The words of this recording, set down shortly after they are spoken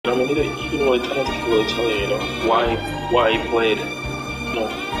mean, he didn't really. I don't think he really tell you, why he played,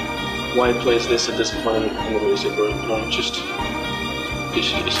 why he plays this at this point in the music, or just it's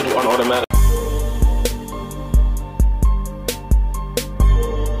sort of on automatic.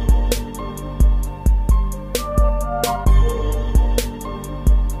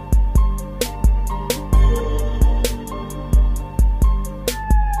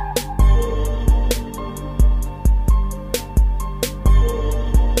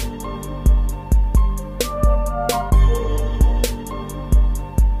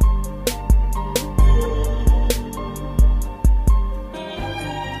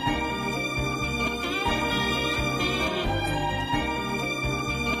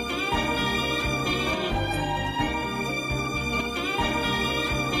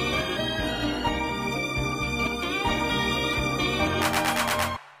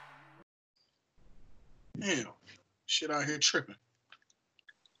 Damn, shit out here tripping.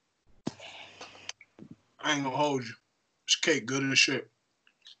 I ain't gonna hold you. This cake good as shit.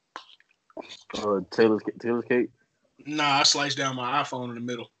 Taylor's cake? Nah, I sliced down my iPhone in the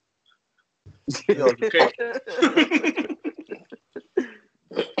middle. Yo, the cake.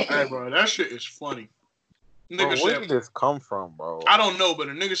 Hey, bro, that shit is funny. Bro, where did this come from, bro? I don't know, but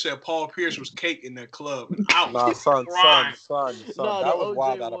a nigga said Paul Pierce was cake in that club. Nah, son, crying. Nah, that was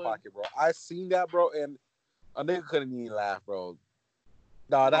wild out of pocket, bro. I seen that, bro, and a nigga couldn't even laugh, bro.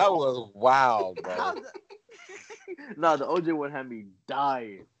 Nah, that was wild, bro. Nah, the OJ one had me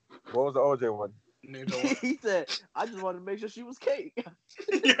dying. What was the OJ one? He said, I just wanted to make sure she was cake.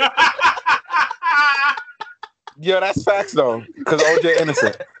 Yeah, that's facts, though, because OJ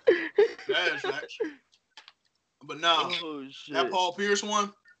innocent. That is facts. But nah, that Paul Pierce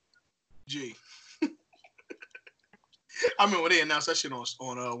one, G. I mean, when they announced that shit on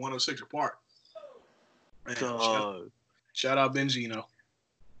 106 Apart. Man, shout out Benzino.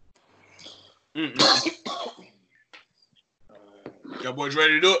 Y'all boys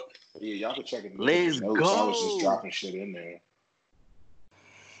ready to do it? Yeah, y'all can check it. Let's go. I was just dropping shit in there.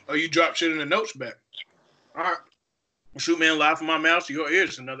 Oh, you dropped shit in the notes back. All right. Well, shoot, man, live from my mouth to your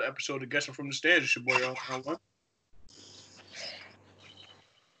ears. Another episode of Guessing from the Stands. It's your boy, One.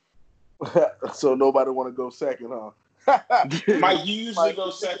 So nobody want to go second, huh? Mike, you usually go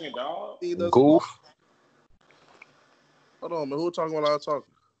second, dog. Goof. Hold on, man. Who talking while I was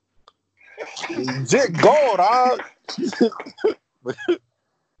talking? Jit go, dog.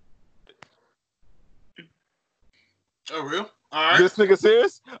 Oh, real? All right. This nigga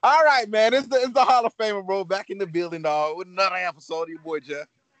serious? All right, man. It's the Hall of Famer, bro. Back in the building, dog. With another episode of your boy, Jeff.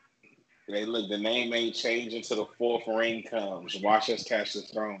 Hey, look, the name ain't changing until the fourth ring comes. Watch us catch the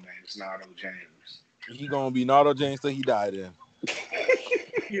throne, man. It's Nardo James. He gonna be Nardo James till he died in.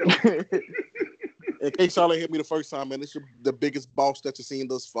 In case y'all ain't hit me the first time, man, this is the biggest boss that you've seen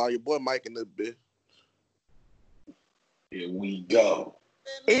thus far. Your boy Mike in the bit. Here we go.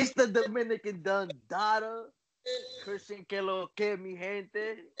 It's the Dominican Don Dada. Christian que lo que mi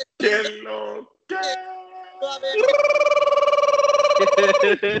gente. Que lo que. Hey,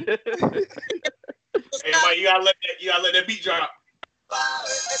 Mike, you gotta let that beat drop.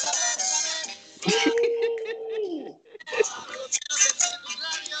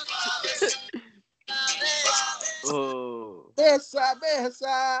 Oh. Besa.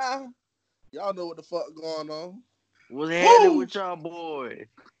 Y'all know what the fuck going on. What's happening with y'all boy?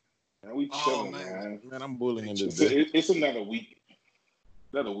 Man, we chilling, man. Man, I'm bullying this. It's another week.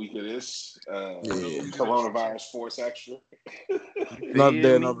 Another week of this. Coronavirus Force Extra. Another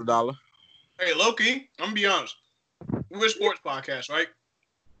day, another dollar. Hey, Loki, I'm gonna be honest. We're a sports podcast, right?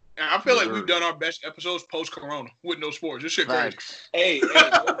 And I feel like we've done our best episodes post-corona with no sports. This shit crazy. Hey,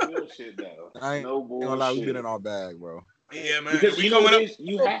 no bullshit though. I ain't no bullshit. gonna lie, we been in our bag, bro. Yeah, man. Because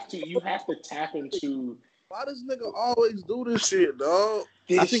you have to tap into. Why does nigga always do this shit, dog?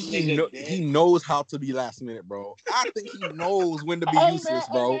 I think he knows how to be last minute, bro. I think he knows when to be useless,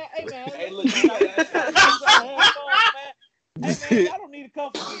 bro. Hey, look, Hey, man, y'all don't need to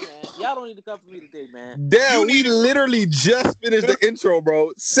come for me, man. Y'all don't need to come for me today, man. Damn, we literally just finished the intro,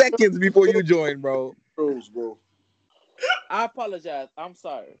 bro. Seconds before you joined, bro. Bro. I apologize. I'm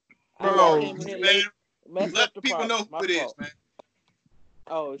sorry. Bro, man, let people know who it is, man.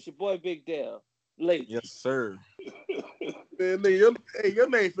 Oh, it's your boy Big Dale. Late. Yes, sir. Man, nigga, your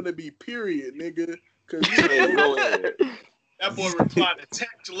name finna be period, nigga. Cause go ahead. That boy replied to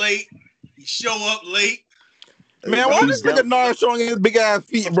text late. He show up late. Man, why this nigga Nar showing his big ass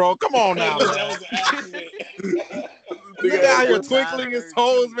feet, bro? Come on now, man. That was an accident. Nigga out here twinkling his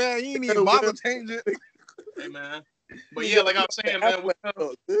toes, man. He ain't even bother to change it. Hey, man. But yeah, like I was saying, man, we coming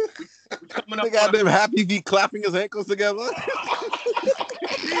up. Nigga got them happy feet clapping his ankles together.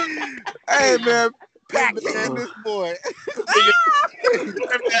 Hey man, Pac man, this boy. Remember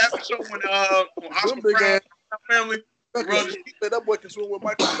that episode when Oscar Proud family? Brother, that boy can swim with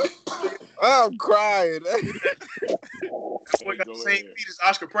Michael. I'm crying. that boy got the same feet as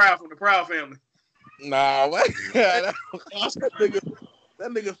Oscar Proud from the Proud family. Nah, what? That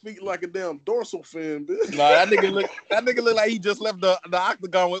nigga feet like a damn dorsal fin, bitch. Nah, that nigga look like he just left the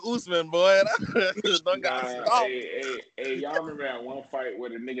octagon with Usman, boy. Hey, y'all remember that one fight where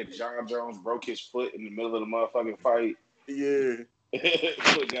the nigga John Jones broke his foot in the middle of the motherfucking fight? Yeah.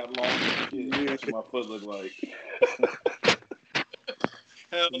 Foot got long. Yeah, that's what my foot looked like.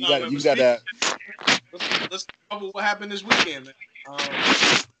 Hell You no, got, man. you got that. Let's cover what happened this weekend, man.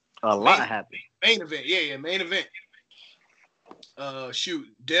 A lot happened. Main event, yeah, main event. Shoot,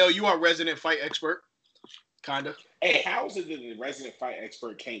 Dale, you are resident fight expert, kinda. Hey, how is it that the resident fight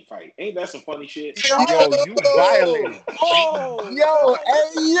expert can't fight? Ain't that some funny shit? Yo, you violated. Oh, Yo,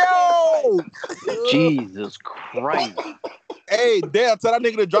 hey, yo. Jesus Christ. Hey, Dale, tell that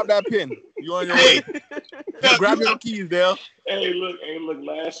nigga to drop that pin. You on your way. Grab your keys, Dale. Hey, look,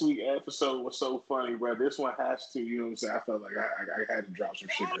 last week's episode was so funny, bro. This one has to, you know what I'm saying? I felt like I had to drop some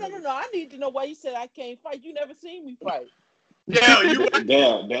shit. No. I need to know why you said I can't fight. You never seen me fight. Dale, you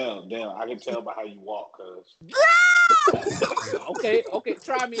Dale, I can tell by how you walk, cuz. Okay,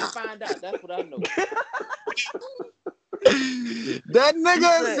 try me and find out. That's what I know. That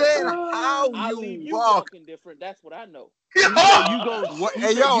nigga said how I'll leave you you walk. walking different. That's what I know. You go.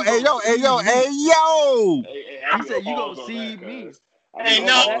 Hey yo. He said you gonna see me. Hey,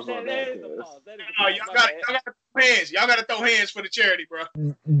 no. That is the pause. No, y'all gotta throw hands. Y'all gotta throw hands for the charity, bro.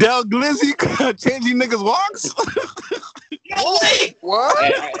 Del Glizzy changing niggas walks. What? I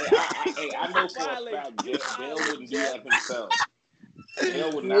know for a fact Dale wouldn't do that himself.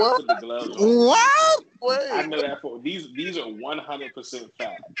 Dale would not put the gloves on. What? I know that for these are 100%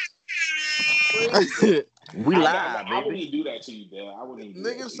 facts. We live, I wouldn't baby. even do that to you, Dale. I wouldn't even do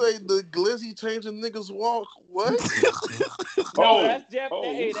Niggas that say the Glizzy changing niggas walk. What? No, that's Jeff.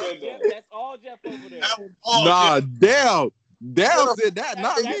 who said that? That's all Jeff over there. Nah, Dale said that,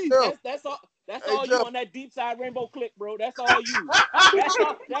 not me. That's all. That's Hey, all you Jeff. on that deep side rainbow clip, bro. That's all you.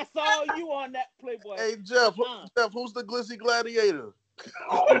 That's all you on that Playboy. Hey Jeff, who's the Glizzy gladiator?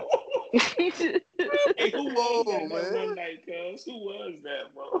 Hey, who was that man? one night, cuz? Who was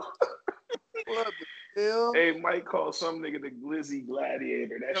that, bro? What the hell? Hey, Mike called some nigga the Glizzy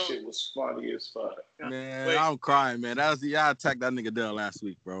Gladiator. That shit was funny as fuck. Man, I'm crying, man. Y'all attacked that nigga Dale last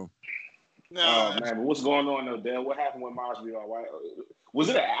week, bro. No, Man, but what's going on though, Dale? What happened with Masvidal? Why was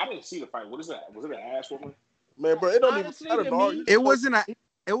it? I didn't see the fight. What is that? Was it an ass whooping? Man, bro, it don't Honestly, even matter, to dog. me- It wasn't an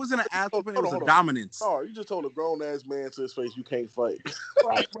ass whooping, it was a dominance. Oh, you just told a grown ass man to his face you can't fight.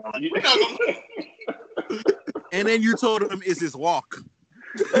 Right, bro. And then you told him it's his walk.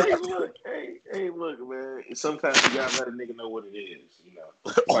 Hey, look, man. Sometimes you gotta let a nigga know what it is, you know.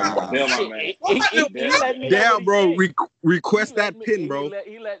 Like, Dale, my man. He let me know Dale, what he bro, think. request He let that me- pin, bro.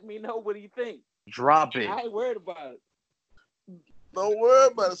 He let me know what he think. Drop it. I ain't worried about it. Don't worry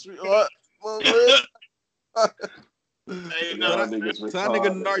about it, sweetheart. Don't worry. hey, Y'all no. niggas So that nigga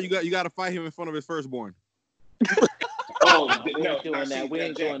retarded. Nar, you got to fight him in front of his firstborn. Oh, We ain't doing that. We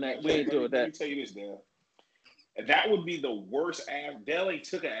ain't doing that. We ain't doing Let that. me tell you this, Dale. That would be the worst ass. Dale ain't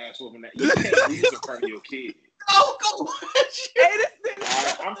took an ass whooping that. You can't lose in front of your kid. Go. Hey, this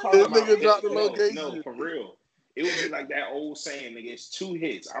nigga. I'm talking This about nigga dropped the no, location. No, for real. It would be like that old saying, nigga, it's 2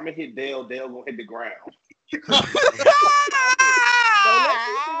 hits. I'm gonna hit Dale, Dale gonna hit the ground. Don't let these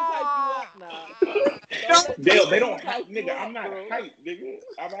niggas hype you up now. Dale, they don't hype, you nigga. up, I'm not bro. hype, nigga.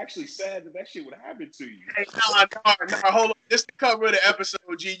 I'm actually sad that shit would happen to you. Hey, no, hold on. This the cover of the episode,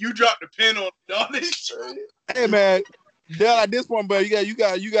 G. You dropped the pin on all this shit. Hey man, Dale, at this point, bro, you gotta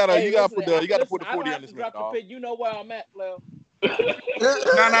put the 40 on this man, dog. You know where I'm at, Flair. No,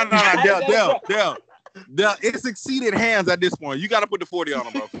 Dale, it's exceeded hands at this point. You gotta put the 40 on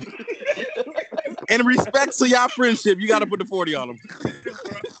him, bro. In respect to y'all friendship, you gotta put the 40 on him.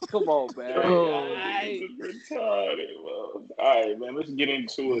 Come on, man. Oh. Retarded, bro. All right, man. Let's get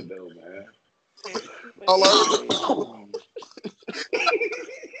into it, though, man.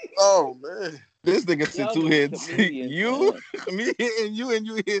 Oh man. This nigga said Y'all 2 niggas hits. comedians, Me hitting you and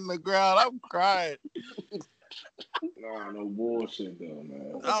you hitting the ground. I'm crying. Nah, no bullshit, though,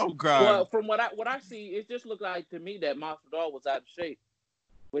 man. I'm crying. Well, from what I see, it just looked like to me that Masvidal was out of shape,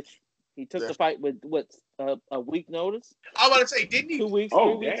 which he took the fight with a week notice. I was about to say, didn't 2 he? weeks,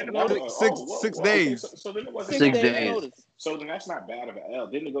 Oh, 3 weeks damn. notice. Six days. Okay, so then it wasn't 6 days days. notice. So then that's not bad of an L.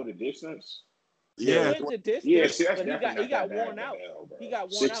 Didn't it go to distance? He Yeah. went to distance, Yeah, see, that's but he definitely got not that worn bad out. of an L, bro. He got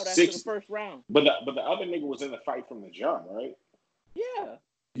worn Six- out after six- the first round. But the other nigga was in the fight from the jump, right? Yeah.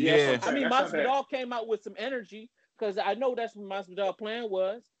 Yeah. I mean, That's not that. Masvidal came out with some energy because I know that's what Masvidal plan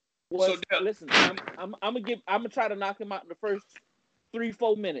was. So, Listen, I'm gonna try to knock him out in the first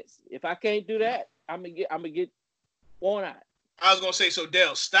 3-4 minutes. If I can't do that, I'm gonna get worn out. I was gonna say, so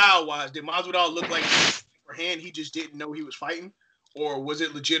Dale, style wise, did Masvidal look like for hand he just didn't know he was fighting, or was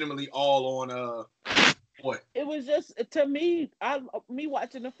it legitimately all on what? It was just, to me, me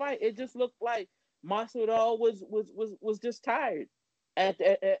watching the fight, it just looked like Masvidal was just tired at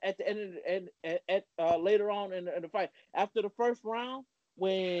the end of later on in the fight. After the first round,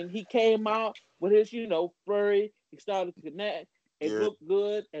 when he came out with his flurry, he started to connect. It looked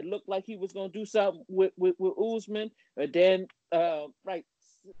good. It looked like he was gonna do something with Usman, and then like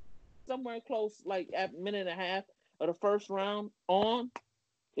somewhere close, like at a minute and a half of the first round on,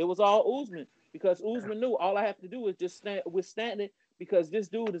 it was all Usman, because Usman knew all I have to do is just withstand it, because this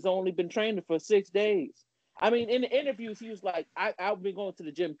dude has only been training for 6 days. I mean, in the interviews, he was like, I've been going to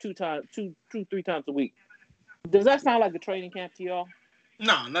the gym 3 times a week. Does that sound like a training camp to y'all?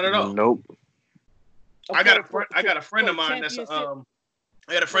 No, not at all. Nope. I got a friend of mine that's I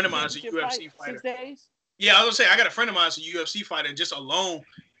got a friend of mine that's a UFC fighter. 6 days? Yeah, I was gonna say I got a friend of mine that's a UFC fighter, and just alone,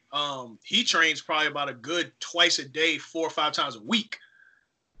 he trains probably about a good twice a day, 4 or 5 times a week.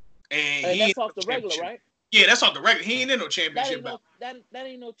 And that's off the regular, right? Yeah, that's off the regular. He ain't in no championship bout. That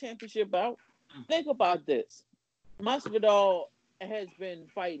ain't no championship bout. Think about this. Masvidal has been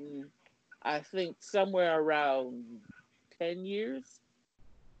fighting, I think, somewhere around 10 years.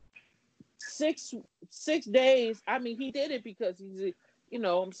 6 days. I mean, he did it because he's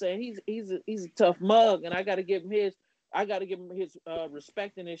a tough mug, and I got to give him his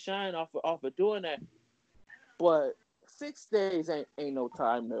respect and his shine off of doing that. But 6 days ain't no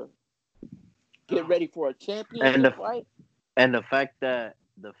time to get ready for a championship fight. And the fact that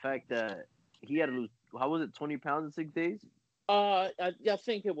he had to lose, how was it, 20 pounds in 6 days? I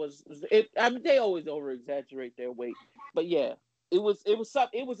think it was. I mean, they always over exaggerate their weight, but yeah, it was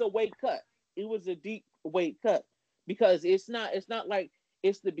a weight cut. It was a deep weight cut, because it's not like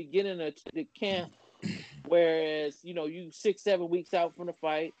it's the beginning of the camp, whereas you 6-7 weeks out from the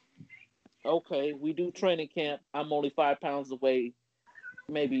fight. Okay, we do training camp. I'm only 5 pounds away,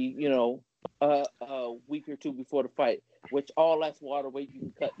 maybe a week or two before the fight, which all that's water weight. You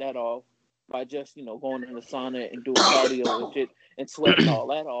can cut that off by just going in the sauna and doing cardio and shit and sweating all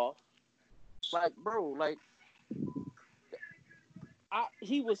that off. Like, bro,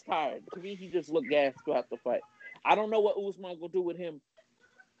 he was tired. To me, he just looked gassed throughout the fight. I don't know what Usman gonna do with him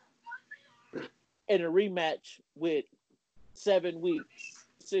in a rematch with 7 weeks,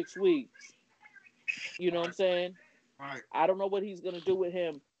 6 weeks. You know what I'm saying? Right. I don't know what he's gonna do with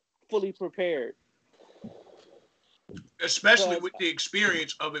him fully prepared. Especially with the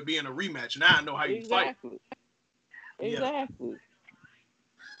experience of it being a rematch. Now I know how you fight. Exactly.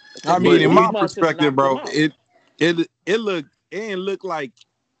 I mean, in my perspective, bro, it didn't look like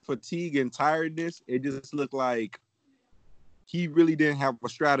fatigue and tiredness. It just looked like he really didn't have a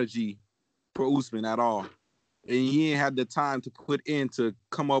strategy for Usman at all. And he didn't have the time to put in to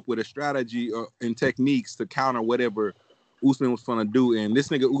come up with a strategy and techniques to counter whatever Usman was going to do. And this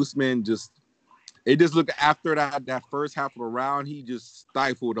nigga Usman it just looked, after that first half of the round, he just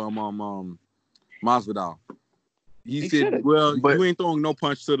stifled Masvidal. He said, well, you ain't throwing no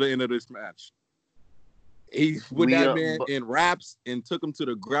punch to the end of this match. He put that man in wraps and took him to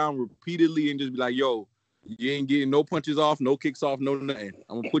the ground repeatedly and just be like, yo, you ain't getting no punches off, no kicks off, no nothing.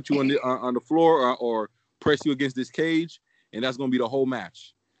 I'm going to put you on the floor or press you against this cage, and that's going to be the whole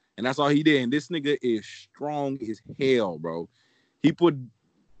match. And that's all he did. And this nigga is strong as hell, bro. He put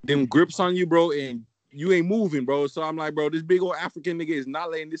them grips on you, bro, and you ain't moving, bro. So I'm like, bro, this big old African nigga is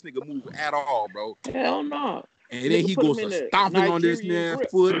not letting this nigga move at all, bro. Hell no. And then he goes to stomping on this man's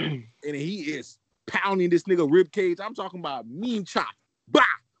foot, and he is pounding this nigga rib cage. I'm talking about mean chop. Bah!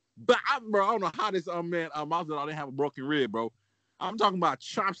 Bah! Bro, I don't know how this man Masvidal didn't have a broken rib, bro. I'm talking about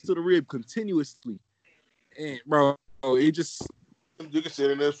chops to the rib continuously. And, bro, it just... You can see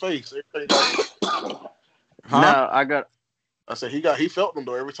it in his face. Huh? Now, I said he felt them,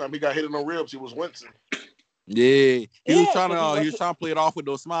 though. Every time he got hit in the ribs, he was wincing. Yeah. He was trying to play it off with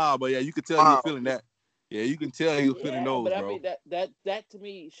those smile, but yeah, you could tell he was feeling that. Yeah, you can tell he was feeling those, but bro. I mean, that to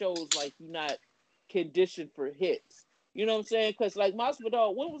me shows like you're not conditioned for hits. You know what I'm saying? Because like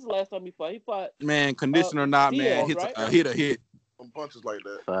Masvidal, when was the last time he fought? He fought. Man, conditioned or not, Diaz, man, right? hit a hit. Some punches like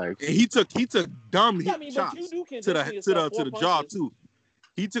that. And he took dumb hit chops to the jaw too.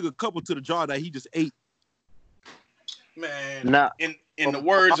 He took a couple to the jaw that he just ate. Man, nah. in the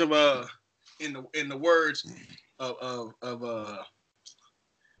words of in the words of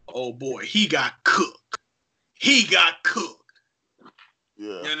oh boy, he got cooked. He got cooked.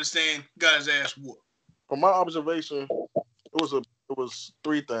 Yeah. You understand? Got his ass whooped. From my observation, it was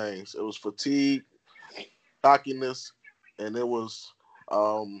three things. It was fatigue, cockiness, and it was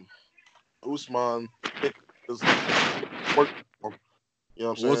Usman. You know what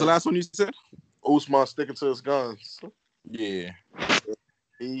I'm saying? What was the last one you said? Usman sticking to his guns. Yeah.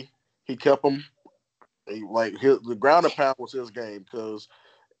 He kept him. The ground and pound was his game because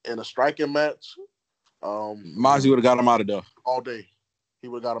in a striking match, Mozzie would have got him out of there all day. He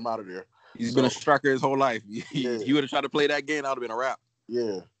would have got him out of there. He's been a striker his whole life. He would have tried to play that game. That would have been a wrap.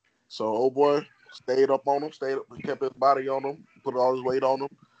 Yeah. So old boy stayed up on him, kept his body on him, put all his weight on him,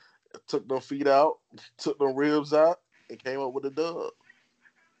 took them feet out, took them ribs out, and came up with a dub.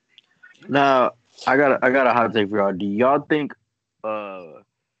 Now I got a hot take for y'all. Do y'all think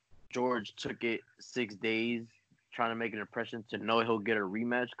George took it 6 days trying to make an impression to know he'll get a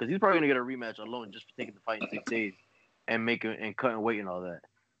rematch? Because he's probably gonna get a rematch alone just for taking the fight in 6 days and cutting weight and all that.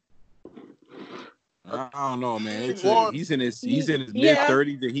 I don't know, man. He's in his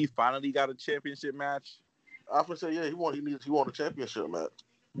mid-30s and he finally got a championship match. I would say, he won a championship match.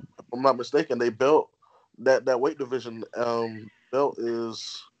 If I'm not mistaken, they built that weight division belt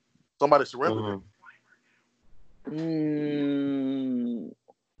is somebody surrendered it.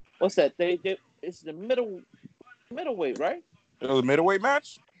 What's that? It's the middleweight, right? It was a middleweight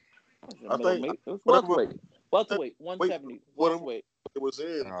match? I think it was welterweight. Welterweight, 170. Welterweight. It was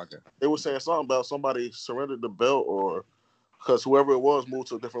in. Oh, okay. They were saying something about somebody surrendered the belt or because whoever it was moved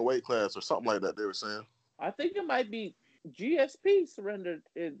to a different weight class or something like that. They were saying. I think it might be GSP surrendered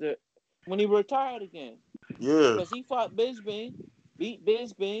when he retired again. Yeah. Because he fought Bisping, beat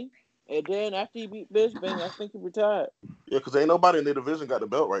Bisping, and then after he beat Bisping, I think he retired. Yeah, because ain't nobody in their division got the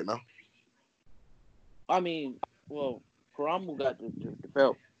belt right now. I mean, well, Karamu got the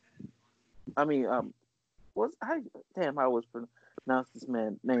belt. I mean, I always pronounce this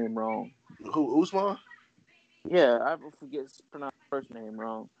man's name wrong. Who, Usman? Yeah, I forget to pronounce his first name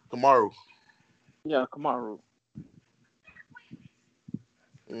wrong. Kamaru. Yeah, Kamaru.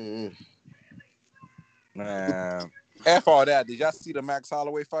 Mm-hmm. Man, F all that. Did y'all see the Max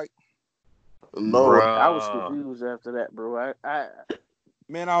Holloway fight? No, Bruh. I was confused after that, bro. I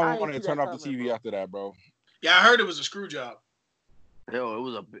wanted to turn off the TV after that, bro. Yeah, I heard it was a screw job. I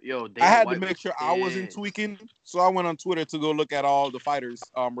had to make sure I wasn't tweaking, so I went on Twitter to go look at all the fighters'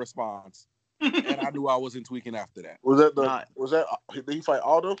 response, and I knew I wasn't tweaking after that. Did he fight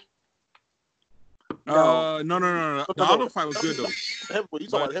Aldo? No. The Aldo fight was good though. You talking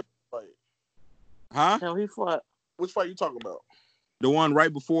about the heavyweight fight? Huh? No, he fought. Which fight you talking about? The one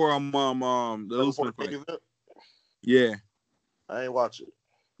right before the Usman fight. Yeah. I ain't watch it.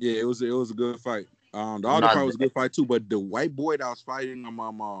 Yeah, it was a good fight. The Aldo fight was a good fight too, but the white boy that was fighting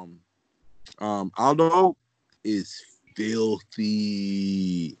Aldo is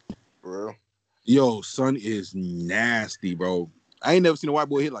filthy. Bro. Yo, son is nasty, bro. I ain't never seen a white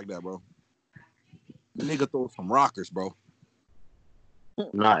boy hit like that, bro. The nigga throw some rockers, bro.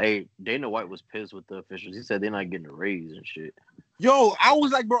 Dana White was pissed with the officials. He said they're not getting a raise and shit. Yo, I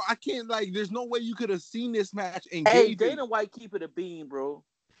was like, bro, I can't, there's no way you could have seen this match and gave Dana White keep it a beam, bro.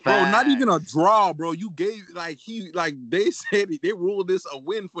 Bro, not even a draw, bro. You gave, they said they ruled this a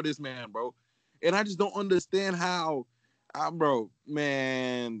win for this man, bro. And I just don't understand how, bro,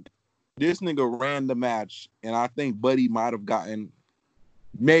 man, this nigga ran the match, and I think Buddy might have gotten,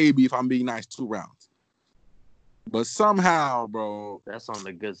 maybe, if I'm being nice, 2 rounds. But somehow, bro. That's on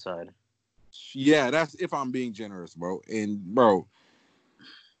the good side. Yeah, that's if I'm being generous, bro. And, bro,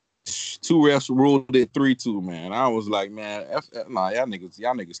 2 refs ruled it 3-2, man. I was like, man, y'all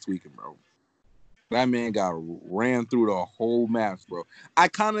niggas tweaking, bro. That man got ran through the whole match, bro. I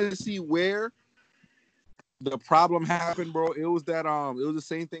kind of see where the problem happened, bro. It was that it was the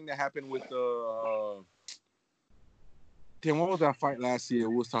same thing that happened with what was that fight last year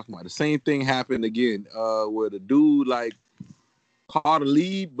we was talking about? The same thing happened again, where the dude caught a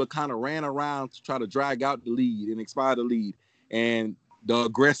lead but kind of ran around to try to drag out the lead and expire the lead. And the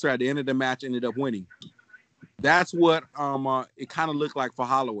aggressor at the end of the match ended up winning. That's what it kind of looked like for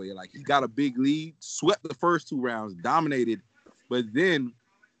Holloway. Like, he got a big lead, swept the first 2 rounds, dominated, but then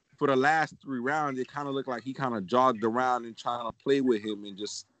for the last 3 rounds, it kind of looked like he kind of jogged around and trying to play with him and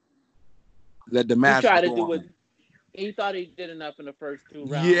just let the match go on. He thought he did enough in the first 2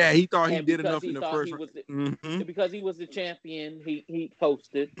 rounds. Yeah, he thought he did enough in the first round. Because he was the champion, he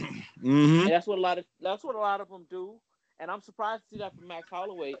coasted. Mm-hmm. And that's what a lot of them do. And I'm surprised to see that from Max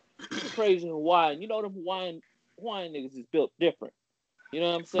Holloway. He's crazy Hawaiian. You know them Hawaiian niggas is built different. You know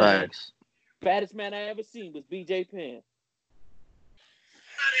what I'm saying? Facts. Fattest man I ever seen was BJ Penn.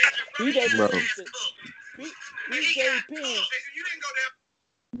 BJ Penn.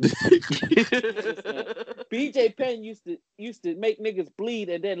 BJ Penn used to make niggas bleed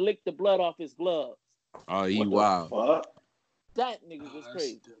and then lick the blood off his gloves. Oh, he wild. Fuck? That nigga was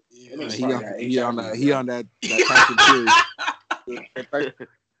crazy. He on that Tyson Fury.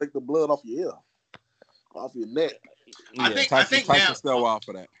 Take the blood off your ear, off your neck. Yeah, I think Tyson now, still wild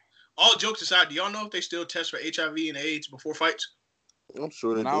for that. All jokes aside, do y'all know if they still test for HIV and AIDS before fights? I'm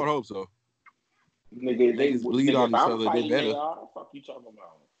sure they I would hope so. Nigga, they bleed on each other. They better. They are. Fuck you talking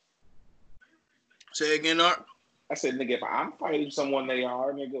about? Say again, Art. I said, nigga, if I'm fighting someone, they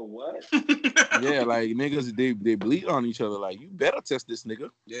are. Nigga, what? Yeah, like niggas, they bleed on each other. Like, you better test this nigga.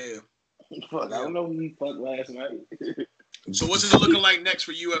 Yeah. Fuck, I don't know who he fucked last night. So what's it looking like next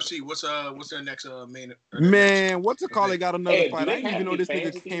for UFC? What's their next main? Man, what's it called? They got another fight. do I they didn't even know have this any nigga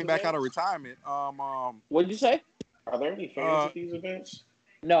fans at came these back out of events? retirement. What'd you say? Are there any fans at these events?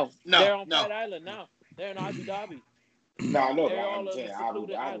 No, No, they're on no. Fight Island now. They're in Abu Dhabi. No, I know. They're But all I'm on saying, the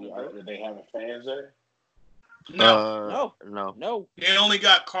secluded island, bro. are they having fans there? No, No. they only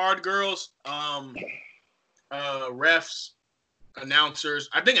got card girls, refs, announcers.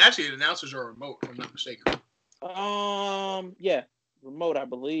 I think actually the announcers are remote, if I'm not mistaken. Yeah, remote, I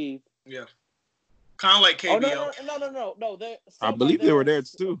believe. Yeah, kind of like KBO. Oh, no. I believe they were there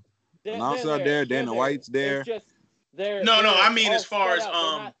too. Announcer there, They're Dana White's there. It's just they're No, I mean all as far as spread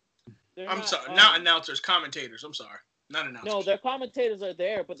out. I'm sorry, not announcers, commentators. I'm sorry, not announcers. No, their commentators are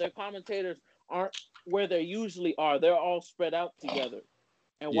there, but their commentators aren't where they usually are. They're all spread out together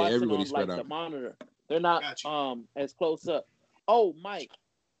and watching on like the monitor. They're not as close up. Oh, Mike,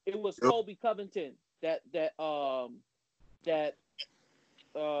 it was Colby Covington that was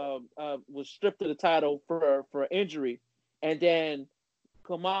stripped of the title for injury, and then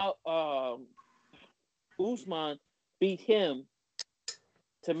Kamal Usman beat him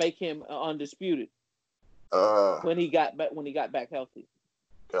to make him undisputed when he got back healthy.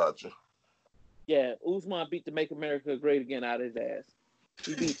 Gotcha. Yeah, Usman beat the Make America Great Again out of his ass.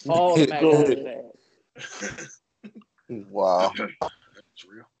 He beat all the matches out of his ass. Wow. That's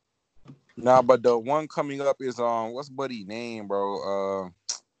real. Nah, but the one coming up is what's Buddy's name, bro?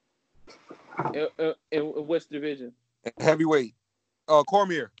 In which division? Heavyweight.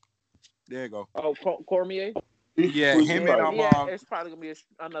 Cormier. There you go. Oh, Cormier. Yeah, him and it's probably gonna be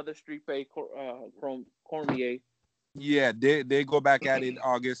another street pay Cormier. Yeah, they go back at it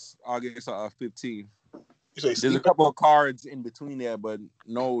August 15th. There's a couple of cards in between there, but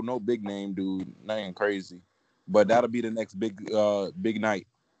no big name dude, nothing crazy. But that'll be the next big night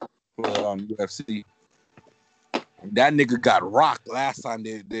for UFC. That nigga got rocked last time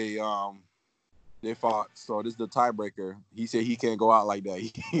they fought, so this is the tiebreaker. He said he can't go out like that.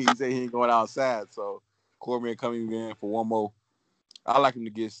 He said he ain't going out sad. So Cormier coming in for one more. I like him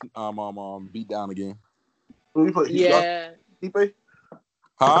to get beat down again. Who you fighting? Yeah. Stipe?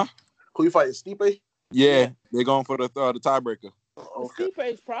 Huh? Who you fighting? Stipe? Yeah, they're going for the tiebreaker. Okay.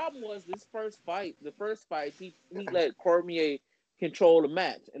 Stipe's problem was this first fight. The first fight, he let Cormier control the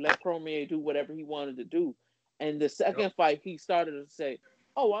match and let Cormier do whatever he wanted to do. And the second fight, he started to say,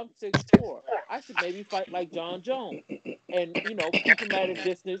 "Oh, I'm 6'4". I should maybe fight like John Jones, and keep him at a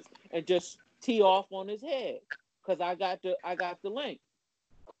distance and just tee off on his head because I got the length."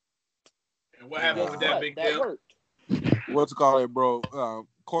 And what happened with that big deal? Worked. What's it called, bro?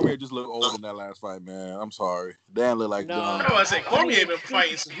 Cormier just looked old in that last fight, man. I'm sorry. Dan looked like John. I say Cormier been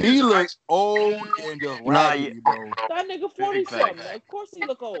fighting since he looks old and just raggedy, bro. That nigga 40-something. Of course he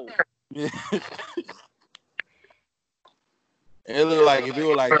look old. Yeah. It looked like if it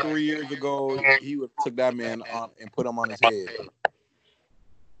was like 3 years ago, he would took that man on and put him on his head.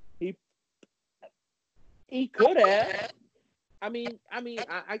 He could have. I mean,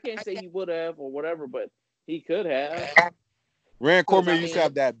 I can't say he would have or whatever, but he could have. Rand Cormier used to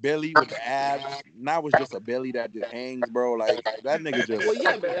have that belly with the abs. Now it's just a belly that just hangs, bro. Like that nigga just. Well,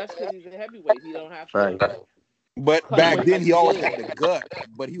 yeah, but that's because he's a heavyweight. He don't have to. Right. But back then he always had the gut,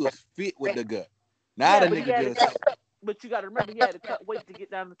 but he was fit with the gut. Now the nigga just. But you got to remember, he had to cut weight to get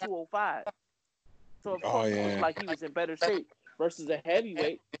down to 205. So of course it was like he was in better shape versus a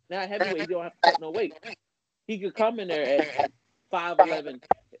heavyweight. Now a heavyweight, he don't have to cut no weight. He could come in there at 5'11",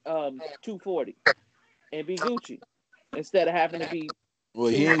 240, and be Gucci instead of having to be. Well,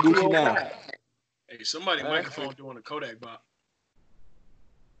 he ain't Gucci now. Hey, somebody microphone doing a Kodak bop.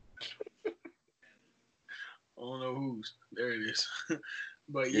 I don't know whose. There it is.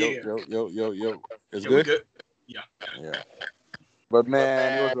 But yeah. Yo. It's Yeah, good? good. Yeah. But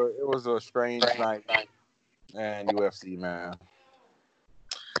man, it was a strange night and UFC, man.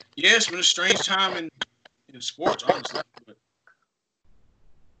 Yeah, it's been a strange time in sports, honestly. But,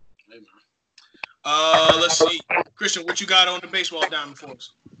 hey, man. Let's see. Christian, what you got on the baseball diamond for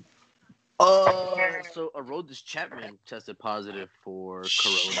us? So Aroldis Chapman tested positive for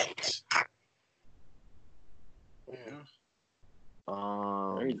corona.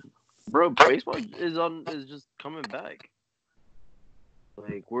 Bro, baseball is just coming back.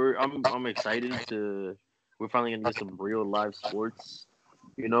 Like I'm excited we're finally gonna get some real live sports.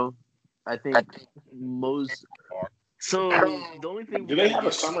 You know, I think most. So the only thing. Do they have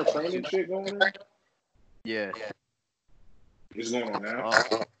a summer training shit going on? Yeah. It's going on now.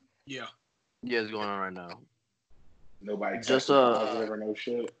 Yeah. Yeah, it's going on right now. Nobody just positive or no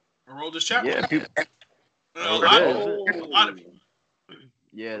shit. Aroldis Chapman. Yeah, people. A lot of people.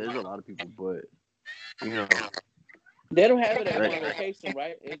 Yeah, there's a lot of people, but you know, they don't have it at one location,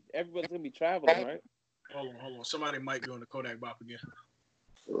 right? Everybody's gonna be traveling, right? Hold on. Somebody might go in the Kodak Bop again.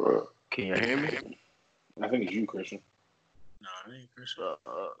 Can you hear me? I think it's you, Christian. No, it ain't Christian.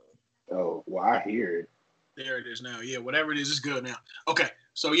 Oh, well, I hear it. There it is now. Yeah, whatever it is, it's good now. Okay,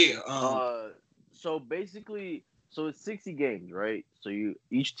 so yeah. So basically, it's 60 games, right? So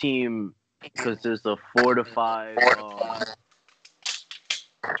each team consists of 4 to 5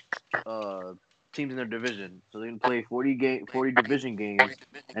 teams in their division. So they can play 40 division games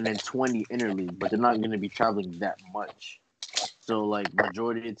and then 20 interleague, but they're not going to be traveling that much. So like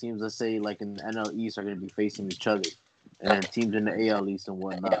majority of teams, let's say like in the NL East, are going to be facing each other, and then teams in the AL East and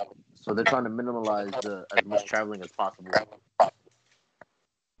whatnot. So they're trying to minimize as much traveling as possible.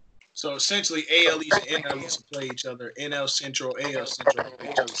 So essentially, AL East and NL East play each other. NL Central, AL Central play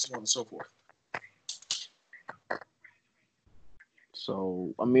each other, so on and so forth.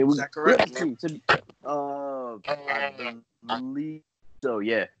 So I mean, is that correct? I believe so.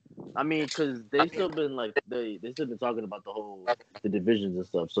 Yeah. I mean, because they've still been like they still been talking about the divisions and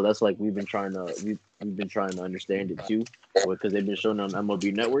stuff. So that's like we've been trying to understand it too, because they've been showing it on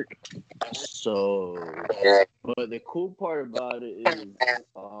MLB Network. So, but the cool part about it is,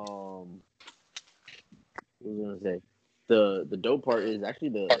 what was I gonna say? The dope part is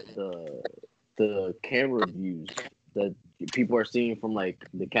actually the camera views that people are seeing from like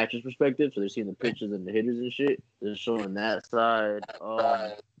the catcher's perspective. So they're seeing the pitchers and the hitters and shit. They're showing that side.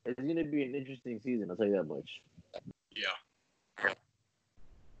 It's gonna be an interesting season. I'll tell you that much. Yeah.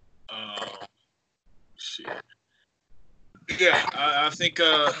 Shit. Yeah, I think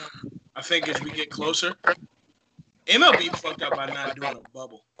as we get closer, MLB fucked up by not doing a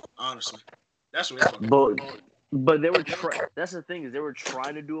bubble. Honestly, that's what they fucked up. But they were that's the thing, is they were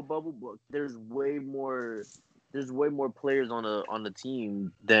trying to do a bubble, but there's way more players on the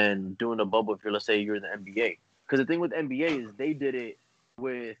team than doing a bubble if let's say you're in the NBA. Because the thing with NBA is they did it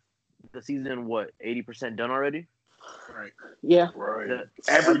with the season 80% done already. Right. Yeah. Right.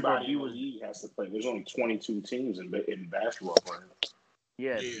 Everybody in the league has to play. There's only 22 teams in basketball playing.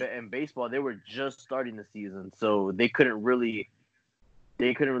 Yeah, in baseball they were just starting the season, so they couldn't really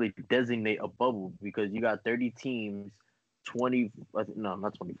designate a bubble because you got 30 teams,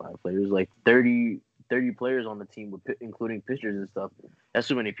 not 25 players, like 30 players on the team with including pitchers and stuff. That's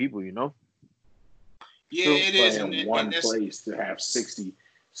too many people, you know. Yeah, so it is. In one place to have 60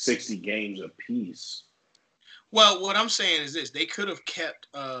 games apiece. Well, what I'm saying is this: they could have kept.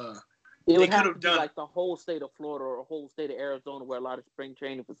 It would have to be like the whole state of Florida or a whole state of Arizona, where a lot of spring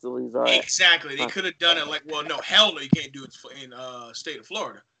training facilities are. Exactly, they could have done it like, well, no, hell no, you can't do it in state of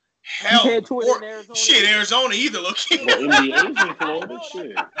Florida. Hell, you can't do it in Arizona. Shit, Arizona either. Look, well, NBA's in Florida,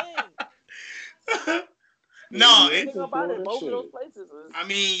 shit. No, both of those places. I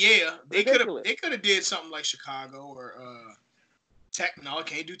mean, yeah, they could have did something like Chicago or No,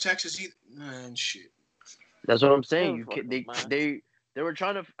 can't do Texas either. Man, shit. That's what I'm saying. They were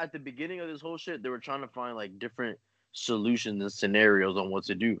trying to, at the beginning of this whole shit, they were trying to find like different solutions and scenarios on what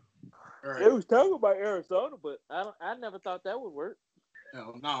to do. Right. They was talking about Arizona, but I never thought that would work.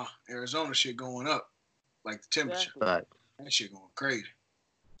 Hell nah, Arizona shit going up, like the temperature. Exactly. That shit going crazy.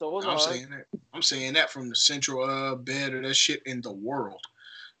 So I'm saying that from the central bed of that shit in the world.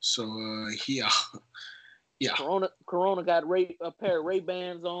 So yeah. Corona got a pair of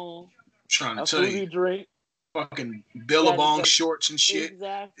Ray-Bans on. I'm trying to tell you. Drink. Fucking Billabong shorts and shit.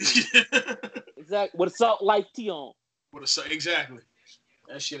 Exactly. With a Salt Life tea on. Exactly.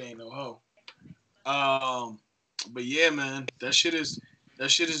 That shit ain't no hoe. But yeah, man, that shit is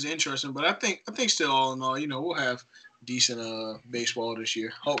interesting. But I think still, all in all, we'll have decent baseball this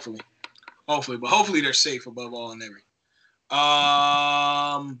year. Hopefully, but hopefully they're safe above all and everything.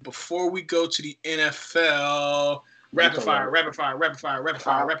 Before we go to the NFL, rapid fire.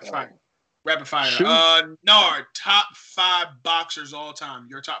 Nard, top 5 boxers all time.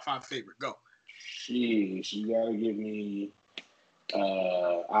 Your top 5 favorite. Go. Jeez, you gotta give me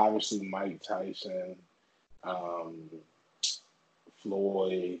obviously Mike Tyson,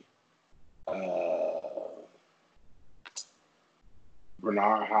 Floyd,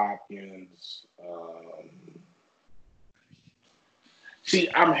 Bernard Hopkins. See,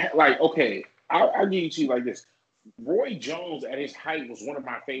 I'm like, okay, I'll give it to you like this. Roy Jones at his height was one of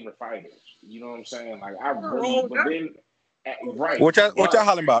my favorite fighters. You know what I'm saying? Like I really, but then, right? What y'all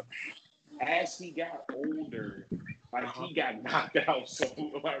hollering about? As he got older, like he got knocked out. So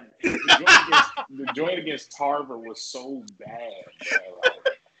like the joint against Tarver was so bad. Bro.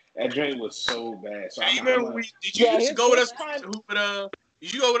 Like, that joint was so bad. So hey, you remember did you used to go with us to hoop with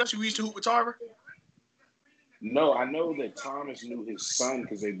Did you go with us? We used to hoop with Tarver. No, I know that Thomas knew his son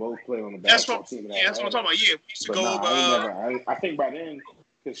because they both played on the basketball team. Yeah, that's what I'm talking about. Yeah, we used to go. I think by then,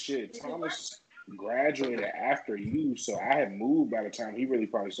 because shit, Thomas graduated after you, so I had moved by the time he really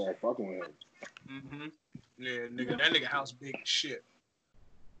probably started fucking with him. Mm-hmm. Yeah, nigga, that nigga house big as shit.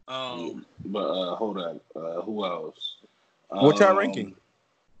 But hold up, who else? What y'all ranking?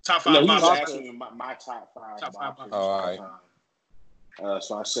 Top 5. No, he was asking me my top 5. Top 5. All right.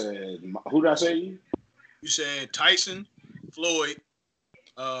 So I said, who did I say? You said Tyson, Floyd,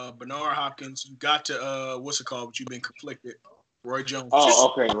 Bernard Hopkins. You got to what's it called? But you've been conflicted. Roy Jones.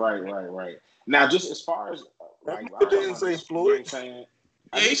 Oh, okay, right. Now, just as far as like, I didn't say Floyd. Yeah,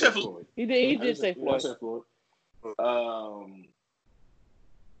 he said Floyd. He did say Floyd. I said Floyd.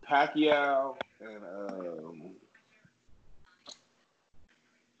 Pacquiao and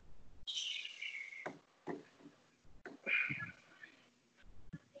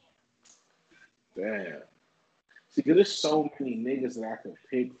damn. See, there's so many niggas that I could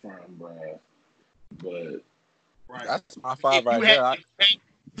pick from, bro. But that's my 5 right there.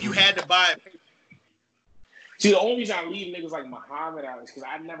 You had to buy it. See, the only reason I leave niggas like Muhammad out is because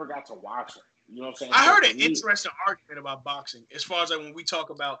I never got to watch him. You know what I'm saying? I heard an interesting argument about boxing as far as like when we talk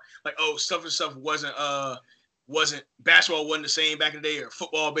about like, oh, stuff wasn't basketball wasn't the same back in the day, or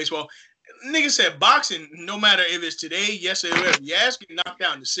football, baseball. Niggas said boxing, no matter if it's today, yesterday, whatever. You ask, get knocked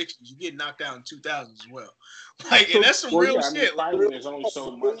out in the 60s. You get knocked out in 2000s as well. Like, and that's some real shit. I mean, there's only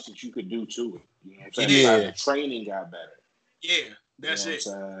so much that you could do to it. You know what I'm saying? Yeah. The training got better. Yeah, that's it.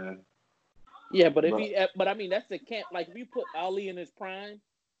 Yeah, but but I mean, that's the camp. Like, if you put Ali in his prime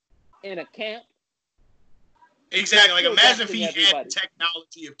in a camp. Exactly. Like, imagine if he had the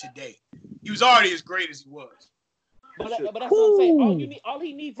technology of today. He was already as great as he was. But that's what I'm saying. All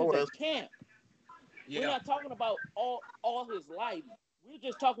he needs is a camp. Yeah. We're not talking about all his life. We're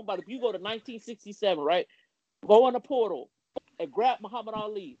just talking about if you go to 1967, right? Go in the portal and grab Muhammad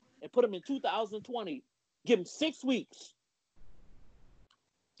Ali and put him in 2020. Give him 6 weeks.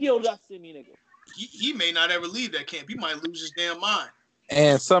 Kill that semi nigga. He may not ever leave that camp. He might lose his damn mind.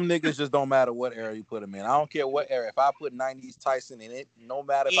 And some niggas just don't matter what era you put him in. I don't care what era. If I put 90s Tyson in it, no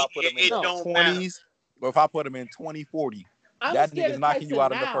matter if I put him in the 20s or if I put him in 2040, that nigga's knocking you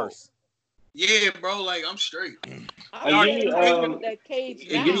out of the first. Yeah, bro. Like, I'm straight. Give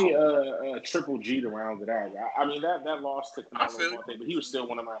me a Triple G to round it out. I mean, that loss to Canelo, but he was still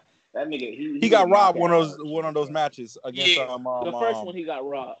one of my. That nigga, he got robbed one of those matches against the first one. He got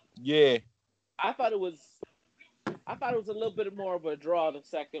robbed. Yeah, I thought it was a little bit more of a draw. The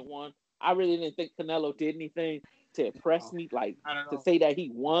second one, I really didn't think Canelo did anything to impress me, like to say that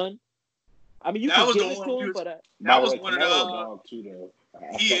he won. I mean, you can give it to him, but that was one of the dog too, though.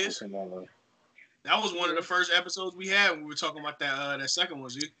 He is. Canelo. That was one of the first episodes we had when we were talking about that second one,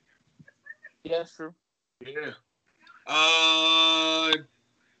 Z. Yeah, that's true. Yeah.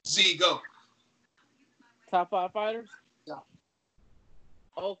 Z, go. Top 5 fighters? Yeah.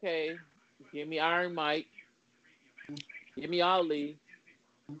 Okay. Give me Iron Mike. Give me Ali.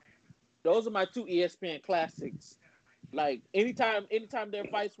 Those are my 2 ESPN classics. Like, anytime their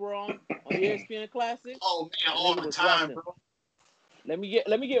fights were on ESPN Classics. Oh, man, all the time, bro. Let me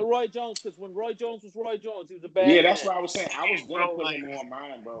get Roy Jones, because when Roy Jones was Roy Jones, he was a bad man. That's what I was saying. I was going to put him on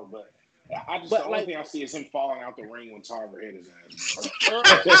mine, bro, but the only thing I see is him falling out the ring when Tarver hit his ass.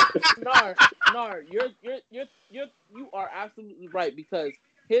 Nar, you are absolutely right, because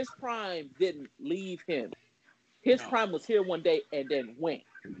his prime didn't leave him. His prime was here one day and then went.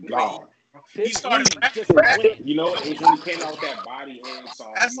 God. He started rapping. You know, it was when he came out with that body hand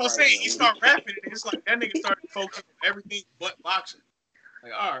song. That's what I'm saying. He started rapping, and it's like that nigga started focusing on everything but boxing.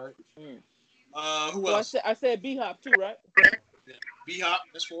 Like, all right. Who else? I said B-Hop too, right? Yeah. B-Hop,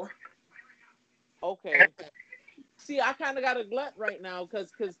 that's 4. Okay. See, I kind of got a glut right now,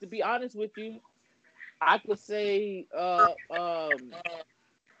 because to be honest with you, I could say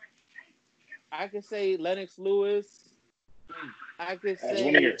Lennox Lewis. I could say that's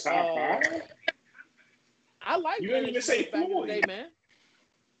one of your top 5. I like. You didn't even say Floyd, day, man.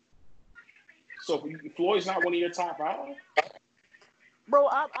 So Floyd's not one of your top 5. bro,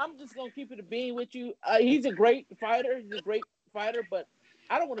 I'm just gonna keep it a bean with you. He's a great fighter. He's a great fighter, but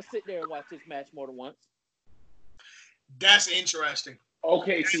I don't want to sit there and watch this match more than once. That's interesting.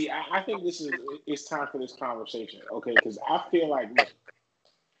 Okay, see, I think it's time for this conversation. Okay, because I feel like look,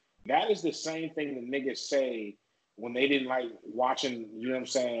 that is the same thing the niggas say when they didn't like watching, you know what I'm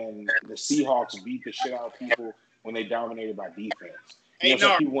saying, the Seahawks beat the shit out of people when they dominated by defense. Hey,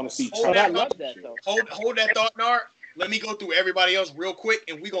 So people want to see. I love that though. Hold that thought, Nard. Let me go through everybody else real quick,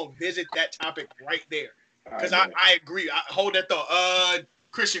 and we're going to visit that topic right there. Because I agree. Hold that thought.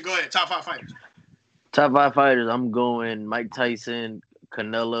 Christian, go ahead. Top 5 fighters. Top 5 fighters, I'm going Mike Tyson,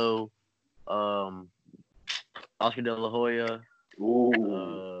 Canelo, Oscar De La Hoya.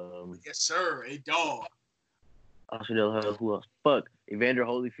 Ooh. Yes, sir. A dog. Oscar De La Hoya. Who else? Fuck. Evander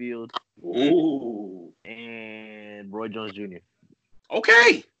Holyfield. Ooh. And Roy Jones Jr.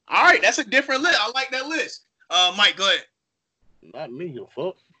 Okay. All right. That's a different list. I like that list. Mike, go ahead. Not me, you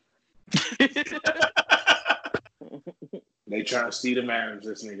fuck. They trying to see the marriage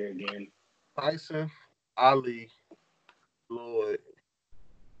this nigga again. Tyson, Ali, Floyd,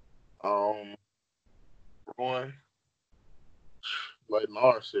 Roy. Like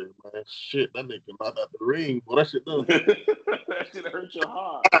Lars said, man, shit, that nigga knocked out the ring, but that shit does. That shit hurt your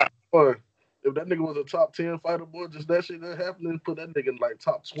heart. Boy, if that nigga was a top 10 fighter, boy, just that shit that happened, put that nigga in like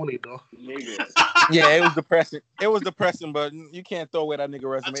top 20, though. Nigga. Yeah, it was depressing. It was depressing, but you can't throw away that nigga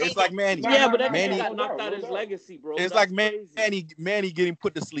resume. It's like Manny. Yeah, but that Manny nigga got knocked out his legacy, bro. It's That's like crazy. Manny getting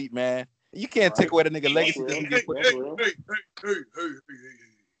put to sleep, man. You can't take away the nigga legacy.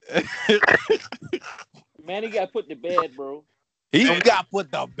 Manny got put to bed, bro. He got put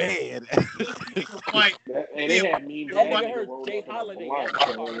to bed. Mike, And they had me. That nigga heard Jay Holiday at the car.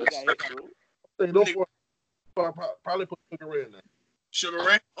 He got hit, bro. Say, don't probably put Sugar Ray in there. Sugar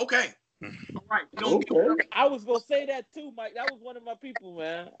Ray? Okay. All right. Okay. I was gonna say that too, Mike. That was one of my people,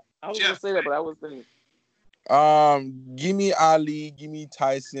 man. I was gonna say that, but I was thinking. Give me Ali, give me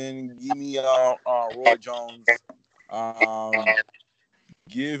Tyson, give me Roy Jones,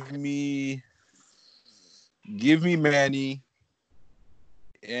 give me Manny,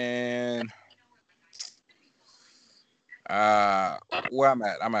 and where I'm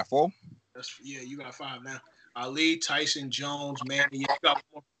at? I'm at 4. Yeah, you got 5 now. Ali, Tyson, Jones, Manny. You got one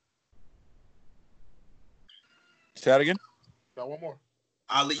more. Say that again. Got one more.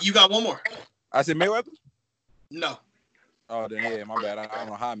 Ali, you got one more. I said Mayweather. No. Oh, then yeah, my bad. I don't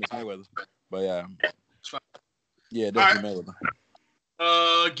know how I missed Mayweather, but yeah, It's fine. yeah, definitely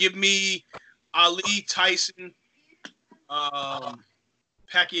Mayweather. Give me Ali, Tyson,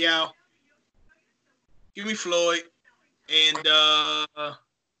 Pacquiao. Give me Floyd, and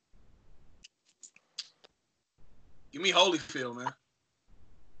give me Holyfield, man.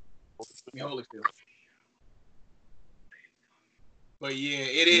 Give me Holyfield. But yeah,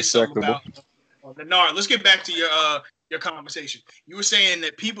 it is something about Nard. Let's get back to your conversation. You were saying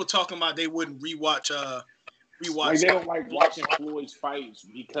that people talking about they wouldn't rewatch. Like they don't like watching Floyd's fights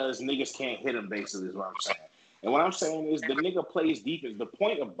because niggas can't hit him. Basically, is what I'm saying. And what I'm saying is the nigga plays defense. The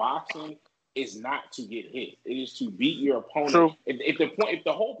point of boxing is not to get hit. It is to beat your opponent. True. If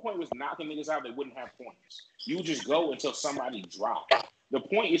the whole point was knocking niggas out, they wouldn't have points. You just go until somebody drops. The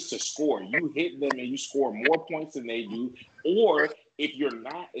point is to score. You hit them and you score more points than they do. Or if you're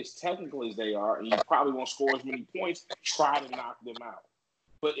not as technical as they are and you probably won't score as many points, try to knock them out.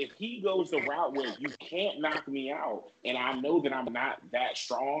 But if he goes the route where you can't knock me out and I know that I'm not that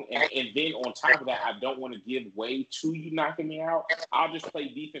strong, and then on top of that, I don't want to give way to you knocking me out, I'll just play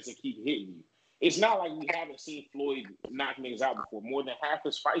defense and keep hitting you. It's not like we haven't seen Floyd knock niggas out before. More than half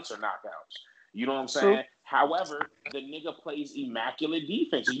his fights are knockouts. You know what I'm saying? True. However, the nigga plays immaculate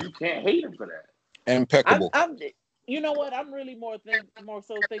defense, and you can't hate him for that. Impeccable. I'm you know what? I'm really more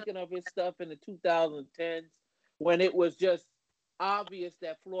so thinking of his stuff in the 2010s when it was just obvious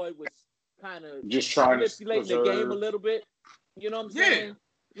that Floyd was kind of just trying to manipulating the game a little bit. You know what I'm saying?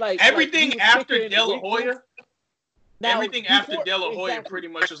 Like everything after De La Hoya. Now, everything after De La Hoya pretty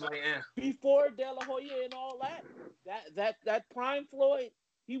much was like, Before De La Hoya and all that prime Floyd,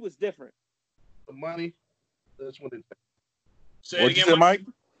 he was different. The money, that's when it. What you said, Mike?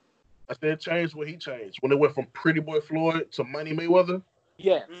 I said changed when he changed. When it went from Pretty Boy Floyd to Money Mayweather.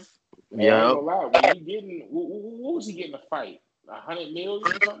 Yes. Yeah. What was he getting a fight? 100 million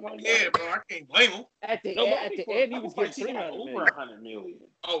or something like that? Yeah, bro, I can't blame him. At the end, he was getting 300 over million. 100 million.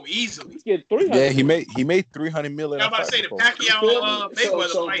 Oh, easily. He was getting 300. Yeah, he made 300 million. I was about to say the Pacquiao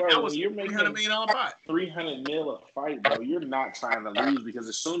Mayweather fight. Bro, that was $300 million fight. 300 mil a fight, bro. You're not trying to lose because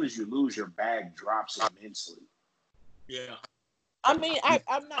as soon as you lose, your bag drops immensely. Yeah. I mean,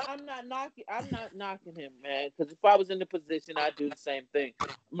 I'm not knocking him, man. Because if I was in the position, I'd do the same thing.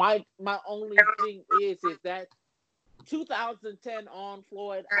 My only thing is that 2010 on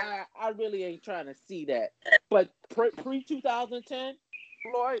Floyd, I really ain't trying to see that. But pre 2010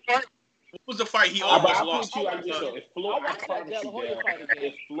 Floyd. What was the fight he almost lost? If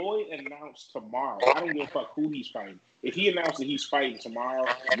Floyd announced tomorrow, I don't give a fuck who he's fighting. If he announced that he's fighting tomorrow,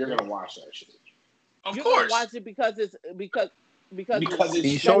 you're gonna watch that shit. Of you're course, gonna watch it because it's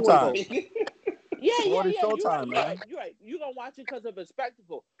Showtime. Yeah. Showtime, man. You're right. You're gonna watch it because of a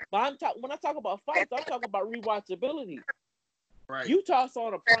spectacle. But when I talk about fights, I'm talking about rewatchability. Right. You toss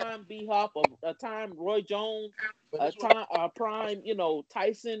on a prime B Hop, a time Roy Jones, a prime,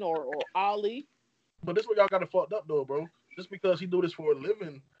 Tyson or Ali. But this is what y'all got it fucked up though, bro. Just because he do this for a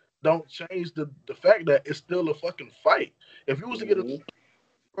living, don't change the fact that it's still a fucking fight. If you was to get a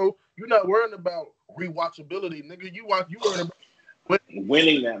bro, you're not worrying about rewatchability, nigga. You worrying about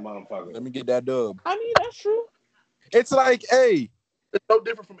winning that motherfucker. Let me get that dub. I mean, that's true. It's like, hey, it's no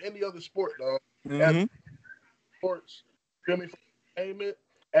different from any other sport, dog. Mm-hmm. Sports, feel me? Entertainment.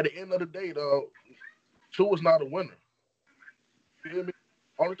 At the end of the day, dog, two is not a winner. Feel me?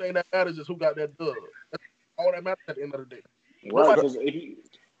 Only thing that matters is who got that dub. That's all that matters at the end of the day. Right? Because if you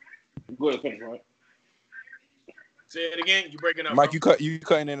go ahead, finish, right? Say it again. You breaking up, Mike. Bro. You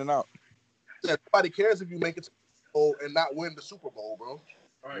cutting in and out. Yeah, nobody cares if you make it to the Super Bowl and not win the Super Bowl, bro.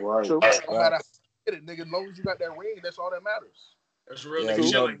 Right. No matter how you get it, nigga. As long as you got that ring, that's all that matters. That's really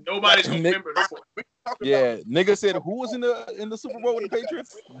chilling. Nobody's gonna remember this one. Yeah, nigga said who was in the Super Bowl with the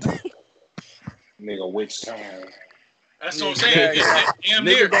Patriots? Nigga, which time? That's what I'm saying. Damn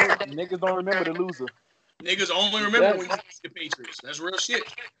near. Niggas don't remember the loser. Niggas only remember when you beat the Patriots. That's real shit.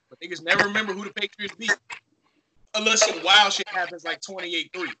 But niggas never remember who the Patriots beat. Unless some wild shit happens like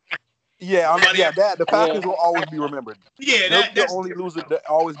 28-3. Yeah, the Falcons will always be remembered. Yeah, that's the only loser that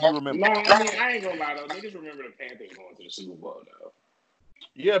always be remembered. No, I ain't gonna lie though. Niggas remember the Panthers going to the Super Bowl though.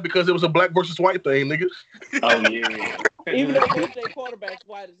 Yeah, because it was a black versus white thing, niggas. Oh yeah. Even though both their quarterbacks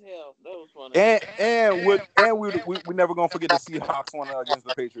white as hell, that was funny. And we never gonna forget the Seahawks one against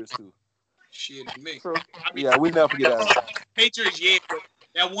the Patriots too. Shit, me. I mean, yeah, we never forget that. Patriots, yeah, but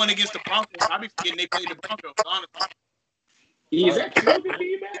that one against the Broncos, I be forgetting they played the Broncos. Honestly. Is that true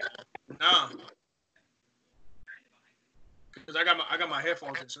feedback? Nah. Because I got my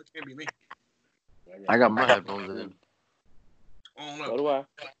headphones in, so it can't be me. I got my headphones in. I don't know. So do I.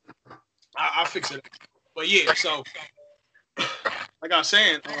 I'll fix it. But yeah, so like I was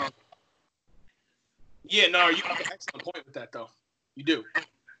saying, you have an excellent point with that though. You do.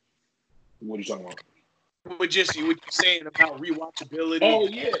 What are you talking about? What you're saying about rewatchability. Oh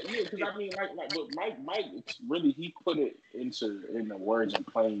yeah, because I mean, but Mike, really he put it in the words in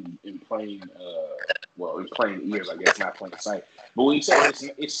plain ears, I guess, not plain sight. But when he said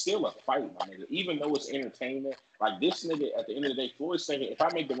it's still a fight, my nigga. Even though it's entertainment, like this nigga at the end of the day, Floyd's saying if I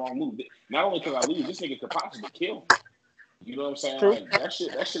make the wrong move, not only could I lose, this nigga could possibly kill me. You know what I'm saying? True. Like that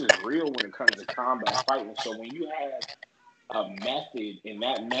shit is real when it comes to combat fighting. So when you have a method and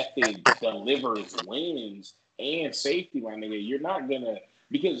that method delivers wins and safety, my nigga, you're not gonna,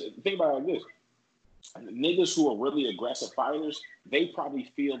 because think about it like this. Niggas who are really aggressive fighters, they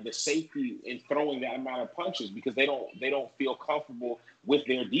probably feel the safety in throwing that amount of punches because they don't feel comfortable with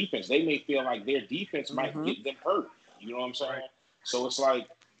their defense. They may feel like their defense might get them hurt. You know what I'm saying? Right. So it's like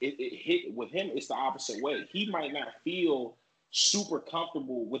it hit with him. It's the opposite way. He might not feel super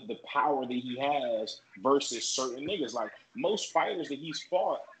comfortable with the power that he has versus certain niggas. Like most fighters that he's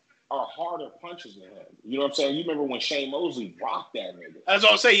fought are harder punches than him. You know what I'm saying? You remember when Shane Mosley rocked that nigga? That's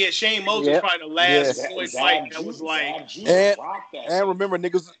what I'm saying. Yeah, Shane Mosley was probably the last Floyd fight that was like. And remember,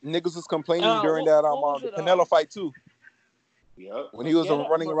 niggas was complaining during that the Canelo fight too. Yep. When he was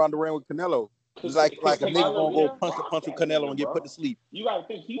running around the ring with Canelo. It's like a nigga gonna go punch with Canelo and get put to sleep. You gotta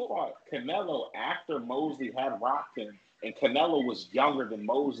think he fought Canelo after Mosley had rocked him, and Canelo was younger than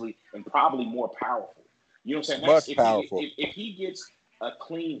Mosley and probably more powerful. You know what I'm saying? Much powerful. If he gets a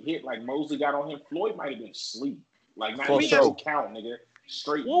clean hit like Mosley got on him, Floyd might have been asleep. Like not even count, nigga.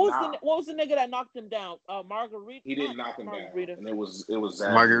 Straight. What was the nigga that knocked him down? Margarito. He didn't knock him down, and it was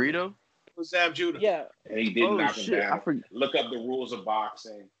Zab. Margarito. It was Zab Judah. Yeah, and he didn't knock him down. Look up the rules of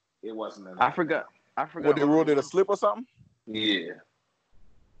boxing. It wasn't. I forgot. What they ruled it a slip or something? Yeah.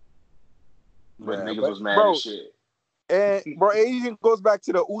 But yeah, niggas was mad as shit. And bro, it even goes back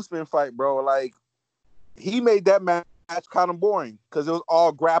to the Usman fight, bro. Like he made that match kind of boring because it was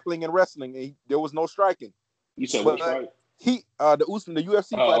all grappling and wrestling. And there was no striking. You said which fight? The Usman, the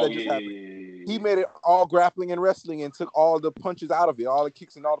UFC fight that just happened. he made it all grappling and wrestling and took all the punches out of it, all the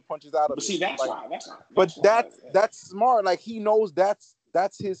kicks and all the punches out of it. But see, that's why. That's smart. Like he knows that's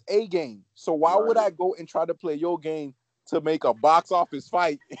his A game. So why would I go and try to play your game to make a box office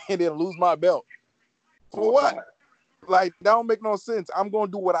fight and then lose my belt? For what? Like, that don't make no sense. I'm going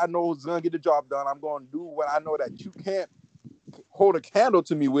to do what I know is going to get the job done. I'm going to do what I know that you can't hold a candle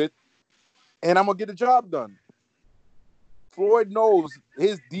to me with, and I'm going to get the job done. Floyd knows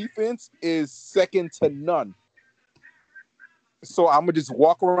his defense is second to none. So I'm going to just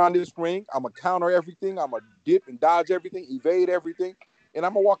walk around this ring. I'm going to counter everything. I'm going to dip and dodge everything, evade everything, and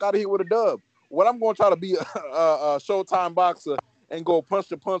I'm going to walk out of here with a dub. What I'm going to try to be a Showtime boxer and go punch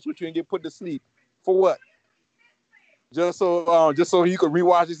to punch with you and get put to sleep. For what? Just so you could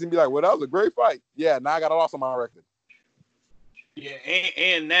rewatch this and be like, well, that was a great fight. Yeah, now I got a loss on my record. Yeah,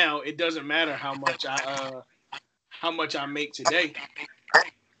 and now it doesn't matter how much I make today.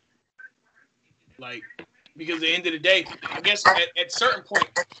 Like, because at the end of the day, I guess at certain point,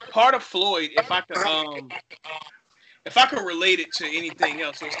 part of Floyd, if I could relate it to anything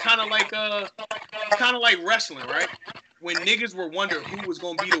else, it's kind of like wrestling, right? When niggas were wondering who was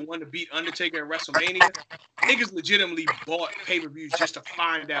going to be the one to beat Undertaker at WrestleMania, niggas legitimately bought pay-per-views just to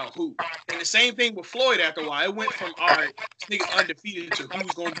find out who. And the same thing with Floyd after a while. It went from, all right, this nigga undefeated to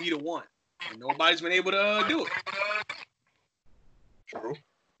who's going to be the one. And nobody's been able to do it. True.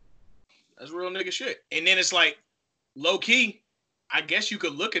 That's real nigga shit. And then it's like, low-key, I guess you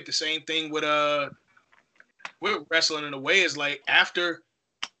could look at the same thing with wrestling in a way. Is like, after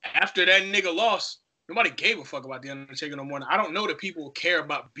that nigga lost, nobody gave a fuck about The Undertaker no more. I don't know that people care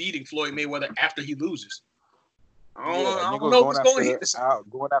about beating Floyd Mayweather after he loses. I don't know what's going here.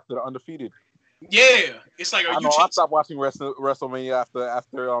 Going after the undefeated. Yeah, it's like, I stopped watching WrestleMania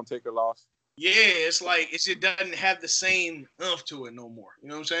after Taker lost. Yeah, it's like it just doesn't have the same oomph to it no more. You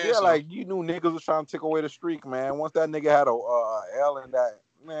know what I'm saying? Yeah, like you knew niggas was trying to take away the streak, man. Once that nigga had a L in that,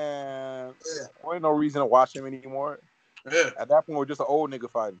 man, there ain't no reason to watch him anymore. Yeah. At that point, we're just an old nigga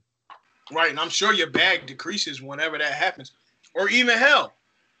fighting. Right, and I'm sure your bag decreases whenever that happens. Or even hell,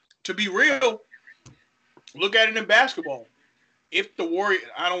 to be real, look at it in basketball. If the Warriors,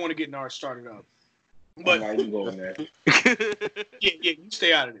 I don't want to get Nard started up, but you going there? yeah, you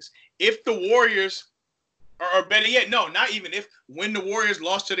stay out of this. If the Warriors, or better yet, no, not even if, when the Warriors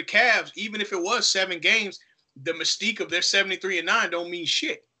lost to the Cavs, even if it was 7 games, the mystique of their 73-9 don't mean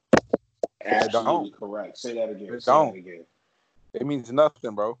shit. Absolutely correct. Say that again. It means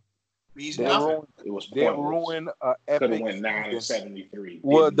nothing, bro. Means nothing. It was they ruined epic. Could have went 9-73.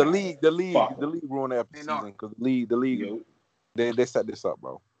 Well, the league ruined epic season because the league, they set this up,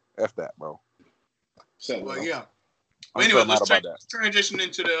 bro. F that, bro. Well, yeah. Well, anyway, let's transition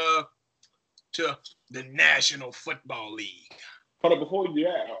into the National Football League. Hold on, before we do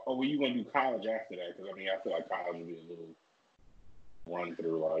that, or were you going to do college after that? Because I feel like college would be a little run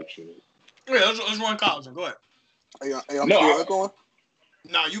through like shit. Yeah, let's run college and go ahead. Hey, I'm still going.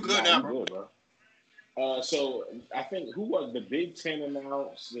 No, you good now, bro. Good, bro. So I think who was the Big Ten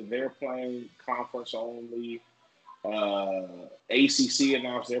announced that they're playing conference only. ACC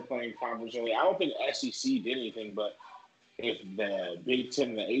announced they're playing conference only. I don't think SEC did anything, but if the Big Ten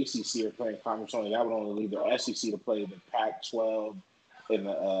and the ACC are playing conference only, that would only leave the SEC to play the Pac-12 and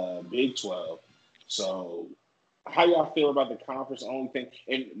the Big 12. So how y'all feel about the conference only thing?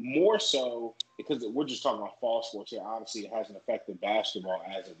 And more so, because we're just talking about fall sports here. Obviously, it hasn't affected basketball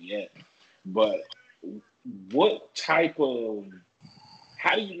as of yet. But what type of –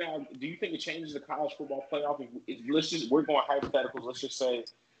 how do you think it changes the college football playoff? We're going hypotheticals. Let's just say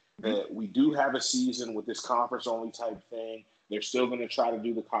that we do have a season with this conference-only type thing. They're still going to try to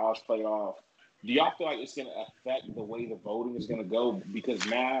do the college playoff. Do y'all feel like it's going to affect the way the voting is going to go? Because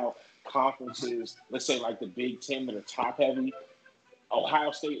now conferences, let's say like the Big Ten that are top-heavy, Ohio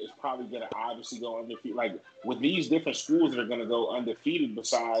State is probably going to obviously go undefeated. Like with these different schools that are going to go undefeated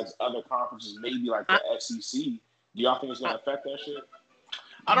besides other conferences, maybe like the SEC, do y'all think it's going to affect that shit?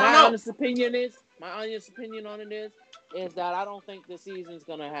 I don't know. My honest opinion on it is that I don't think the season's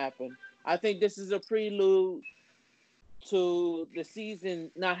going to happen. I think this is a prelude to the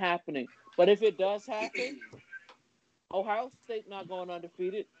season not happening. But if it does happen, Ohio State not going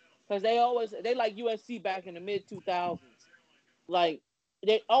undefeated because they like USC back in the mid-2000s. Like,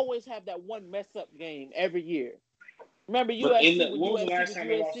 they always have that one mess-up game every year. Remember USC? When was the last time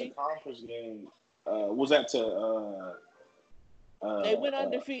they lost a conference game? Was that to they went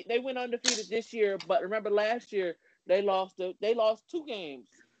undefeated. They went undefeated this year, but remember last year they lost 2 games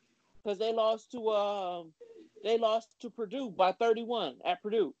because they lost to Purdue by 31 at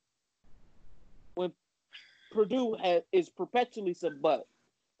Purdue. When Purdue is perpetually some butt,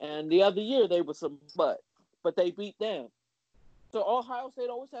 And the other year they were some butt, but they beat them. So Ohio State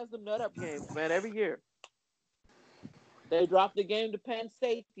always has them nut up games, man, every year. They dropped the game to Penn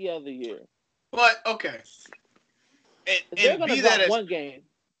State the other year. But okay, They're going to drop one game.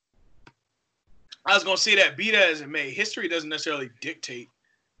 I was going to say that, be that as it may, history doesn't necessarily dictate,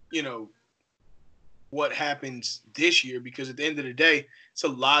 what happens this year, because at the end of the day, it's a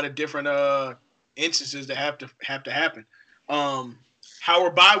lot of different instances that have to happen. How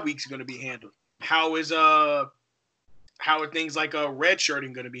are bye weeks going to be handled? How are things like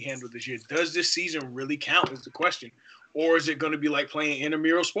redshirting going to be handled this year? Does this season really count is the question, or is it going to be like playing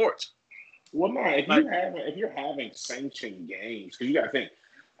intramural sports? Well, no. If you're having sanctioned games, because you got to think,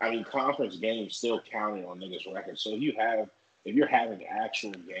 conference games still counting on niggas' records. So if you're having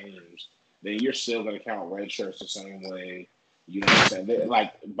actual games, then you're still going to count red shirts the same way. You know what I'm saying?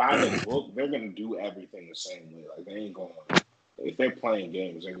 By the book, they're going to do everything the same way. Like, they ain't going to. If they're playing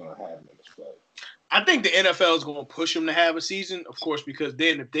games, they're going to have niggas play. I think the NFL is going to push them to have a season, of course, because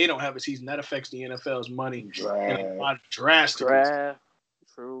then if they don't have a season, that affects the NFL's money. Draft.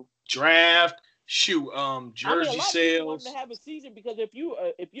 True. Draft. Shoot. Jersey a lot sales. of want to have a season because if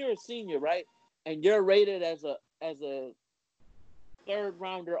you're a senior, right, and you're rated as a third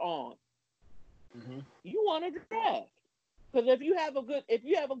rounder on, you want to draft. Because if you have a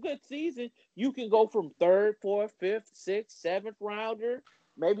good season, you can go from third, fourth, fifth, sixth, seventh rounder,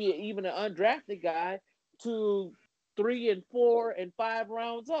 maybe even an undrafted guy, to 3 and 4 and 5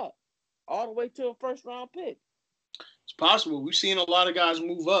 rounds up, all the way to a first round pick. It's possible. We've seen a lot of guys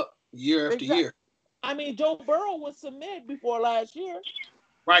move up year after year. Joe Burrow was some mid before last year.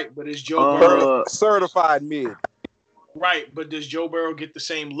 Right, but is Joe Burrow certified mid? Right, but does Joe Burrow get the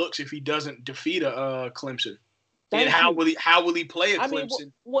same looks if he doesn't defeat a Clemson? And how will he play a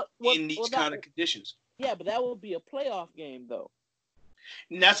Clemson in these kind of conditions? Yeah, but that would be a playoff game, though.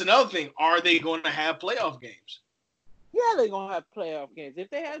 And that's another thing. Are they going to have playoff games? Yeah, they're going to have playoff games. If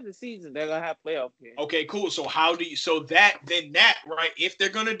they have the season, they're going to have playoff games. Okay, cool. So if they're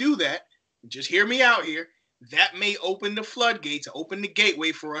going to do that, just hear me out here, that may open the floodgates, open the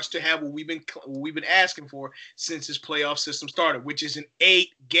gateway for us to have what we've been asking for since this playoff system started, which is an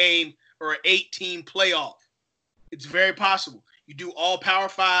 8-game or an 8-team playoff. It's very possible. You do all Power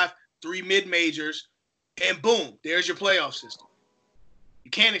 5, 3 mid-majors, and boom, there's your playoff system.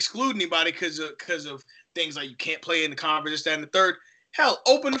 You can't exclude anybody because of things like you can't play in the conference, this, that, and the third. Hell,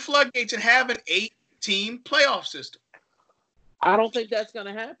 open the floodgates and have an 8-team playoff system. I don't think that's going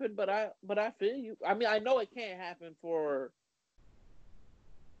to happen, but I feel you. I know it can't happen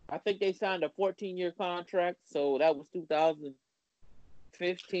I think they signed a 14-year contract, so that was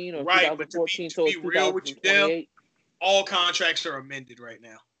 2015 or 2014, so it's 2028. All contracts are amended right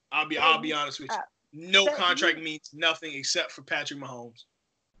now. I'll be honest with you. No contract means nothing except for Patrick Mahomes.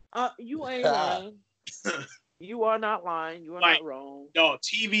 You ain't lying. You are not lying. You are not wrong. No,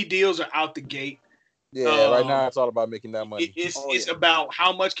 TV deals are out the gate. Yeah, right now it's all about making that money. It's about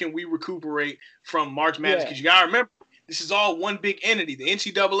how much can we recuperate from March Madness, because you gotta remember, this is all one big entity. The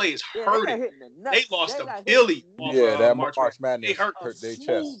NCAA is hurting. They lost $1 billion. That March Madness they hurt their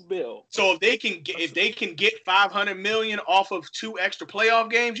chest. So if they can get $500 million off of 2 extra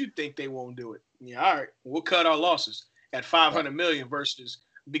playoff games, you think they won't do it? Yeah, all right, we'll cut our losses at $500 million versus,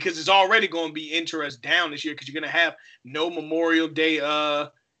 because it's already going to be interest down this year because you're going to have no Memorial Day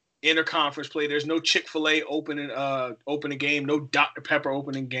interconference play. There's no Chick-fil-A opening game, no Dr. Pepper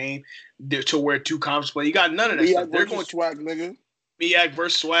opening game to where 2 conference play. You got none of that stuff. They're going SWAC, nigga. MEAC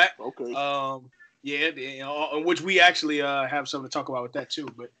versus SWAC. Okay. Which we actually have something to talk about with that too.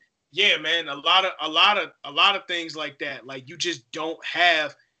 But yeah, man, a lot of things like that. Like, you just don't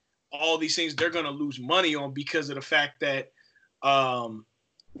have all these things they're going to lose money on because of the fact that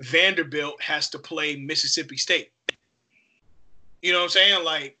Vanderbilt has to play Mississippi State. You know what I'm saying?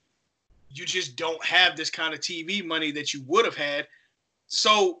 Like, you just don't have this kind of TV money that you would have had.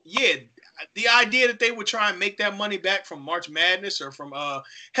 So, yeah, the idea that they would try and make that money back from March Madness or from,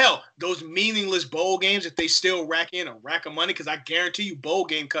 those meaningless bowl games, if they still rack in a rack of money, because I guarantee you bowl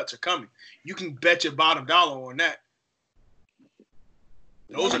game cuts are coming. You can bet your bottom dollar on that.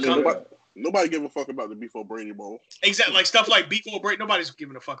 Those are coming. Nobody give a fuck about the B4 Brady Bowl. Exactly. Like stuff like B4 Brady. Nobody's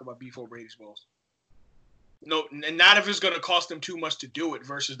giving a fuck about B4 Brady's Bowls. No, and not if it's going to cost them too much to do it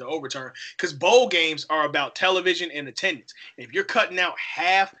versus the overturn. Because bowl games are about television and attendance. And if you're cutting out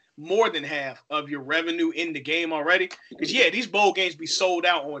more than half of your revenue in the game already, because, these bowl games be sold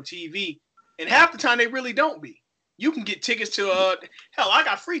out on TV, and half the time they really don't be. You can get tickets to, I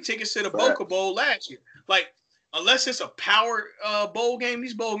got free tickets to the Boca Bowl last year. Like, unless it's a power bowl game,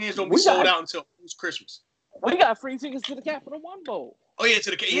 these bowl games don't be sold out until Christmas. We got free tickets to the Capital One Bowl. Oh yeah,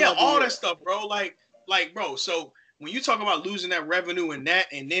 to the yeah, all that stuff, bro. Like, bro. So when you talk about losing that revenue and that,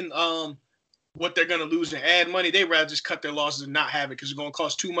 and then what they're gonna lose in ad money, they rather just cut their losses and not have it because it's gonna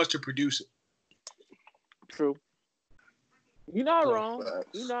cost too much to produce it. True. You're not wrong.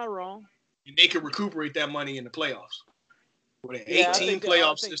 You're not wrong. And they can recuperate that money in the playoffs with an 18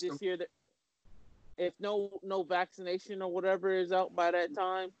 playoff system. This year, if no vaccination or whatever is out by that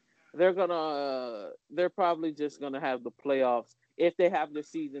time, they're probably just gonna have the playoffs. If they have the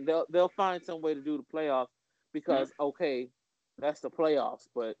season, they'll find some way to do the playoffs because okay, that's the playoffs.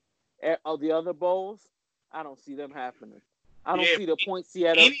 But the other bowls, I don't see them happening. I don't see the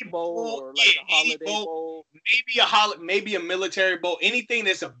Poinsettia Bowl or like the Holiday Bowl. Maybe a military bowl. Anything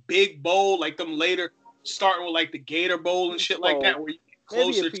that's a big bowl, like them later, starting with like the Gator Bowl and shit like that, where you get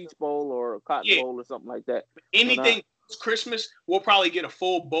closer. Maybe a Peach Bowl or a Cotton Bowl or something like that. Anything Christmas, we'll probably get a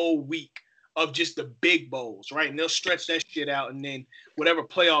full bowl week of just the big bowls, right? And they'll stretch that shit out, and then whatever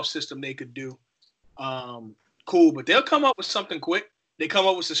playoff system they could do, cool. But they'll come up with something quick. They come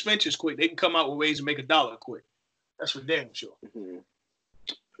up with suspensions quick. They can come out with ways to make $1 quick. That's for damn sure. Mm-hmm.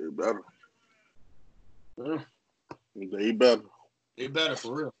 They better. Yeah. They better. They better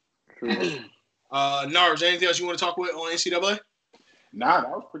for real. Nars, anything else you want to talk with on NCAA? Nah, that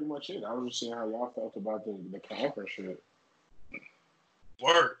was pretty much it. I was just seeing how y'all felt about the conference shit.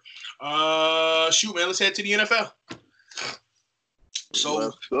 Word. Shoot, man. Let's head to the NFL. So,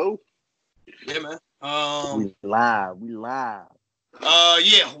 let's go. Yeah, man. We live.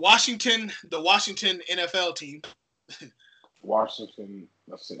 Yeah, Washington, the Washington NFL team. Washington.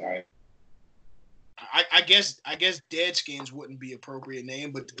 Let's see. I guess Deadskins wouldn't be appropriate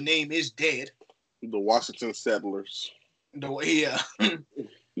name, but the name is dead. The Washington Settlers. Yeah.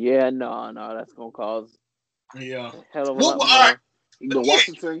 Yeah, no, that's gonna cause hell of a lot more. All right. The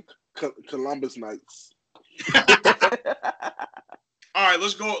Washington Columbus Knights. All right,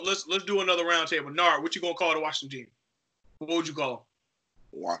 let's go. Let's do another round table. Nard, what you gonna call the Washington team? What would you call them?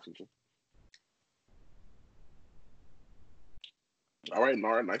 Washington. All right,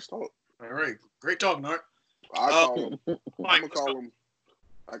 Nard, nice talk. All right, great talk, Nard. I'm gonna call them.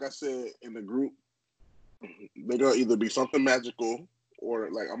 Like I said in the group, they're gonna either be something magical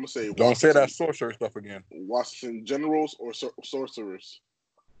or like I'm gonna say. Don't say that sorcerer stuff again. Washington Generals or Sorcerers.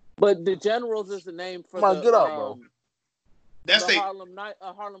 But the Generals is the name for get out, bro. That's the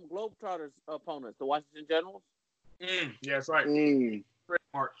Harlem Globetrotters opponents, the Washington Generals. Yeah, that's right.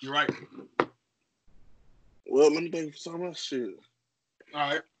 Mark, you're right. Well, let me think of some of that shit. All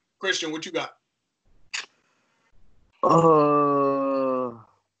right, Christian, what you got?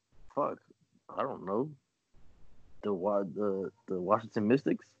 Fuck, I don't know. The Washington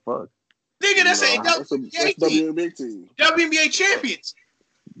Mystics. Fuck. Nigga, that's a WNBA team. WNBA champions.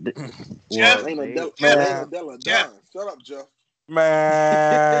 Jeff, Jeff. Shut up, Jeff.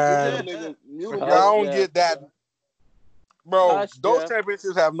 Man, y'all don't get that, bro. Those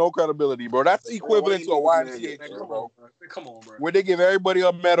championships have no credibility, bro. That's equivalent to a YMCA, bro. Come on, bro. Where they give everybody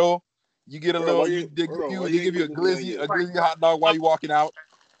a medal, you get a little. They give you a glizzy hot dog while you walking out.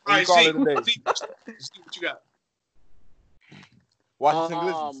 All right, see what you got. Washington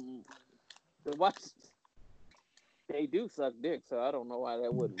Glizzies. The Washington. They do suck dick, so I don't know why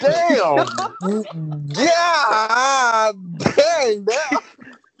that wouldn't. Damn! God dang!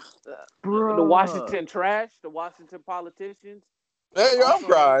 The Washington trash, the Washington politicians. Hey, I'm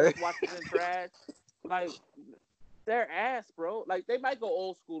crying. Washington trash, like they're ass, bro. Like they might go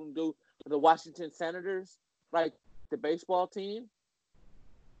old school and do the Washington Senators, like the baseball team,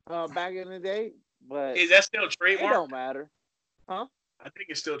 back in the day. But is that still trademark? It don't matter, huh? I think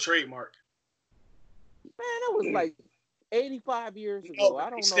it's still trademark. Man, that was like 85 years ago. I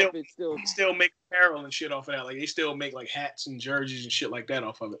don't know if it's still make apparel and shit off of that. Like they still make like hats and jerseys and shit like that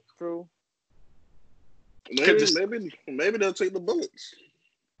off of it. True. Maybe they'll take the bullets.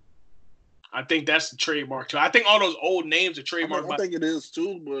 I think that's the trademark too. I think all those old names are trademarked. I think it is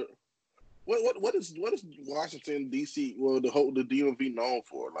too. But what is Washington D.C. Well, the DMV known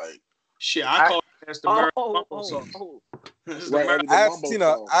for? Like shit, I call it as the Maryland Mumbo song.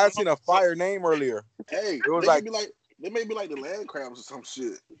 I seen a fire name earlier. Hey, it was they may be like the Land Crabs or some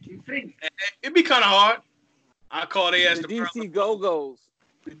shit. It'd be kind of hard. I call they as the DC Go-Go's.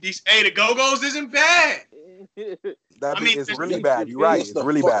 The Go-Go's isn't bad. It's really bad. You're right. It's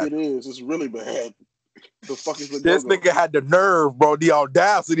really bad. It is. It's really bad. The fuck is the this Go-Go? Nigga had the nerve, bro. The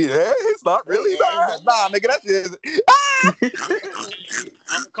audacity. Hey, it's not really bad. Nah, nigga, that shit is.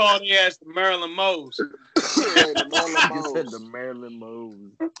 I'm calling you as the Maryland Moes. The Maryland Moes.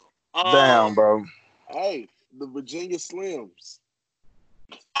 Damn, bro. Hey, the Virginia Slims.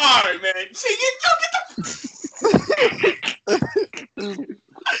 All right, man. See, you get the. Hey,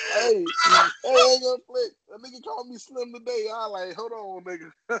 ain't gonna flick. That nigga called me slim today. I like, hold on,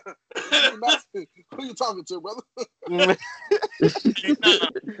 nigga. Who you talking to, brother? Nah,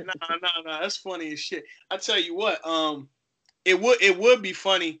 that's funny as shit. I tell you what, it would be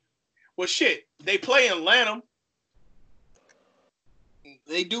funny. Well, shit, they play in Lanham.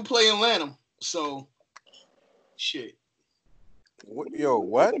 They do play in Lanham, so shit. Yo,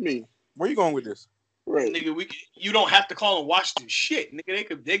 what? I mean, where you going with this? Right, nigga. You don't have to call them Washington. Shit,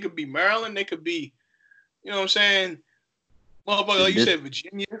 nigga. They could be Maryland. They could be, you know what I'm saying? Motherfucker, like you said,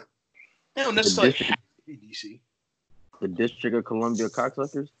 Virginia. They don't necessarily have to be DC. The District of Columbia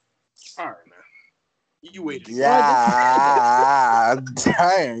cocksuckers. All right, man. You wait. Yeah,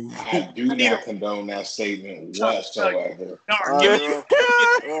 dang. I do not condone that statement whatsoever.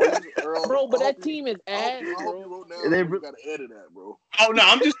 Bro, but that team is ass, bro. You gotta edit that, bro. Oh no,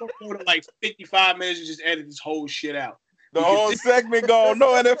 I'm just gonna go to like 55 minutes and just edit this whole shit out. The whole segment gone,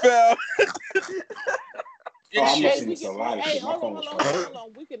 no NFL. I'm listening to a lot of shit. Hold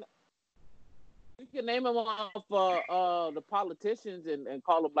on. We can name them off the politicians and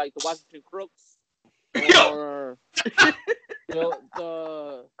call them like the Washington Crooks. Or I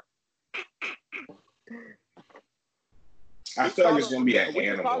feel like it's gonna be an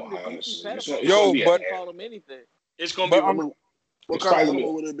animal, honestly. Call them anything. It's gonna be. What kind of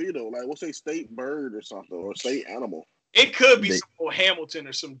animal would it be though? Like, what's a state bird or something, or state animal? It could be some old Hamilton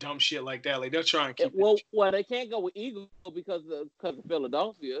or some dumb shit like that. Like they're trying to keep. Well, they can't go with Eagle because of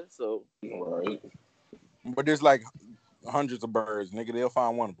Philadelphia. So right. But there's like hundreds of birds, nigga. They'll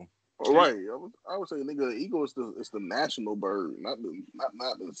find one of them. All right, I would say, nigga, the eagle is the national bird, not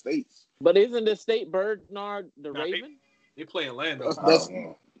the states. But isn't the state bird the raven? They play in Orlando. That's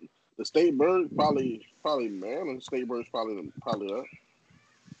the state bird probably Maryland. The state bird's probably that.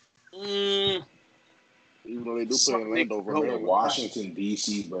 Even though they do play in Orlando, for the Washington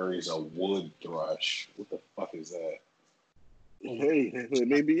D.C. bird is a wood thrush. What the fuck is that? Hey, it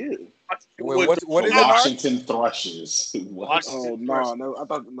may be it. Wait, what is Washington thrushes? Oh no! I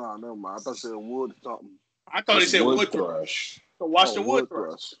thought never mind. I thought it said wood something. I thought it said wood thrush. So Washington wood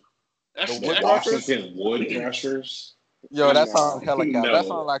thrush. That's Washington wood thrashers. Yo, that sounds hella cap. That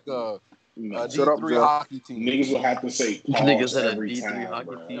sounds like a D3 hockey team. Niggas will have to say pause every time,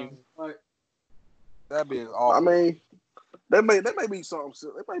 hockey team. That'd be awful. I mean, that may be something.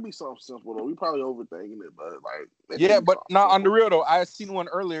 It may be something simple though. We probably overthinking it, but like but not on the real though. I seen one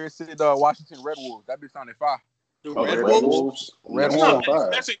earlier. It said Washington Red Wolves. That be sounded fire. The Red Wolves. Red Wolves.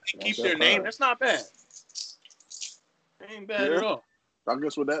 That's it. They keep their name. That's not bad. They ain't bad at all. I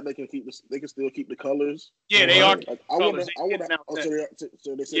guess with that they can still keep the colors. Yeah, they are. Like, so they say they're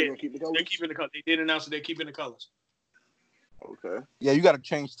gonna keep the colors. They're keeping the colors. They did announce that they're keeping the colors. Okay. Yeah, you got to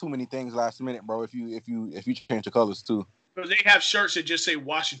change too many things last minute, bro. If you change the colors too. Because they have shirts that just say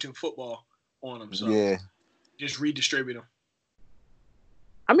Washington football on them. So yeah, just redistribute them.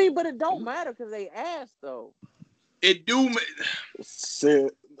 I mean, but it don't matter because they asked though. It do. I'm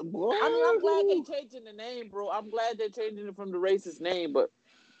glad they changing the name, bro. I'm glad they're changing it from the racist name, but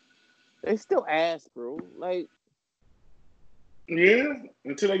they still ask, bro. Like, yeah,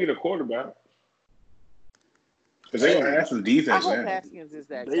 until they get a quarterback. Because they're going to ask for defense, man. Haskins is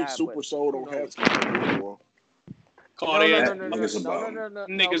that they guy. Super sold on Haskins. No.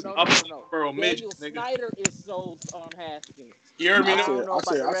 Niggas up for a midget, nigga. Snyder is sold on Haskins. You heard me?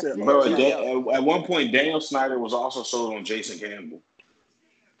 I said, bro, at one point, Daniel Snyder was also sold on Jason Campbell.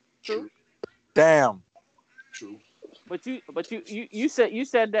 True. Damn. True. But you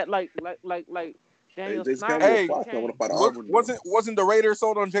said that like Daniel Snyder. Hey, wasn't the Raiders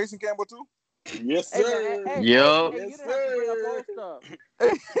sold on Jason Campbell too? Yes, sir. Yup. Yes, sir.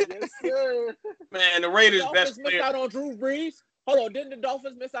 Yes, sir. Man, the Raiders' best player. Missed out on Drew Brees. Hold on, didn't the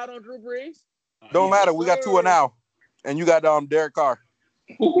Dolphins miss out on Drew Brees? Don't matter. We got 2 now, and you got Derek Carr.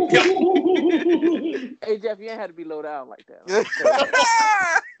 Hey Jeff, you ain't had to be low down like that.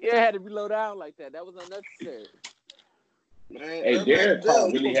 You ain't had to be low down like that. That was unnecessary. Man, hey, Derek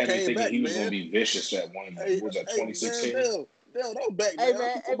Carr really had me thinking he was going to be vicious at one. Was that 2016? No, don't back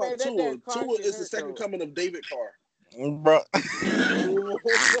down. Tua is the second coming of David Carr. Bro. Don't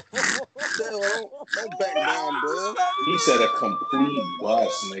back down, bro. He said a complete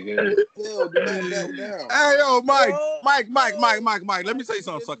bust, nigga. Hell, do not back down. Hey, yo, Mike. Let me tell you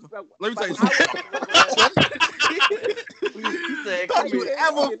something, sucker. Let me tell you something. Don't you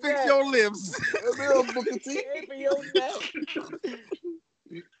ever fix your lips.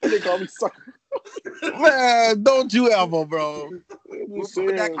 They call me sucker. Man, don't you ever, bro.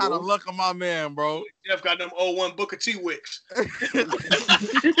 Put that kind of luck on my man, bro. Jeff got them 01 Booker T wicks.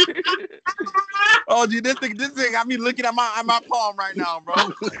 Oh, dude, this thing got me looking at my palm right now, bro.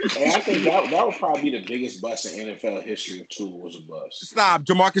 And I think that would probably be the biggest bust in NFL history if Tua was a bust. Stop.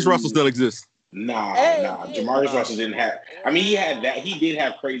 Jamarcus Russell still exists. Nah. Yeah. Jamarcus Russell didn't have. I mean, he had that. He did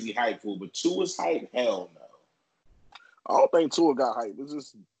have crazy hype for, but Tua's hype, hell no. I don't think Tua got hype. It's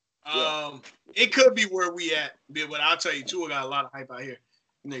just it could be where we at, but I'll tell you, Tua got a lot of hype out here,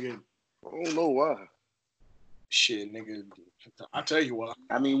 nigga. I don't know why. Shit, nigga. I'll tell you why.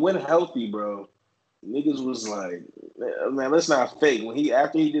 I mean, when healthy, bro, niggas was like, man, let's not fake.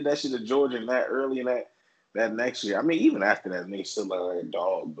 After he did that shit to Georgia and that early in that next year. I mean, even after that, nigga still looked like a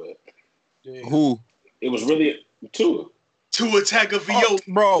dog, but who? It was really Tua. Tua Tagovailoa,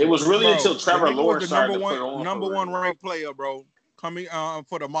 bro. It was really until Trevor Lawrence started to put on number one ranked player, bro. Coming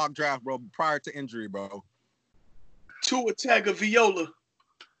for the mock draft, bro, prior to injury, bro. Tua Tagovailoa.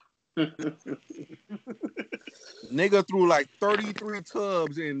 Nigga threw like 33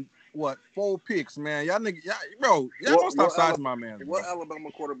 tubs in 4 picks, man. Y'all gonna stop sizing my man. What Alabama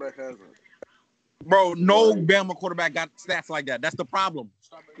quarterback has it? Bro, no Bama quarterback got stats like that. That's the problem.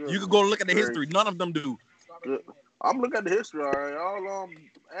 You could go look at the history. None of them do. I'm looking at the history, all right. All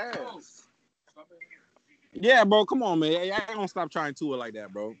ass. Yeah, bro, come on, man. I ain't gonna stop trying Tua like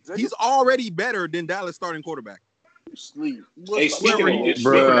that, bro. He's already better than Dallas starting quarterback. Sleep. Hey, speaking of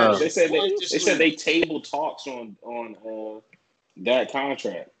that, they said they table talks on that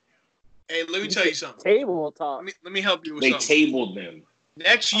contract. Hey, let me tell you something. Table talk. Let me help you with something. They tabled them.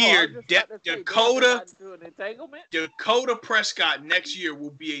 Next year, Dakota Prescott next year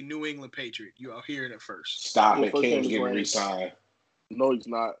will be a New England Patriot. You are hearing it first. Stop it. Cam's getting re-signed. No, he's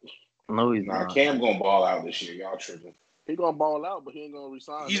not. No, he's not. Cam gonna ball out this year. Y'all tripping. He gonna ball out, but he ain't gonna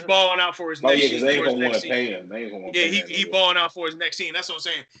resign. He's balling out for his next team. They ain't gonna want to pay him. He balling out for his next team. That's what I'm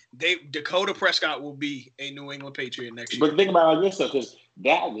saying. Dakota Prescott will be a New England Patriot next year. But think about it like this though, because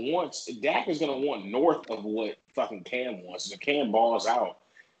Dak is gonna want north of what fucking Cam wants. If Cam balls out,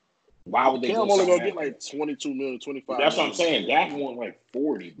 why would they? Cam only gonna get like 22 million, 25. That's what I'm saying. Dak want like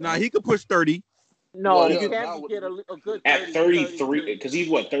 40. Nah, he could push 30. No, he can get a good 30, at 33 because he's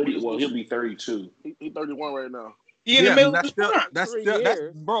what 30. Well, he'll be 32. He's 31 right now. He in the middle of his prime. That's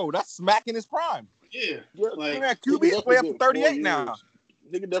smacking his prime. Yeah. Like QBs play up to 38 now.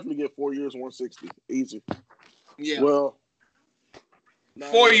 He can definitely get 4 years, 160. Easy. Yeah. Well,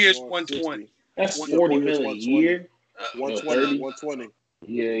 4 years, 120. That's 40 million a year. 120, 120.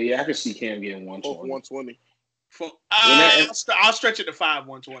 Yeah, I can see Cam getting 120. I'll stretch it to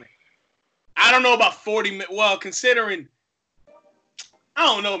 120. I don't know about 40. Well, considering, I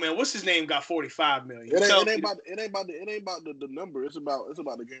don't know, man. What's his name? Got 45 million. It ain't about the number. It's about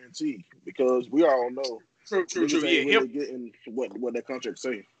the guarantee because we all know. True. Yeah, really getting what that contract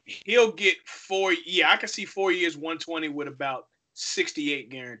say. He'll get 4. Yeah, I can see 4 years, 120 with about 68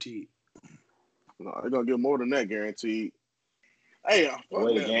 guaranteed. No, they're gonna get more than that guaranteed. Hey, the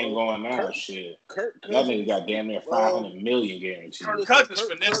way the game going now, shit. That nigga got damn near 500 million guaranteed. Kirk Cousins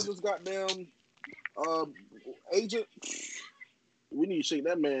finesse. Goddamn agent. We need to shake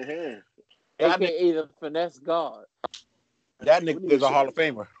that man's hand. AKA the finesse god. That nigga is a Hall of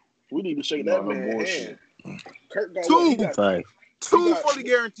Famer. We need to shake that man's hand. Kirk got two fully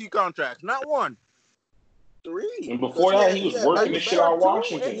guaranteed contracts, not one. 3. And before that, he was working the shit out of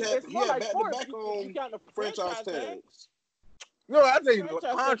Washington. He had back-to-back on franchise tags. No, I think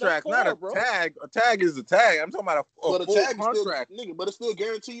contracts, not a tag. A tag is a tag. I'm talking about a full contract. But it's still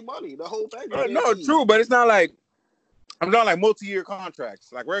guaranteed money. The whole thing. No, true, but it's not like I'm talking like multi-year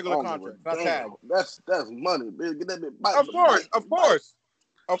contracts, like regular contracts, not tag. That's money. Get that bit. Of course,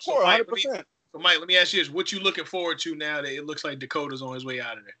 100%. So, Mike, let me ask you this: what you looking forward to now that it looks like Dakota's on his way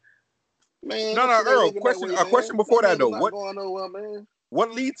out of there? Man, no, Earl. A question before that though. What going nowhere, man?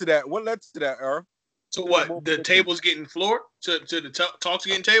 What leads to that? What led to that, Earl? So what? The table's getting floored? To the talks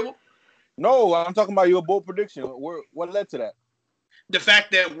getting tabled? No, I'm talking about your bold prediction. What led to that? The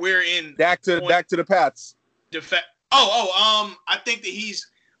fact that we're in back to the Pats. The fact. I think he's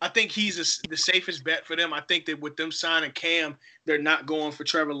the safest bet for them. I think that with them signing Cam, they're not going for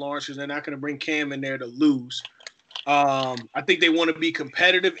Trevor Lawrence because they're not going to bring Cam in there to lose. I think they want to be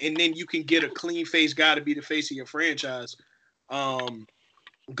competitive, and then you can get a clean-faced guy to be the face of your franchise.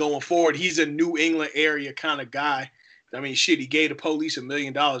 Going forward, he's a New England area kind of guy. I mean, shit, he gave the police $1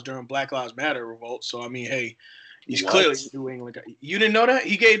 million during Black Lives Matter revolt. So, I mean, hey, he's clearly a New England guy. You didn't know that?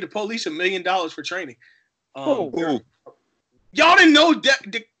 He gave the police $1 million for training. Y'all didn't know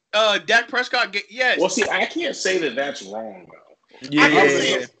Dak Prescott? Yes. Well, see, I can't say that that's wrong, though.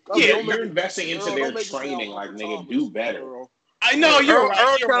 Yeah. You're investing into their training. Like, nigga, do better. I know you're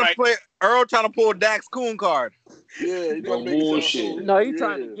right. You're right. Earl trying to pull Dax Coon card. Yeah, he No trying to make bullshit. No, he's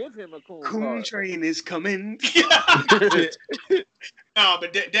trying to give him a coon Coon card. train is coming. No,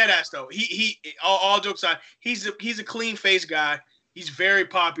 but dead ass though. He all jokes aside, he's a clean face guy. He's very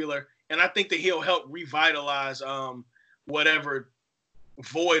popular, and I think that he'll help revitalize whatever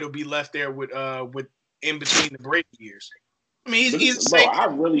void will be left there with in between the Brady years. I mean, he's I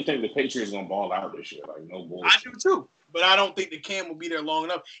really think the Patriots gonna ball out this year. Like no bullshit. I do too, but I don't think the Cam will be there long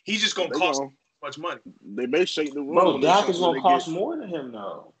enough. He's just gonna cost much money. They may shake the room. Bro, Dak is gonna cost more than him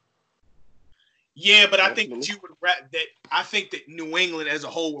though. Yeah, but I think I think that New England as a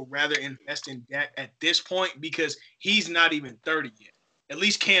whole would rather invest in Dak at this point because he's not even 30 yet. At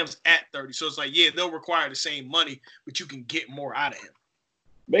least Cam's at 30. So it's like, yeah, they'll require the same money, but you can get more out of him.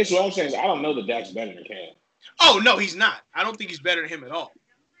 Basically, what I'm saying is I don't know that Dak's better than Cam. Oh, no, he's not. I don't think he's better than him at all.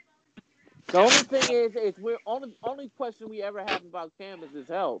 The only thing is we're only question we ever have about Cam is his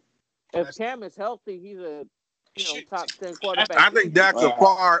health. If Cam is healthy, he's a top 10 quarterback. I think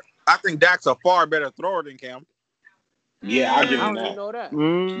Dak's a far better thrower than Cam. Yeah, I'll give I him don't that. even know that.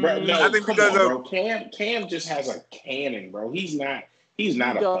 Bro, no, I think bro. Cam just has a cannon, bro. He's not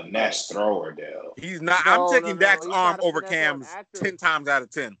a finesse thrower, Dale. He's not. I'm taking Dak's arm over Cam's 10 times out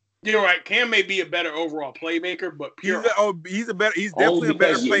of 10. You're right. Cam may be a better overall playmaker, but he's definitely a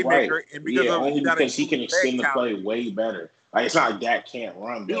better playmaker, right. and because he can extend the play way better. Like it's not like Dak can't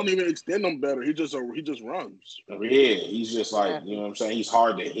run. He don't even extend them better. He just runs. Yeah, he's just like you know what I'm saying. He's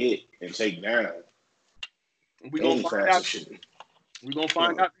hard to hit and take down. We're gonna find out. We're gonna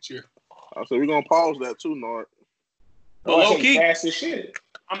find out this year. I said we're gonna pause that too, Nard. But low key, fast as shit.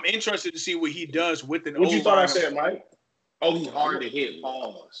 I'm interested to see what he does with an. What you thought I said, Mike? Oh, he's hard to hit.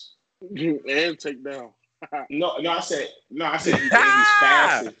 Pause. And take down. No. I said he's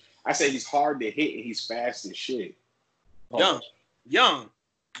fast. I said he's hard to hit and he's fast as shit. Young.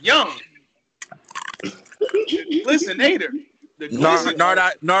 Listen, Nader. Nard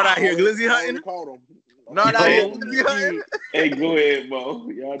out here glizzy hunting. Nard out here glizzy hunting. Hey, go ahead, Mo.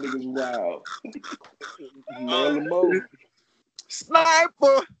 Y'all niggas wild.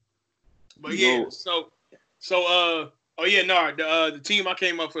 Sniper. But yeah, Nard, the team I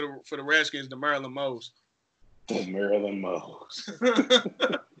came up for the Redskins, the Maryland Moes. The Maryland Moes.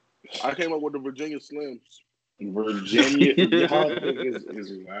 I came up with the Virginia Slims. Virginia, y'all niggas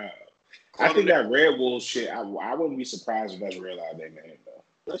is wild. I think that Red Wolves shit. I wouldn't be surprised if that's real out there, man. Though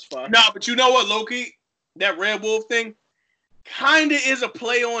that's fine. Nah, but you know what, Loki? That Red Wolf thing kind of is a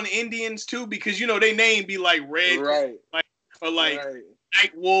play on Indians too, because they name be like Red, right?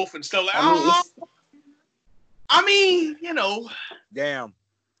 Night Wolf and stuff like. I mean, Damn,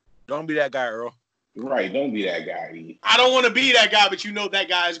 don't be that guy, Earl. Right, don't be that guy. I don't want to be that guy, but that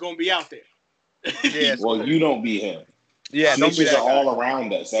guy is going to be out there. Yeah. Well, you don't be him. Yeah, don't be that are all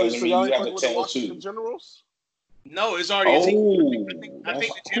around us. That doesn't mean you have to tell too. Generals? No, it's already. I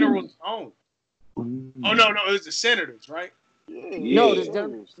think the Generals own. Oh no, it was the Senators, right? Yeah. No,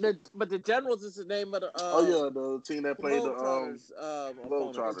 but the Generals is the name of the. The team that played the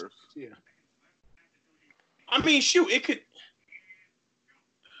Globetrotters. Yeah. I mean, shoot, it could.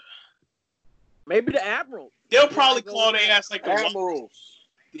 Maybe the Admirals. They'll probably call their ass like the Admirals.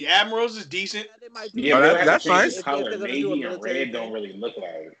 The Admirals is decent. Yeah, that's nice. Color. Navy and red don't really look like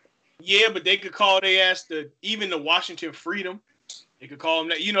it. Yeah, but they could call their ass even the Washington Freedom. They could call them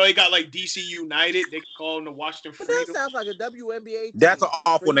that. They got like DC United. They could call them the Washington Freedom. That sounds like a WNBA team. That's an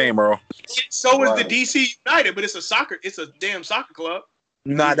awful name, bro. So is the DC United, but it's a damn soccer club.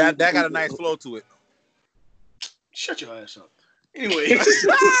 Nah, that got a nice flow to it. Shut your ass up. Anyway. Hey,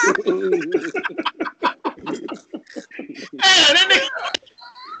 that nigga.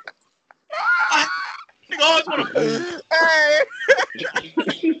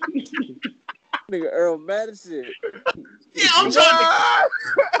 Nigga Earl Madison. Yeah, I'm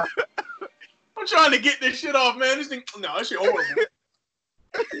trying to get this shit off, man. This shit horrible.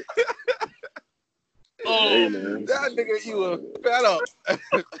 Hey, man. That nigga, you were fed up.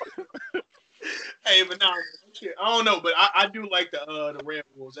 Hey, but nah, shit. I don't know, but I do like the Red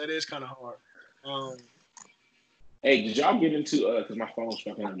Wolves. That is kind of hard. Hey, did y'all get into because my phone's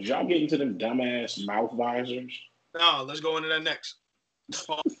fucking up. Did y'all get into them dumbass mouth visors? No, let's go into that next.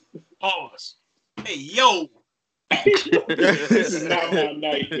 Pause. Hey, yo. This is not my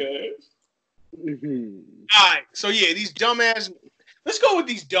night, cuz. All right, so yeah, these dumbass. Let's go with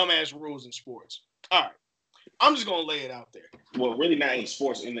these dumbass rules in sports. All right, I'm just gonna lay it out there. Well, really not in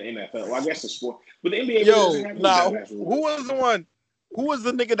sports in the NFL. Well, I guess the sport, but the NBA. Who was the one? Who was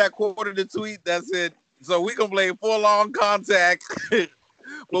the nigga that quoted the tweet that said, "So we gonna play full on contact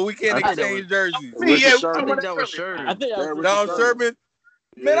but we can't I think that exchange jerseys. I mean, yeah, I we think that was earlier. Sherman. I think that was No, Richard Sherman.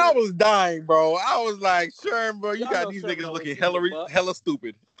 Man, Yeah. I was dying, bro. I was like, Sherman, bro, you Y'all got know these Sherman niggas always looking give me a buck. hella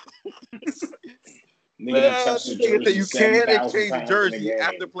stupid. Nigga Man, touched the these niggas say jersey you 7,000 can't exchange a times in a jersey game.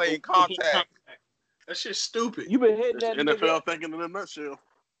 after playing contact. That shit's stupid. You been hitting It's that NFL nigga. thinking in a nutshell.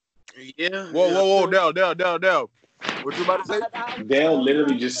 Yeah. Whoa, yeah. Dell. What you about to say? Dale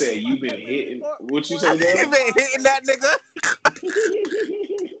literally just said, "You been hitting." What you say, You Dale? been hitting that nigga.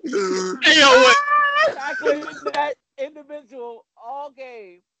 Hey, yo, what? Tackling that individual all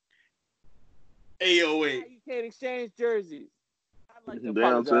game. Hey, yo, Now wait. you can't exchange jerseys. I'd like to Damn,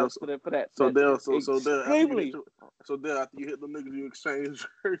 apologize so- for that. So that Dale, so Dale, extremely. after you hit them niggas, you exchange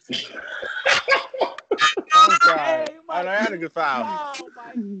jerseys. I'm sorry. Hey, Mike, that nigga foul. foul,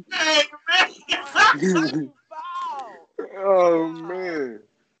 Mike. Hey, man. Foul. Oh man.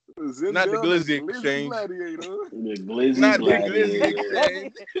 Not the Glizzy Glizzy exchange. Gladiator. The Glizzy Not the Gladiator. Glizzy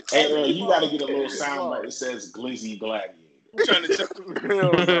exchange. Hey, Earl, you gotta get a little soundbite that says Glizzy Gladiator. I'm trying to tell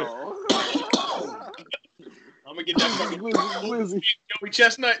Hell no. I'm gonna get that fucking Glizzy. Joey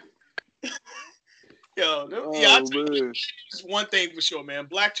Chestnut. Yo, Oh I'll tell you man. just one thing for sure, man.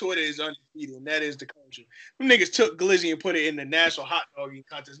 Black Twitter is undefeated, and that is the culture. Them niggas took Glizzy and put it in the national hot dog eating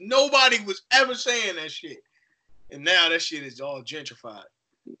contest. Nobody was ever saying that shit. And now that shit is all gentrified.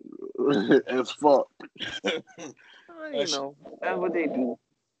 As fuck. You know, that's what they do.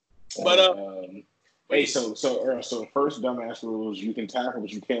 But hey, so Earl, so first dumbass rules: you can tackle,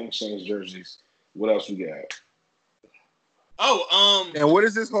 but you can't exchange jerseys. What else we got? And what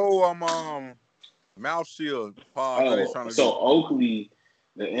is this whole mouth shield pod that they trying to So do? Oakley,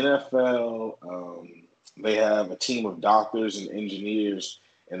 the NFL, they have a team of doctors and engineers,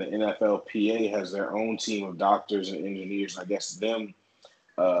 and the NFLPA has their own team of doctors and engineers. I guess they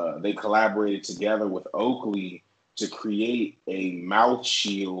collaborated together with Oakley to create a mouth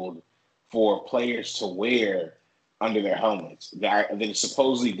shield for players to wear under their helmets. They're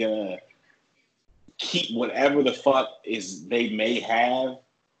supposedly gonna keep whatever the fuck is they may have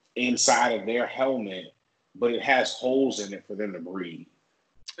inside of their helmet, but it has holes in it for them to breathe.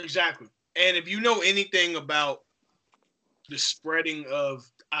 exactly. And if you know anything about the spreading of,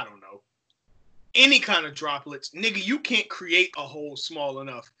 I don't know, any kind of droplets, nigga, you can't create a hole small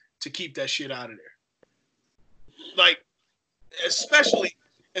enough to keep that shit out of there. Like, especially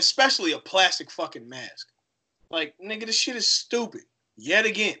a plastic fucking mask. Like, nigga, this shit is stupid. Yet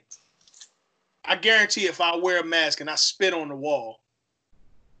again. I guarantee if I wear a mask and I spit on the wall,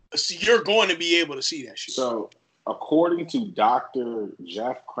 you're going to be able to see that shit. So, according to Dr.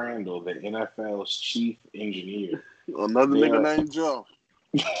 Jeff Crandall, the NFL's chief engineer, Another nigga named Joe.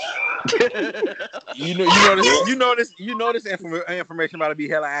 You know this information about to be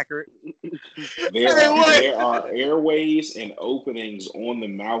hella accurate. there are airways and openings on the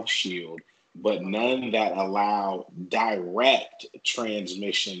mouth shield, but none that allow direct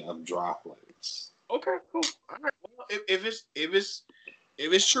transmission of droplets. Okay, cool. All right. Well, if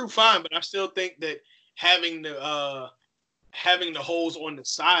it's true, fine. But I still think that having the holes on the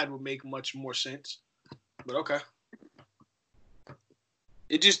side would make much more sense. But okay.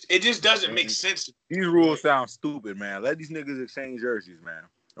 It just doesn't make sense to me. These rules sound stupid, man. Let these niggas exchange jerseys, man.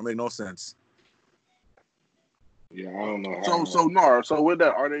 That make no sense. Yeah, I don't know. So with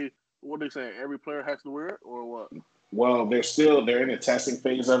that, what they saying? Every player has to wear it, or what? Well, they're in the testing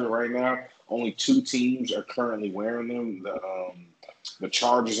phase of it right now. Only 2 teams are currently wearing them. The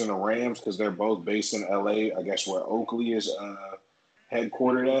Chargers and the Rams, because they're both based in LA, I guess where Oakley is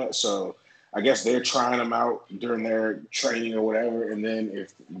headquartered at. So I guess they're trying them out during their training or whatever. And then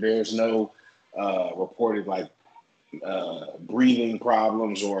if there's no reported breathing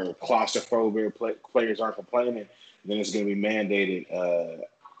problems or claustrophobia, players aren't complaining, then it's going to be mandated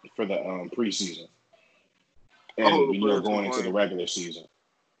for the preseason. And going into the regular season.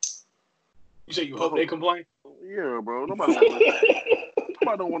 You say you hope they complain? Yeah, bro. Nobody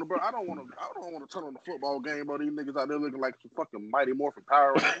don't want to, bro. I don't want to turn on the football game, bro. These niggas out there looking like some fucking Mighty Morphin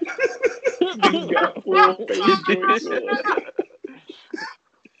Power Rangers. He got full face joints on.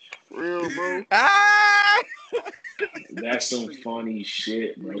 Real, bro. That's some funny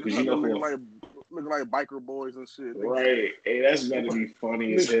shit, bro. Because looking like biker boys and shit. Right. Hey, that's got to be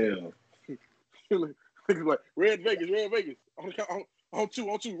funny as hell. Niggas like Red Vegas. On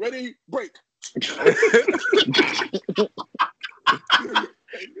two, ready, break.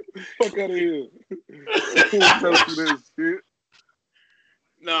 Fuck out of here.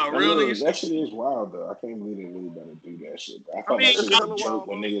 No, really. That shit is wild, though. I can't believe they really better do that shit. I thought that shit was a joke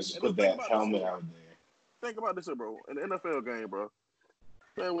when niggas put that helmet out there. Think about this, bro. In the NFL game, bro.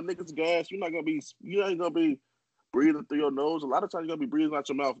 Man, when niggas gas, you ain't gonna be breathing through your nose. A lot of times you gotta be breathing out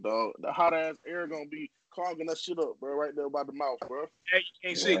your mouth, dog. The hot ass air gonna be clogging that shit up, bro, right there by the mouth, bro. Yeah, you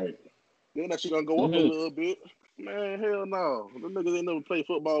can't see. Right. Then that shit gonna go up a little bit. Man, hell no. Them niggas ain't never played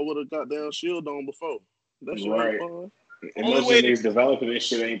football with a goddamn shield on before. That shit ain't fun. And Only most way of these developing this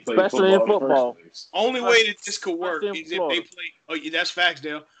shit ain't played Especially in football. football. In the first place. Only way that this could work in is if they Florida. play. Oh, yeah, that's facts,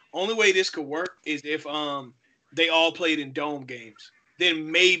 Dale. Only way this could work is if they all played in dome games. Then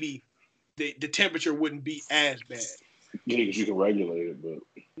maybe the temperature wouldn't be as bad. Yeah, because you can regulate it,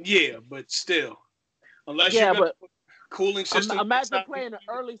 but Yeah, but still, unless Yeah, you're gonna but put cooling system. imagine inside- playing an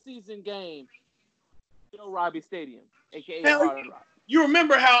early season game, Robbie Stadium, aka Hell, Hard Rock. You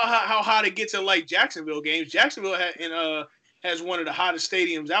remember how hot it gets at like Jacksonville games? Jacksonville has one of the hottest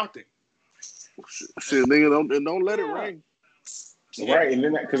stadiums out there. Shit, nigga, don't let it rain. right, and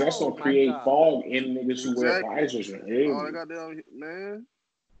then because that's gonna Oh, my create God. fog in niggas who wear Exactly. visors and All the everything. goddamn man.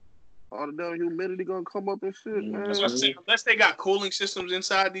 All the damn humidity gonna come up and shit, man. That's what I'm saying. Unless they got cooling systems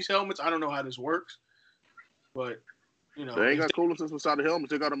inside these helmets, I don't know how this works. But you know, They ain't got cooling systems inside the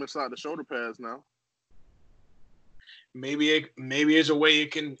helmets. They got them inside the shoulder pads now. maybe there's a way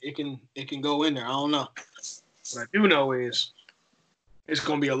it can go in there. I don't know. What I do know is it's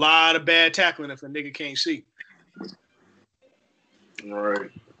gonna be a lot of bad tackling if a nigga can't see. All right.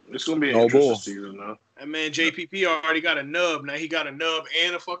 It's gonna be an Oh, interesting boy. season now. That man JPP already got a nub. Now he got a nub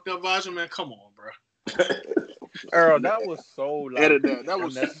and a fucked up visor. Man, come on, bro. Earl, that was so like Edit that. That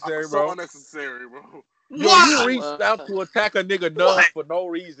was unnecessary, so bro. unnecessary, bro. Yo, you reached out to attack a nigga nub for no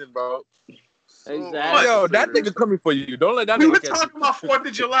reason, bro. Exactly. Yo, that nigga coming for you. Don't let that We nigga were catch talking about 4th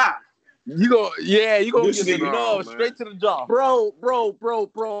of July. you. You gonna This get the nigga- nub man. straight to the jaw. Bro.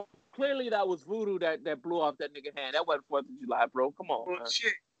 Clearly that was voodoo that blew off that nigga hand. That wasn't 4th of July, bro. Come on. Well, Man.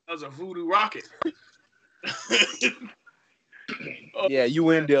 shit, that was a voodoo rocket. Yeah, you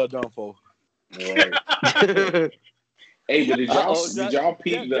in there, done for. Right. Hey, but did y'all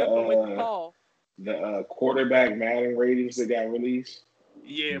peep Jeff with the the call. quarterback Madden ratings that got released?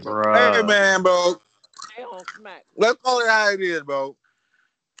 Yeah, bro. Hey man, bro. They on smack. Let's call it how it is, bro.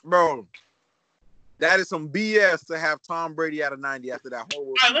 Bro, that is some BS to have Tom Brady out of 90 after that whole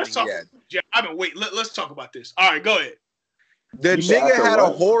All right, let's talk. he had. Jeff, I've been waiting. Let's talk about this. All right, go ahead. The You said nigga after had a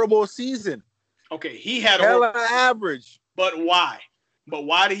what? horrible season. Okay, he had a Hella horrible, average. but why? But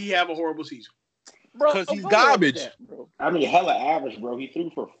why did he have a horrible season? Bro, 'Cause he's go ahead with garbage. that, bro. I mean, hella average, bro. He threw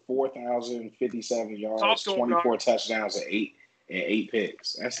for 4,057 Talk yards, to him, 24 touchdowns, and eight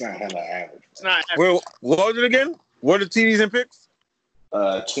picks. That's not hella average. It's not. Well, what was it again? What are the TDs and picks?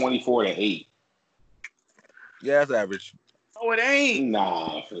 24 to 8. Yeah, that's average. No, it ain't.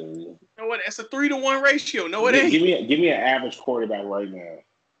 Nah, fool. No, it's a 3-to-1 ratio. No, it ain't. Give me an average quarterback right now.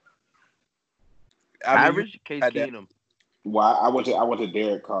 I mean, Average Case had that. Keenum. Why I went to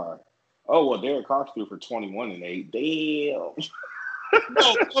Derek Carr. Oh well, Derek Carr threw for 21 and 8. Damn.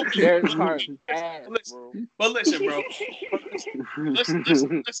 No, okay. Derek Carr's ass, bro. But listen, bro.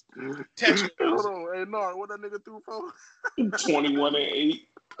 Let's text you. Hold on, hey, no, what that nigga threw for? 21 and 8.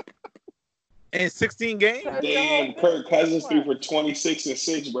 In 16 games? Damn, Kirk Cousins threw for 26 and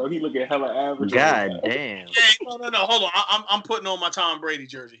 6, bro. He looking hella average. God damn. Hey, no. Hold on. I'm putting on my Tom Brady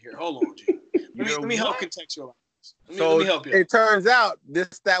jersey here. Hold on, G. Let me help contextualize. Let me help you. It turns out this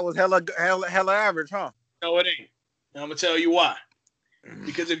stat was hella average, huh? No, it ain't. And I'm gonna tell you why.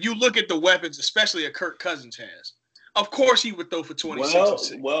 Because if you look at the weapons, especially a Kirk Cousins has, of course he would throw for 26 and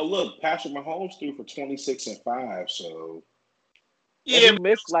 6. Well, look, Patrick Mahomes threw for 26 and 5, so Yeah, He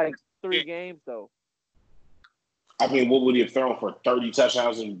missed like 3 games though. I mean, what would he have thrown for 30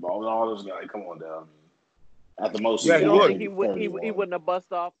 touchdowns and all those guys? Come on, down. At the most, Yeah, You he don't would. think he wouldn't have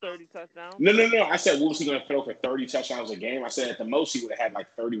bust off 30 touchdowns? No. I said, what was he going to throw for 30 touchdowns a game? I said, at the most, he would have had like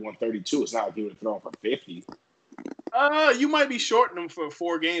 31, 32. It's not like he would have thrown for 50. you might be shorting him for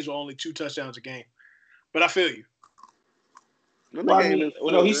 4 games with only 2 touchdowns a game. But I feel you. Well, I mean,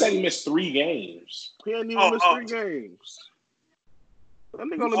 he said he missed 3 games. He ain't even missed 3 games. That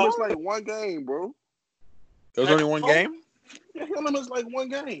nigga only missed like 1 game, bro. It was only 1 game? Yeah, he only missed like 1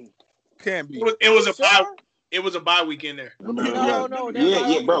 game. Can't be. It was a bye week in there. No.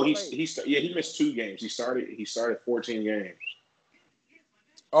 Yeah, bro. He missed 2 games. He started 14 games.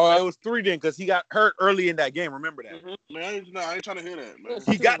 Oh, it was 3 then because he got hurt early in that game. Remember that? Mm-hmm. Man, I ain't trying to hear that, man.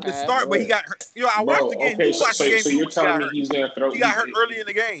 He got the start, but he got hurt. I watched the game. Okay, You watched the game. so you're telling me he's going to throw? He got hurt early in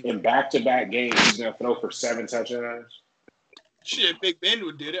the game. In back-to-back games, he's going to throw for 7 touchdowns. Shit, Big Ben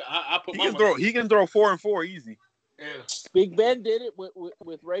would did it. I put He can throw 4 and 4 easy. Yeah. Big Ben did it with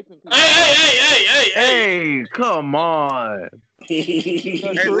raping people. Hey, come on. Hey,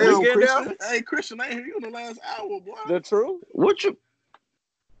 Christian, I ain't hear you in the last hour, boy. The truth? What you?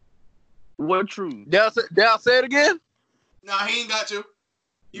 What truth? Dale, say it again. Nah, he ain't got to.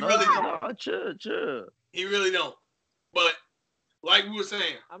 He No, really don't. no, chill. He really don't. But like we were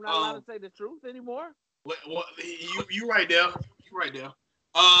saying, I'm not allowed to say the truth anymore. You right there. You right there.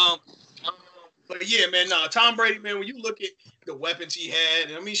 But yeah, man. Nah, Tom Brady, man. When you look at the weapons he had,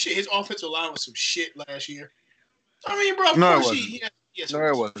 and I mean, shit, his offensive line was some shit last year. I mean, bro, of course yes,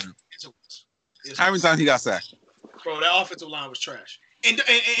 it wasn't. Yes, it was. How many times he got sacked? Bro, that offensive line was trash. And all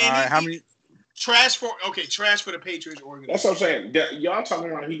right, how many? Trash for the Patriots organization. That's what I'm saying. Y'all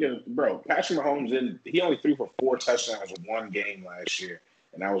talking about Patrick Mahomes he only threw for 4 touchdowns in one game last year,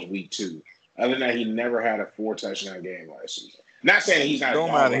 and that was week 2. Other than that, he never had a 4 touchdown game last season. Not saying he's not.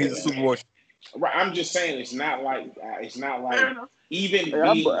 Don't matter. He's a Super Bowl. Right. I'm just saying it's not like even. Hey,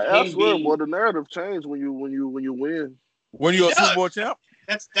 I swear, boy, the narrative changed when you win. When you're a Super Bowl champ.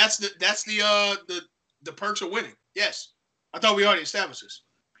 That's the perks of winning. Yes, I thought we already established this.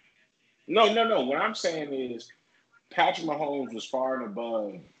 No. What I'm saying is Patrick Mahomes was far and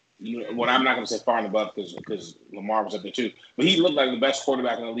above. What I'm not going to say far and above because Lamar was up there too. But he looked like the best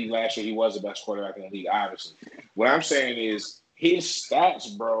quarterback in the league last year. He was the best quarterback in the league, obviously. What I'm saying is his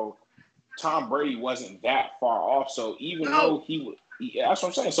stats, bro. Tom Brady wasn't that far off. So even though that's what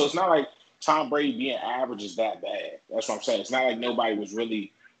I'm saying. So it's not like Tom Brady being average is that bad. That's what I'm saying. It's not like nobody was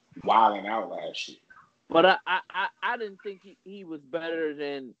really wilding out last year. But I didn't think he was better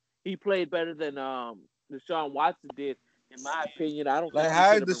than he played better than Deshaun Watson did. In my opinion, I don't. Like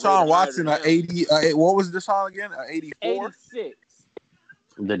how is Deshaun Watson an 80? What was Deshaun again? 84? 86.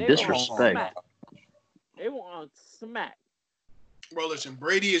 The disrespect. They were on smack. Bro, listen,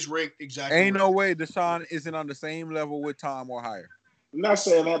 Brady is ranked exactly. Ain't no way Deshaun isn't on the same level with Tom or higher. I'm not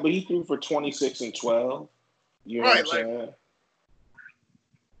saying that, but he threw for 26 and 12. You know what I'm saying?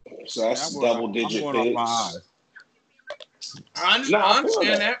 So that's double-digit picks. I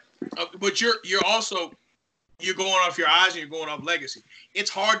understand that, but you're going off your eyes and you're going off legacy. It's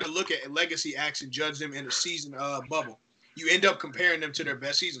hard to look at legacy acts and judge them in a season bubble. You end up comparing them to their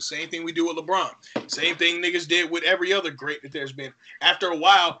best season. Same thing we do with LeBron. Same thing niggas did with every other great that there's been. After a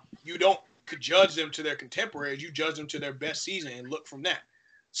while, you don't judge them to their contemporaries. You judge them to their best season and look from that.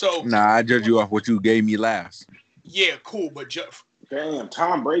 So I judge you off what you gave me last. Yeah, cool, but damn,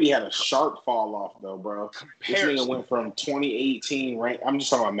 Tom Brady had a sharp fall off though, bro. This nigga went from 2018 rank. I'm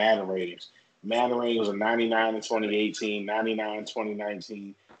just talking about Madden ratings. Madden rating was a 99 in 2018, 99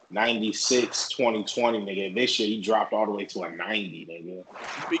 2019, 96 2020, nigga. This year he dropped all the way to a 90, nigga.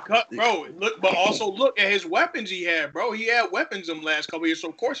 Because but also look at his weapons he had, bro. He had weapons them last couple years, so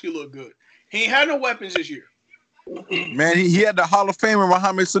of course he looked good. He ain't had no weapons this year. Man, he had the Hall of Famer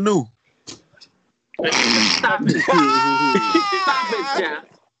Mohamed Sanu. Stop it. Stop it, Jeff.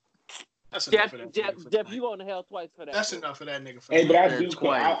 That's enough of that. Jeff, you on the hell twice for that. That's enough of that nigga. Hey, but I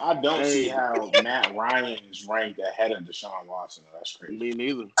don't see how Matt Ryan is ranked ahead of Deshaun Watson. That's crazy. Me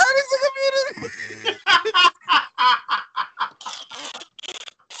neither.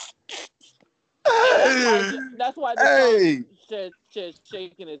 That's why Deshaun just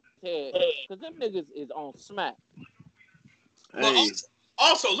shaking his head because them niggas is on smack. Well,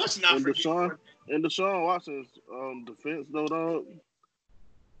 also, let's not forget. Deshaun Watson's defense, though, dog.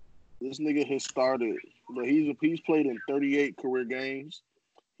 This nigga has started, but he's played in 38 career games.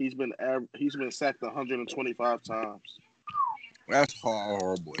 He's been sacked 125 times. That's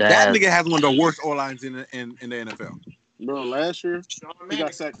horrible. That nigga has one of the worst O lines in the NFL. Bro, last year he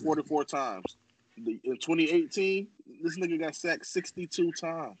got sacked 44 times. In 2018, this nigga got sacked 62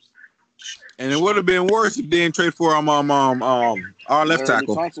 times. And it would have been worse if they didn't trade for our left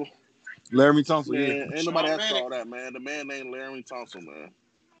tackle. Laramie Tunsil, yeah. Ain't nobody asked for all that, man. The man named Laramie Tunsil, man.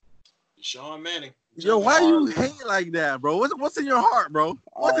 Sean Manning. Yo, why you hate like that, bro? What's in your heart, bro?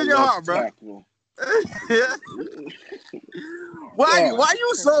 What's in your heart, bro? Why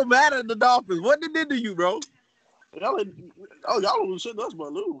you so mad at the Dolphins? What did they do to you, bro? Y'all don't shit us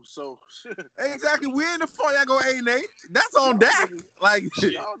but lose. So exactly, we in the fall. Y'all go 8-8. That's on that. Like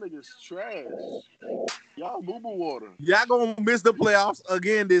y'all niggas trash. Y'all boo boo water. Y'all gonna miss the playoffs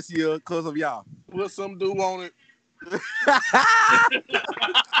again this year because of y'all. Put some do on it.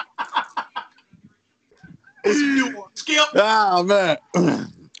 Skip. Ah man,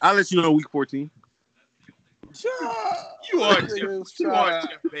 I'll let you know week 14. You are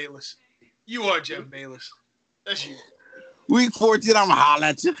Jeff Bayless. You are Jeff Bayless. That's you. Week 14, I'm gonna holler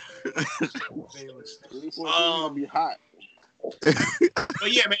at you. Bayless. Week 14 gonna be hot.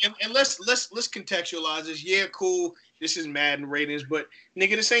 But yeah, man, and let's contextualize this. Yeah, cool. This is Madden ratings, but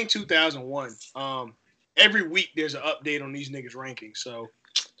nigga, this ain't 2001. Every week there's an update on these niggas' rankings. So,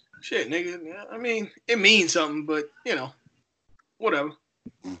 shit, nigga. I mean, it means something, but you know, whatever.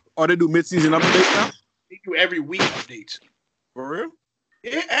 Oh, they do mid-season updates now? They do every week updates. For real?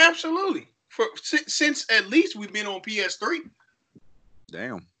 Yeah, absolutely. Since at least we've been on PS3.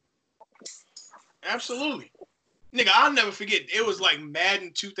 Damn. Absolutely. Nigga, I'll never forget. It was like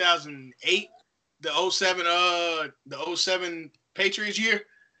Madden 2008, the 07 Patriots year.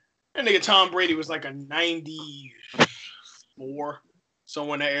 That nigga Tom Brady was like a 94,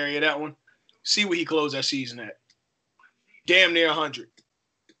 somewhere in that area, that one. See what he closed that season at. Damn near 100.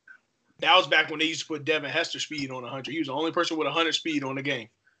 That was back when they used to put Devin Hester speed on 100. He was the only person with 100 speed on the game.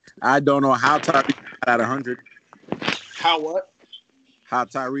 I don't know how Tyreek's not at 100. How what? How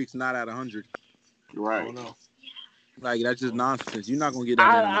Tyreek's not at 100. Right. I don't know. Like, that's just nonsense. You're not going to get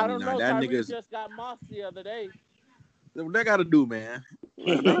that I don't know. That Tyreek nigga's... just got mossed the other day. What they got to do, man?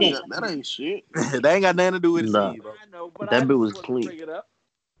 That ain't shit. They ain't got nothing to do with it, Nah. bro. I know, but That I bit was just clean. bring it up.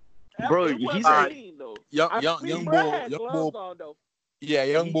 Bro, It wasn't he's clean, though. Young Bull. On, though. Yeah,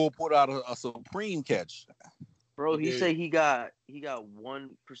 Young Bull put out a supreme catch. Bro, he said he got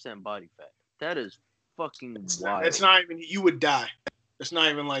 1% body fat. That is fucking wild. That's not even. You would die. That's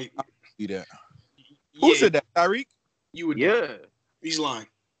not even like. See that? Who said that? Tyreek? You would. Yeah. Die. He's lying.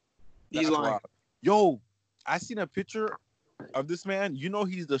 He's That's lying. wild. Yo, I seen a picture of this man. You know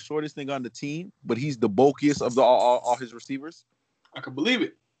he's the shortest thing on the team, but he's the bulkiest of all his receivers. I can believe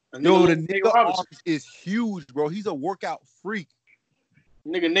it. Yo, the nigga arms is huge, bro. He's a workout freak.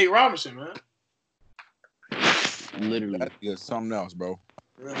 Nigga Nate Robinson, man. Literally. That is something else, bro.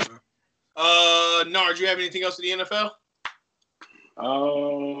 Yeah. Nard, you have anything else to the NFL?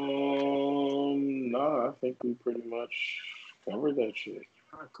 No, I think we pretty much covered that shit.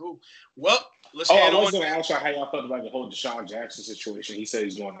 All right, cool. Well, let's I head was on. going to ask y'all how y'all felt about the whole Deshaun Jackson situation. He said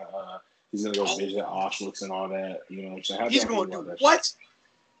he's going to go visit Auschwitz and all that. You know what I'm saying? He's going to do what? Shit?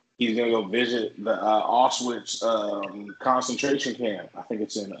 He's going to go visit the Auschwitz concentration camp. I think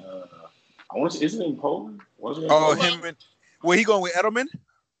it's in. Isn't it in Poland? Where he going with Edelman?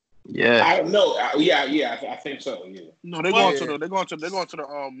 Yeah. I don't know. I think so. Yeah. No, they're going to the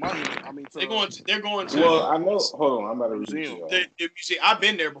monument. I mean, they're going to. Well, I know. Hold on, I'm about to read you see, I've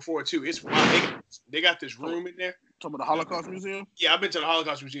been there before too. It's wild. They got this room in there. Talking about the Holocaust Museum? Yeah, I've been to the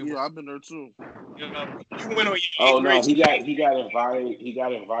Holocaust Museum. Yeah, I've been there too. You went on. He got invited. He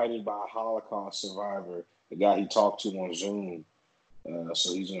got invited by a Holocaust survivor, the guy he talked to on Zoom.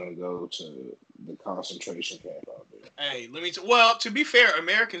 So he's gonna go to the concentration camp out there. Hey, well, to be fair,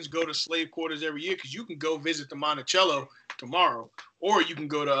 Americans go to slave quarters every year because you can go visit the Monticello tomorrow, or you can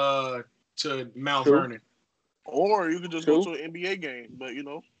go to Mount Vernon, or you can just go to an NBA game. But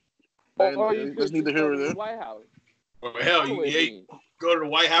or you that's neither here nor there. The White House. Well, hell, you go to the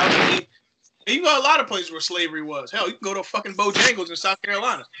White House. And you go to a lot of places where slavery was. Hell, you can go to fucking Bojangles in South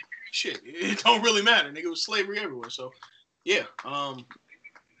Carolina. Shit, it don't really matter. Nigga, it was slavery everywhere. So, yeah,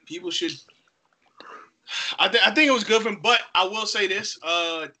 people should. I think it was good for him, but I will say this: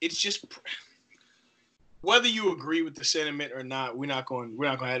 it's just whether you agree with the sentiment or not. We're not going to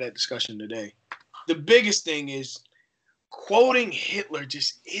have that discussion today. The biggest thing is quoting Hitler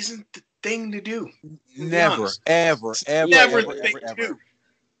just isn't the thing to do. Never, ever the thing to do.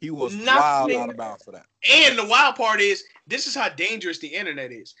 He was wild out of bounds for that. And the wild part is, this is how dangerous the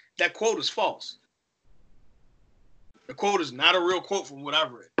internet is. That quote is false. The quote is not a real quote from what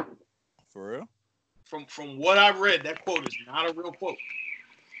I've read. For real? From what I've read, that quote is not a real quote.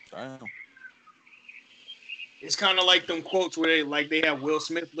 Damn. It's kind of like them quotes where they have Will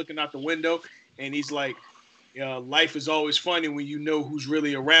Smith looking out the window and he's like, life is always funny when you know who's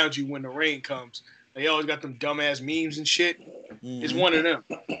really around you when the rain comes. They always got them dumbass memes and shit. Mm-hmm. It's one of them.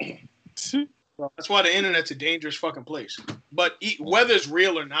 That's why the internet's a dangerous fucking place. But whether it's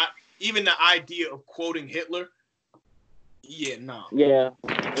real or not, even the idea of quoting Hitler, yeah, no. Yeah.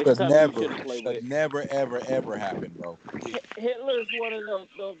 Should never, ever happen, bro. Hitler is one of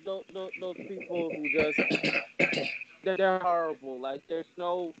those people who just, they're horrible. Like, there's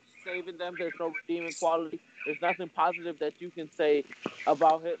no saving them. There's no redeeming quality. There's nothing positive that you can say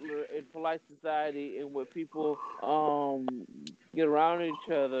about Hitler in polite society and where people get around each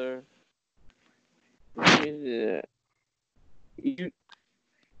other. Yeah. You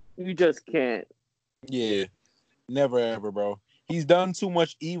just can't. Yeah. Never ever, bro. He's done too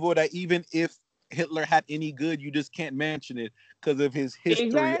much evil that even if Hitler had any good, you just can't mention it because of his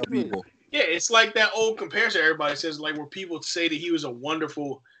history of evil. Yeah, it's like that old comparison everybody says, like where people say that he was a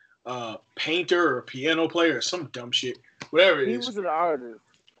wonderful painter or piano player or some dumb shit. Whatever it is. He was an artist.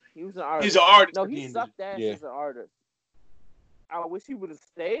 He's an artist. He's an artist. No, he sucked ass as an artist. I wish he would have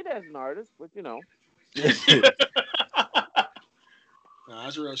stayed as an artist, but Nah,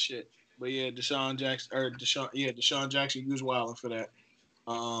 that's real shit. But yeah, Deshaun Jackson, you was wilding for that.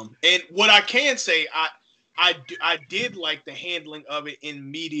 And what I can say, I did like the handling of it in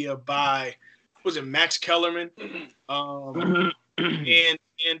media by, was it Max Kellerman, and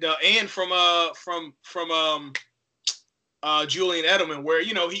from Julian Edelman, where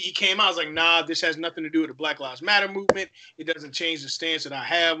he came out, I was like, nah, this has nothing to do with the Black Lives Matter movement. It doesn't change the stance that I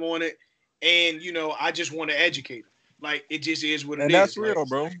have on it, and I just want to educate them. Like, it just is what it is. And that's real,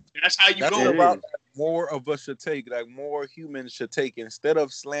 bro. That's how you That's go. the route that more of us should take, like more humans should take, instead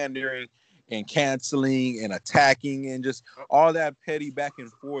of slandering and canceling and attacking and just all that petty back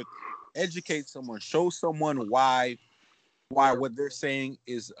and forth. Educate someone, show someone why what they're saying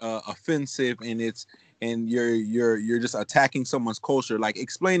is offensive, and you're just attacking someone's culture. Like,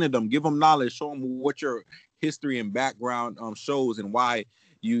 explain to them, give them knowledge, show them what your history and background shows and why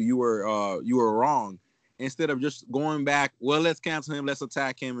you were wrong, instead of just going back. Well, let's cancel him, let's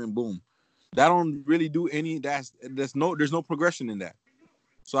attack him, and boom. That don't really do any. There's no progression in that.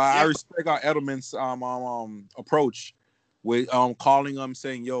 So I respect our Edelman's approach with calling them,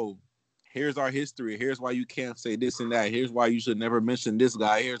 saying, "Yo, here's our history. Here's why you can't say this and that. Here's why you should never mention this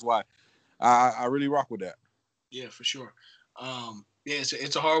guy. Here's why." I really rock with that. Yeah, for sure.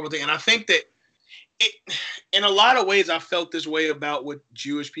 It's a horrible thing, and I think that in a lot of ways, I felt this way about what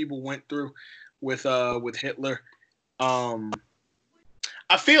Jewish people went through with Hitler. I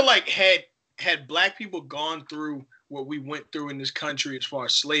feel like had Black people gone through what we went through in this country as far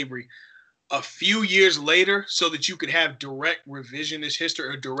as slavery a few years later, so that you could have direct revisionist history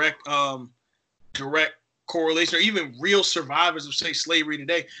or direct correlation, or even real survivors of, say, slavery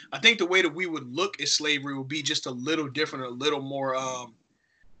today, I think the way that we would look at slavery would be just a little different, a little more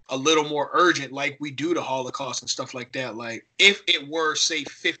urgent, like we do the Holocaust and stuff like that. Like, if it were, say,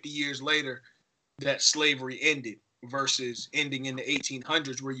 50 years later that slavery ended versus ending in the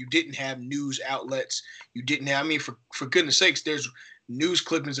 1800s, where you didn't have news outlets, you didn't have, I mean, for goodness sakes, there's news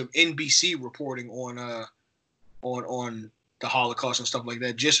clippings of NBC reporting on the Holocaust and stuff like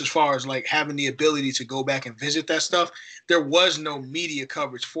that. Just as far as like having the ability to go back and visit that stuff, there was no media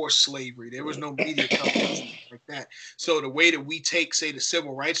coverage for slavery. There was no media coverage like that. So the way that we take, say, the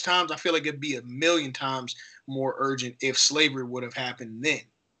civil rights times, I feel like it'd be a million times more urgent if slavery would have happened then,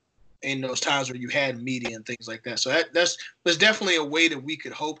 in those times where you had media and things like that. So that's definitely a way that we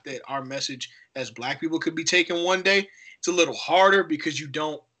could hope that our message as Black people could be taken one day. It's a little harder because you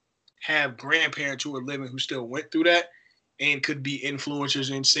don't have grandparents who are living who still went through that and could be influencers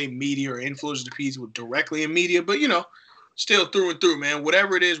in, say, media, or influencers to people directly in media. But, still through and through, man,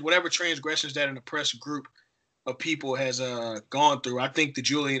 whatever it is, whatever transgressions that an oppressed group of people has gone through, I think the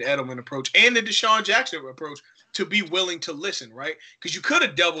Julian Edelman approach and the Deshaun Jackson approach, to be willing to listen, right? Because you could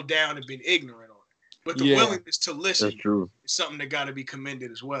have doubled down and been ignorant on it. But the willingness to listen is something that got to be commended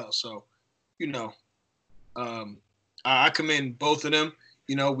as well. So, I commend both of them.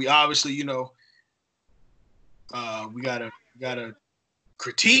 We obviously, we gotta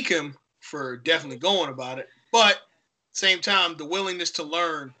critique him for definitely going about it, but same time, the willingness to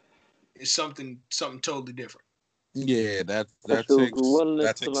learn is something totally different. Yeah, that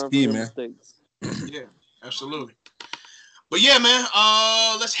takes key, man. Yeah, absolutely. But yeah, man,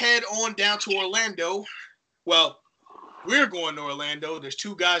 let's head on down to Orlando. Well, we're going to Orlando. There's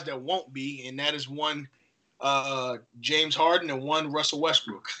two guys that won't be, and that is one James Harden and one Russell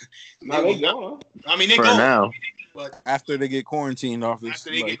Westbrook. They going. I mean, they for go now, but after they get quarantined off this.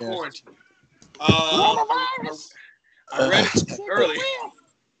 After they get quarantined. I read a tweet earlier.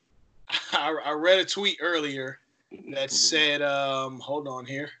 I read a tweet earlier that said, hold on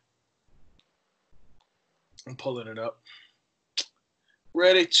here. I'm pulling it up.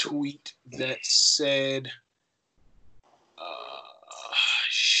 Read a tweet that said,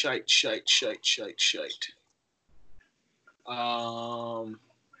 shite.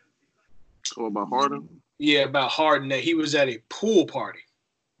 About Harden? Yeah, about Harden, that he was at a pool party.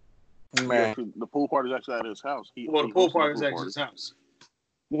 Man. Yeah, the pool party is actually at his house. The pool party is actually at his house.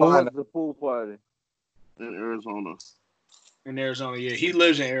 Where was the pool party? In Arizona. In Arizona, yeah. He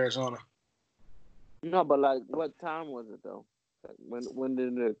lives in Arizona. No, but like, what time was it though? Like, when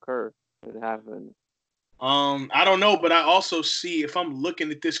did it occur? It happened. I don't know, but I also see, if I'm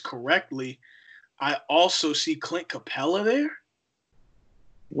looking at this correctly, I also see Clint Capella there.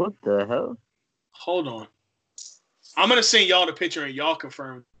 What the hell? Hold on. I'm gonna send y'all the picture and y'all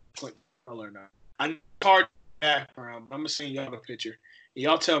confirm Clint Capella or not. I know it's hard background, but I'm gonna send y'all the picture.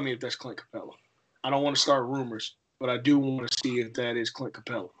 Y'all tell me if that's Clint Capella. I don't want to start rumors, but I do want to see if that is Clint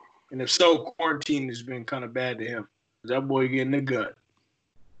Capella. And if so, quarantine has been kind of bad to him. That boy getting the gut.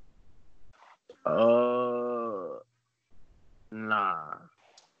 Nah.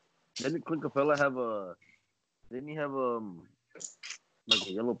 Didn't Clint Capella have a? Didn't he have Like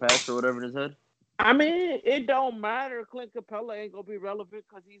a yellow patch or whatever in his head? I mean, it don't matter. Clint Capella ain't gonna be relevant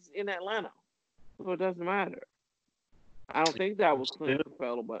because he's in Atlanta, so it doesn't matter. I don't think that was Clint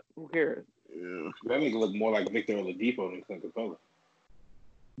Capella, but who cares? Yeah, that nigga look more like Victor Oladipo than Clint Capella.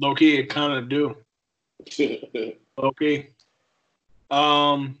 Low key, it kind of do. Okay.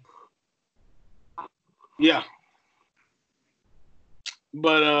 Yeah.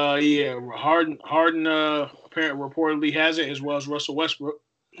 But yeah, Harden apparently reportedly has it, as well as Russell Westbrook.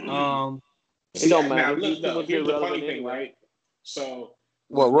 It don't matter. Now, look, though, here's the funny thing, anyway. right? So,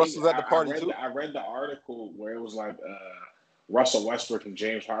 Russell's at the party too? I read the article where it was like Russell Westbrook and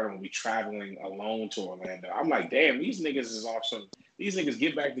James Harden will be traveling alone to Orlando. I'm like, damn, these niggas is off some. These niggas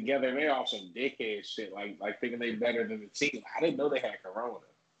get back together and they off some dickhead shit, like thinking they better than the team. I didn't know they had corona.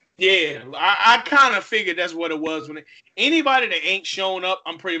 Yeah, I kind of figured that's what it was. Anybody that ain't showing up,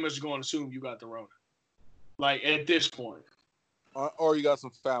 I'm pretty much going to assume you got the Rona. Like, at this point. Or you got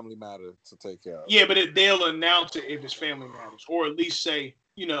some family matter to take care of. Yeah, but they'll announce it if it's family matters. Or at least say,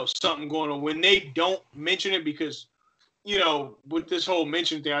 something going on. When they don't mention it, because, with this whole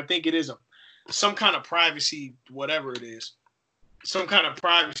mention thing, I think it is some kind of privacy, whatever it is. Some kind of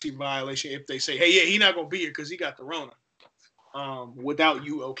privacy violation if they say, hey, yeah, he's not going to be here because he got the Rona. Without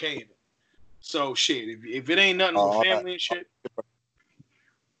you okaying it. So shit, if it ain't nothing with family and shit,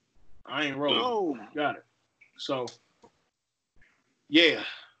 I ain't rolling. No. Got it. So yeah.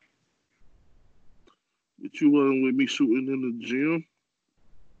 But you wasn't with me shooting in the gym?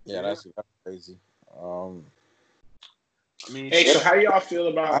 Yeah, that's crazy. I mean, hey, so how y'all feel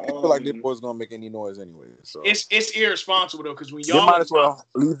about? I feel like this boy's gonna make any noise anyway. So it's irresponsible though, because when you y'all might as well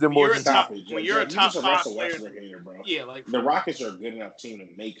leave them boys. When you're a top 5 player, here, bro. Yeah, like the Rockets are a good enough team to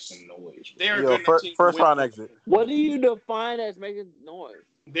make some noise. They're a good enough team. First round exit. What do you define as making noise?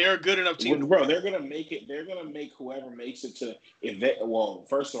 They're a good enough team, bro. They're gonna make it. They're gonna make whoever makes it to.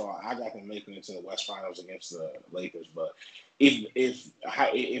 First of all, I got them making it to the West Finals against the Lakers. But if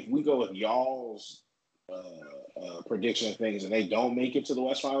we go with y'all's prediction of things and they don't make it to the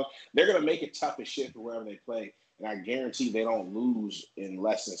West Finals, they're gonna make it tough as shit for wherever they play. And I guarantee they don't lose in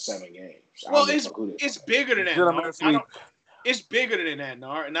less than 7 games. Well, it's bigger than that. It's bigger than that,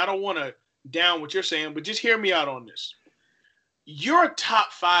 Nar. And I don't want to down what you're saying, but just hear me out on this. You're a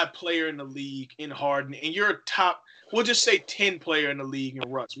top 5 player in the league in Harden, and you're a top, we'll just say 10 player in the league in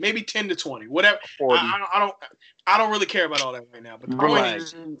Russ, maybe 10 to 20, whatever. I don't really care about all that right now. But the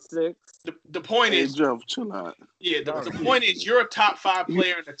point is, Jeff, chill out. Yeah, the point is, you're a top 5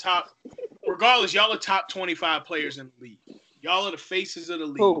 player in the top. Regardless, y'all are top 25 players in the league. Y'all are the faces of the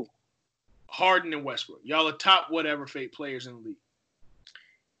league. Who? Harden and Westbrook. Y'all are top whatever players in the league.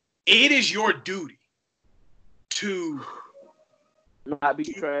 It is your duty to not be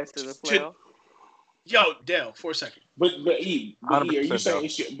trash in the playoffs. Yo, Dell, for a second. But E, are you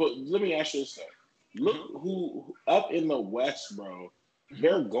saying? But let me ask you this though. Look who up in the West, bro.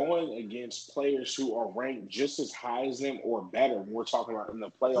 They're going against players who are ranked just as high as them or better when we're talking about in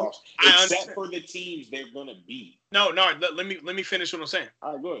the playoffs, except for the teams they're going to beat. No, let me finish what I'm saying.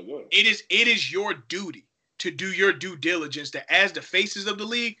 All right, go ahead. It is your duty to do your due diligence that as the faces of the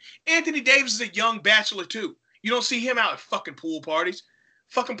league, Anthony Davis is a young bachelor too. You don't see him out at fucking pool parties.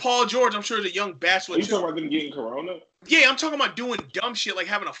 Fucking Paul George, I'm sure, is a young bachelor too. You talking about them getting corona? Yeah, I'm talking about doing dumb shit like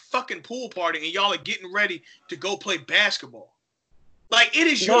having a fucking pool party and y'all are getting ready to go play basketball. Like, it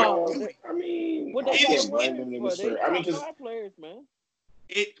is your duty. I mean, what they blame them niggas for. I mean, because players, man.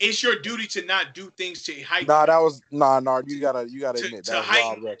 It's your duty to not do things to heighten. You gotta admit to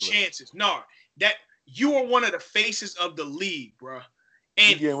heighten the chances. That you are one of the faces of the league, bro.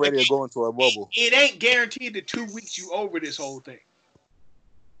 And you're getting ready to go into a bubble. It ain't guaranteed the 2 weeks you over this whole thing.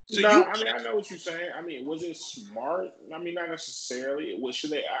 So I know what you're saying. I mean, was it smart? I mean, not necessarily.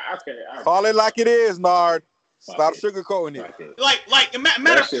 Should they? Okay, call it like it is, Nard. Stop sugarcoating it. Like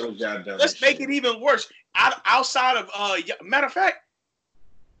matter of fact, let's make it even worse. Outside of matter of fact,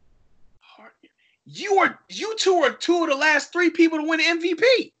 you two are 2 of the last 3 people to win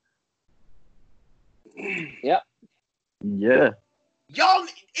MVP. Yep. Yeah. Y'all,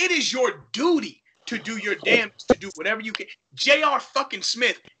 it is your duty to do your damnedest, to do whatever you can. J.R. fucking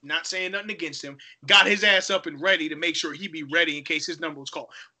Smith, not saying nothing against him, got his ass up and ready to make sure he be ready in case his number was called.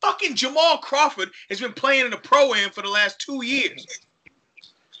 Fucking Jamal Crawford has been playing in the Pro-Am for the last 2 years.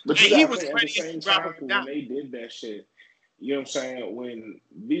 But he was ready at the same time when they did that shit. You know what I'm saying? When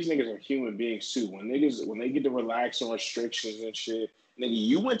these niggas are human beings too. When they get to relax on restrictions and shit, nigga,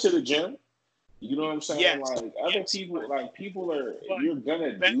 you went to the gym. You know what I'm saying? Yes. Like other people, like people are. You're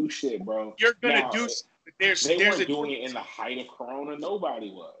gonna do shit, bro. You're gonna do. They weren't doing it in the height of Corona. Nobody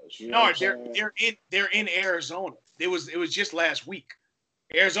was. You know they're in Arizona. It was just last week.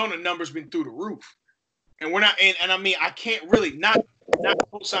 Arizona numbers been through the roof, and we're not. And I mean, I can't really not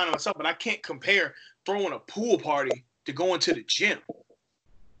co-sign on myself, but I can't compare throwing a pool party to going to the gym.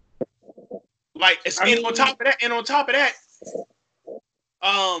 Like, on top of that,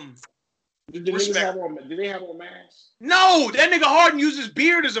 did the niggas have on? Did they have on masks? No, that nigga Harden uses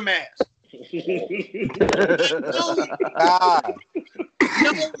beard as a mask.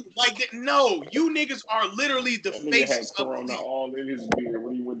 No, you niggas are literally the faces of Corona all in his beard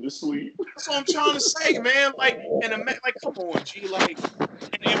when he went to sleep. That's what I'm trying to say, man. Like, come on, G. Like,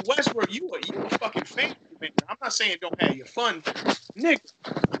 and Westbrook, you a fucking fan, man. I'm not saying don't have your fun, nigga.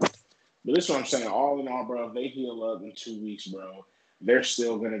 But this is what I'm saying. All in all, bro, if they heal up in 2 weeks, bro, they're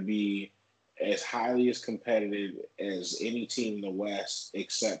still gonna be as highly as competitive as any team in the West,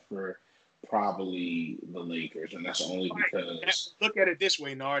 except for probably the Lakers, and that's only because look at it this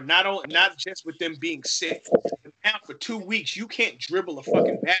way, Nard. Not just with them being sick. Now for 2 weeks, you can't dribble a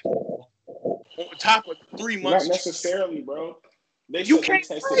fucking basketball on top of 3 months. Not necessarily, bro. They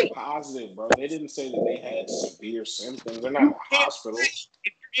tested positive, bro. They didn't say that they had severe symptoms. They're not in the hospital.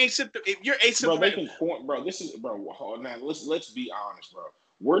 If you're asymptomatic, bro, they can bro. This is bro. Now let's be honest, bro.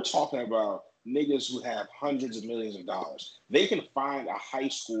 We're talking about niggas who have hundreds of millions of dollars. They can find a high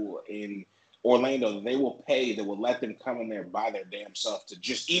school in Orlando that they will pay that will let them come in there by their damn self to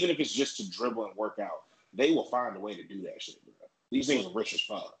just, even if it's just to dribble and work out. They will find a way to do that shit, bro. These things are rich as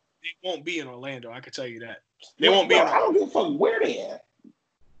fuck. They won't be in Orlando. I can tell you that. They won't be. I don't give a fuck where they at.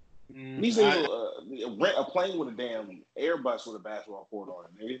 These things rent a plane with a damn Airbus with a basketball court on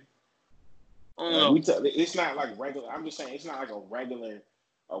it, nigga. It's not like regular. I'm just saying it's not like a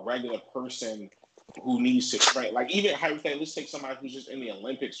regular person who needs to train. Like, even hypothetically, let's take somebody who's just in the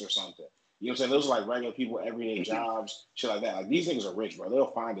Olympics or something. You know what I'm saying? Those are like regular people, everyday jobs, shit like that. Like, these things are rich, bro.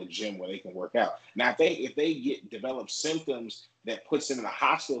 They'll find a gym where they can work out. Now, if they develop symptoms that puts them in the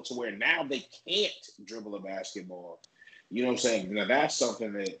hospital to where now they can't dribble a basketball, you know what I'm saying? Now, that's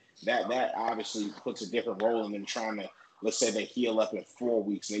something that obviously puts a different role in them trying to, let's say they heal up in 4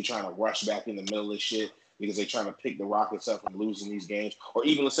 weeks and they trying to rush back in the middle of this shit because they're trying to pick the Rockets up from losing these games. Or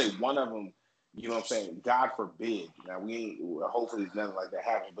even, let's say, one of them, you know what I'm saying? God forbid. Now, hopefully nothing like that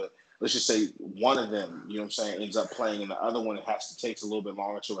happens, but let's just say one of them, you know what I'm saying, ends up playing and the other one takes a little bit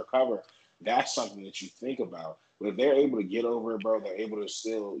longer to recover. That's something that you think about. But if they're able to get over it, bro, they're able to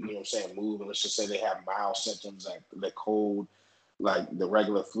still, you know what I'm saying, move. And let's just say they have mild symptoms like the cold, like the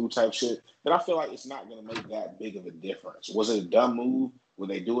regular flu type shit, then I feel like it's not going to make that big of a difference. Was it a dumb move? Will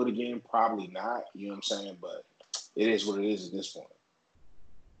they do it again? Probably not. You know what I'm saying? But it is what it is at this point.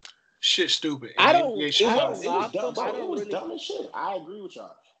 Shit, stupid. It was dumb as shit. I agree with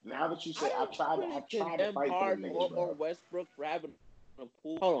y'all. Now that you say, I tried to fight for them niggas, or Westbrook for having a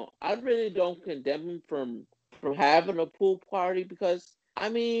pool. Hold on, I really don't condemn him from having a pool party because, I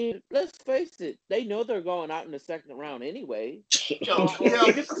mean, let's face it, they know they're going out in the second round anyway. Yo,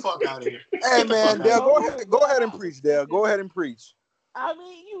 get the fuck out of here. Hey man, Dale, go ahead and preach, Dale. Go ahead and preach. I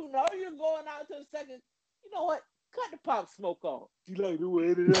mean, you know you're going out to the second. You know what? Cut the Pop Smoke off. You like the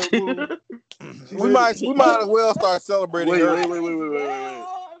way that we might as well start celebrating. Wait.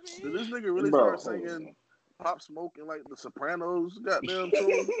 Did this nigga really start singing Pop Smoke and like the Sopranos? Goddamn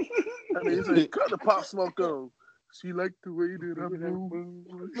tune. I mean, he said, "Cut the Pop Smoke on." She liked the way that I move.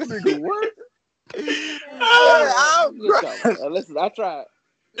 This nigga, what? Listen, I tried.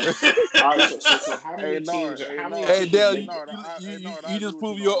 All right, so how many teams? Hey, Dale, you just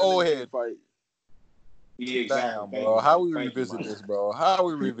prove your old head. Fight. Yeah, exactly. Damn, bro. How we revisit this, bro?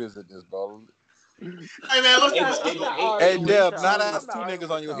 Hey man, Hey, Deb, not ask two niggas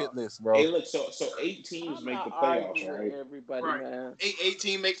on your hit list, bro. Hey, look, so 8 teams make the playoffs, right? Everybody, right. Man.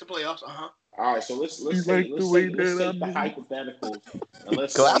 18 makes the playoffs. All right, so let's take the hypothetical and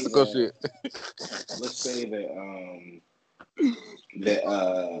let's classical shit. Let's say that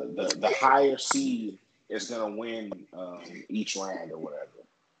the higher seed is gonna win each round or whatever.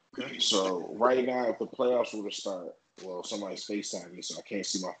 Okay. So right now, if the playoffs were to start, well, somebody's FaceTiming me, so I can't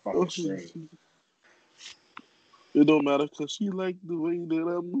see my fucking screen. It don't matter because she like the way that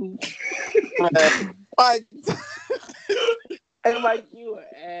I move. Mike. Hey, Mike, you an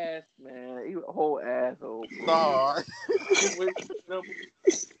ass, man. You a whole asshole. Sorry.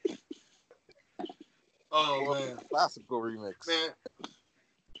 Oh man, classical remix. Man.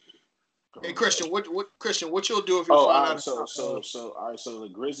 Hey Christian, what you'll do if you find out? So all right, so the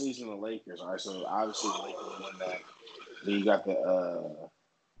Grizzlies and the Lakers. All right, so obviously the Lakers win that. Then you got the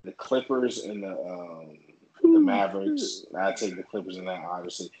Clippers and the Mavericks. I take the Clippers in that,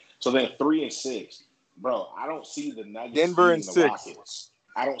 obviously. So then 3 and 6, bro. I don't see the Nuggets. Denver and the 6. Rockets.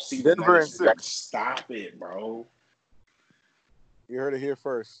 I don't see Denver the Nuggets. and 6. Stop it, bro. You heard it here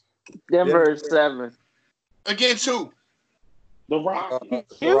first. Denver is 7. Against who? The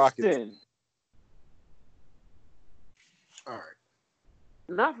Rockets. The Rockets. Houston. All right.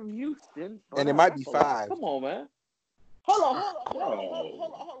 Not from Houston. And it might be That's a lot. 5. Come on, man. Hold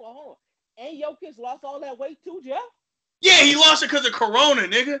on. And Jokic lost all that weight too, Jeff? Yeah, he lost it because of Corona,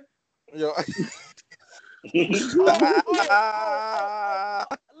 nigga. Yo.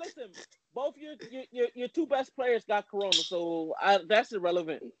 Listen, both your two best players got Corona, so that's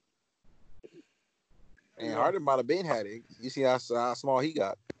irrelevant. And Harden might have been had it. You see how small he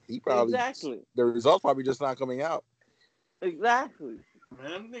got. He probably Exactly. The results probably just not coming out. Exactly.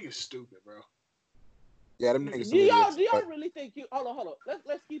 Man, them niggas stupid, bro. Yeah, them niggas. Do y'all really think you? Hold on.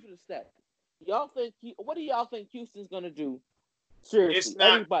 Let's keep it a step. Y'all think? What do y'all think Houston's gonna do? Seriously, It's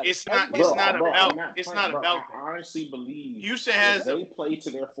not. everybody. It's not about. I honestly believe Houston has. If they play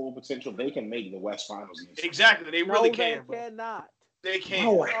to their full potential, they can make the West Finals. Exactly, they really can. They cannot. They can't.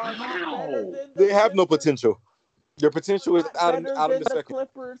 Oh, how? They have no potential. Their potential is out of the second.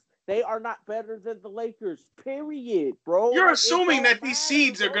 Clippers. They are not better than the Lakers. Period, bro. You're assuming that these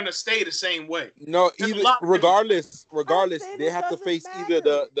seeds are gonna stay the same way. No, regardless, they have to face either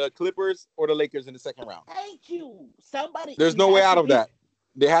the Clippers or the Lakers in the second round. Thank you. Somebody. There's no way out of that.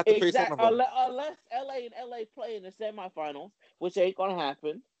 They have to face one of them. Unless LA play in the semifinals, which ain't gonna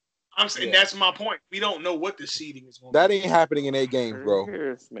happen. I'm saying that's my point. We don't know what the seeding is going to be. That ain't happening in 8 games, bro.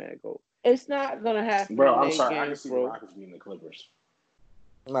 Here's Smago. It's not gonna happen. Bro, in I'm 8 sorry. games, I can see the Rockets being the Clippers.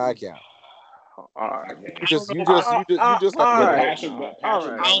 Nah, I can't. You just all right. I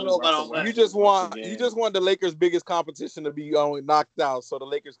don't know about all that. You just want the Lakers' biggest competition to be knocked out, so the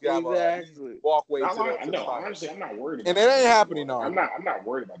Lakers can have a walkway to the finals. Honestly, I'm not worried. And it ain't happening, no. I'm not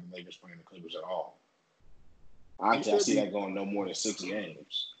worried about the Lakers playing the Clippers at all. I see that going no more than 6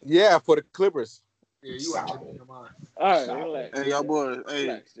 games. Yeah, for the Clippers. Yeah, you are changing your mind. All right, relax. Hey, y'all boys. Hey,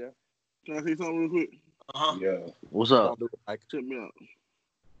 Relax, Jeff. can I say something real quick? Yeah. What's up? Don't do it, Mike. Check me out.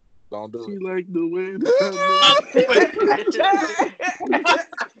 Don't do She it. like the way that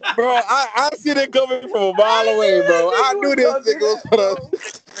Bro, I see it coming from a mile away, bro. I knew this nigga was gonna.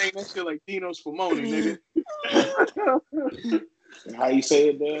 That shit like Dino Spumoni, nigga. How you say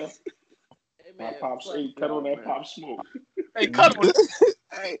it, there? Hey, My man, pops, fuck hey, cut y'all, on that man. pop smoke. Hey, cut on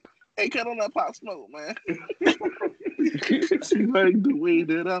it. Hey, cut on that pop smoke, man. She like the way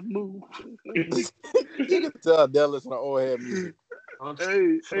that I move. You can tell Dallas on the old head music.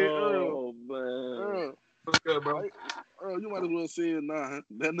 Hey, Oh, man. Earl, What's good, bro? Earl, you might as well say it now. Huh?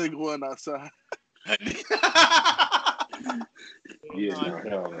 That nigga went outside. Yeah,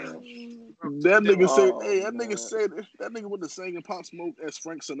 hell no. That nigga said, Oh, "Hey, that man. nigga said that nigga went to singing Pop Smoke as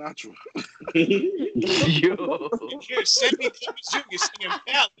Frank Sinatra." Yo. You're Sammy Davis Jr. singing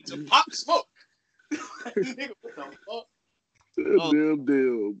ballads of Pop Smoke. Nigga, what the fuck?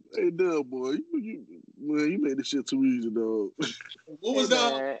 Damn. Hey, damn, boy. You made this shit too easy, dog. What was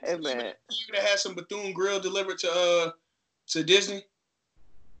Hey, man. you that had some Bethune Grill delivered to Disney?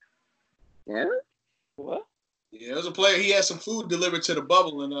 Yeah? What? Yeah, it was a player. He had some food delivered to the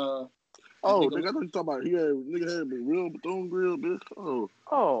bubble, and Oh, nigga, I thought you talking about nigga had me real Bethune Grill, bitch.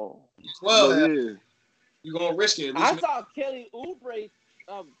 Oh. well, Yeah. you gonna risk it? At I least saw Kelly Oubre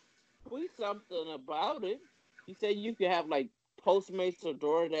tweet something about it. He said you could have like Postmates or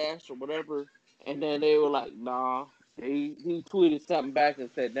DoorDash or whatever, and then they were like, "Nah." He tweeted something back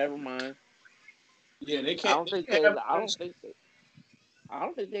and said, "Never mind." yeah, they I can't. don't think they can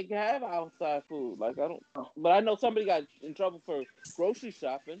have outside food. Like but I know somebody got in trouble for grocery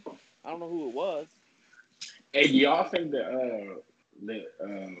shopping. I don't know who it was. Hey, do y'all think that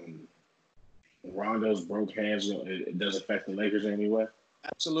Rondo's broke hands it does affect the Lakers in any way?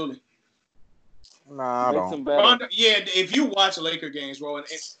 Absolutely. Nah, I Makes don't. them better. Rondo, yeah, if you watch Laker games, bro, and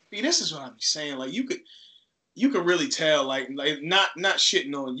see, this is what I'm saying. Like you could really tell, like not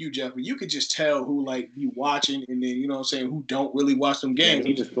shitting on you, Jeff, but you could just tell who like be watching, and then you know what I'm saying, who don't really watch them games. Yeah,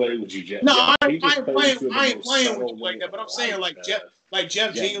 he just played with you, Jeff. No, I I ain't playing with you like that. But I'm saying like Jeff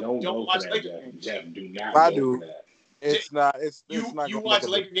don't watch Laker games. Jeff, do not. I do. It's not. It's You not. watch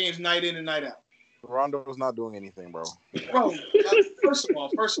Laker games night in and night out. Rondo's not doing anything, bro. Bro, first of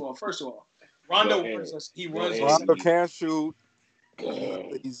all, Rondo runs. He runs. Rondo can't shoot.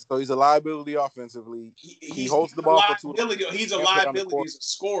 He's a liability offensively. He holds the ball for too long. He's a liability. He's a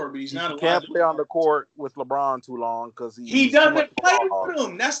scorer, but he's not a liability. Can't play on the court with LeBron too long because he doesn't play with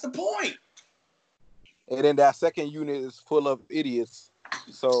him. That's the point. And then that second unit is full of idiots.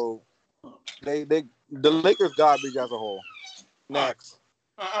 So the Lakers garbage as a whole. Next.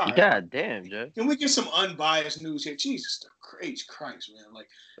 Right. God damn, Jeff. Can we get some unbiased news here? Jesus Christ, man. Like,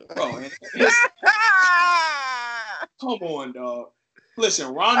 bro, come on, dog.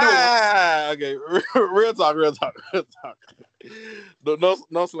 Listen, Rondo. Okay, real talk.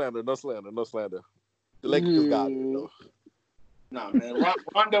 No slander. The Lakers got it though. Nah, man.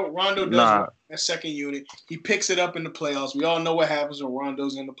 Rondo does that second unit. He picks it up in the playoffs. We all know what happens when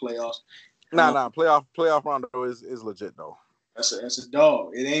Rondo's in the playoffs. Playoff Rondo is legit though. That's a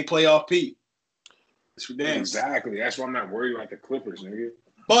dog. It ain't playoff Pete. It's for damn. Exactly. That's why I'm not worried about the Clippers, nigga.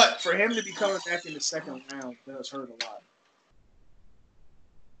 But for him to be coming back in the second round does hurt a lot.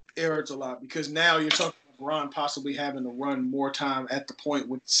 It hurts a lot because now you're talking about LeBron possibly having to run more time at the point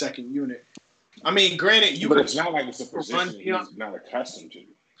with the second unit. I mean, granted, but it's not like it's a position he's not accustomed to.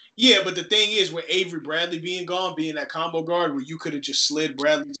 Yeah, but the thing is, with Avery Bradley being gone, being that combo guard, where you could have just slid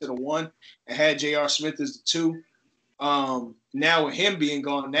Bradley to the 1 and had J.R. Smith as the 2. Now with him being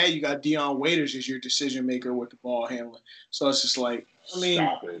gone, now you got Dion Waiters as your decision maker with the ball handling. So it's just like, I mean,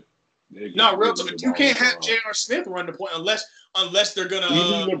 stop it. Not real talk. You can't have J.R. Smith run the point unless they're gonna.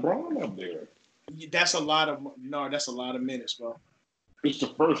 You need LeBron up there. That's a lot of minutes, bro. It's the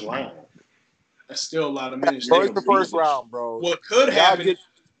first round. That's still a lot of minutes. Bro, it's the first round, bro. What could happen?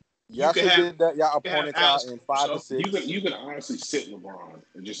 Y'all should get that y'all opponents out in 5 to 6. You can honestly sit LeBron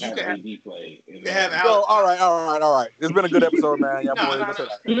and just have AD play. All right. It's been a good episode, man. Y'all boys.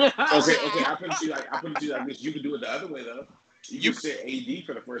 Okay. I put it to you like this. You can do it the other way though. You sit AD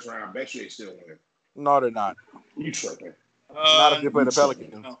for the first round. I bet you they still win. No, they're not. You tripping? Not if they play the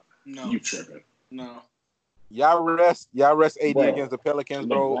Pelicans. No. You tripping? No. Y'all rest AD against the Pelicans,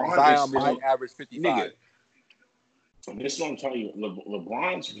 bro. Zion might average 55. Nigga, this is what I'm telling you.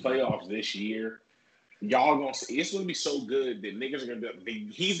 LeBron's playoffs this year, y'all gonna see, it's gonna be so good that niggas are gonna be.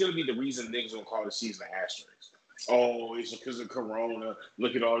 He's gonna be the reason niggas gonna call the season an asterisk. Oh, it's because of Corona.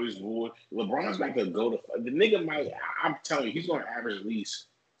 Look at all these rules. LeBron's not gonna go to the nigga. I'm telling you, he's gonna average at least,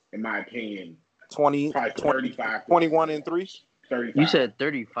 in my opinion, 20, 35, 21 and 3. 35. You said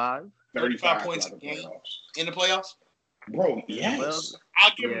 35. 35 points a game in the playoffs? Bro, yes.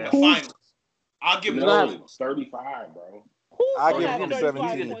 I'll give him the finals. I'll give him 35, bro. I'll give him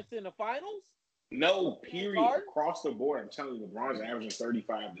 17 points in the finals? No, period. Across the board, I'm telling you, LeBron's averaging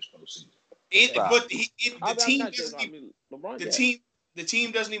 35 this postseason. The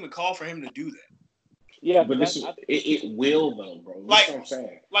team doesn't even call for him to do that. Yeah, but it will though, bro. That's what I'm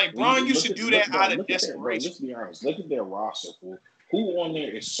saying. Like Bron used to do that out of desperation. Let's be honest. Look at their roster. Who on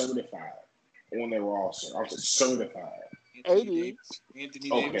there is certified on their roster? I'm certified. Anthony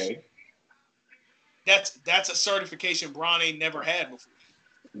Davis. Okay. That's a certification Bron ain't never had before.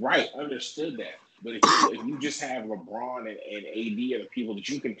 Right, understood that. But if you just have LeBron and AD are the people that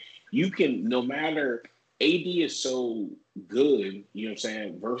you can no matter. AD is so good, you know what I'm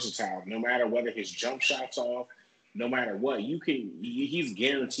saying, versatile. No matter whether his jump shot's off, no matter what, he's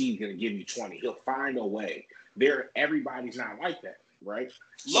guaranteed going to give you 20. He'll find a way. Everybody's not like that, right?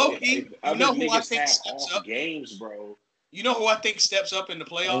 Low-key, you know who I think steps up? Games, bro. You know who I think steps up in the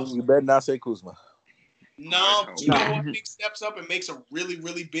playoffs? You better not say Kuzma. No, you know who I think steps up and makes a really,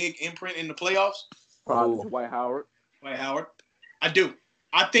 really big imprint in the playoffs? Probably Dwight Howard. I do.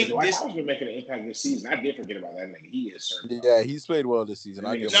 I think Dwight Howard's been making an impact this season. I did forget about that nigga. He is certain. Yeah, he's played well this season.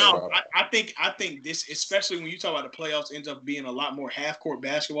 I think this, especially when you talk about the playoffs, ends up being a lot more half court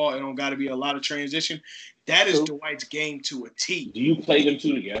basketball. It don't got to be a lot of transition. That is Dwight's game to a T. Do you play them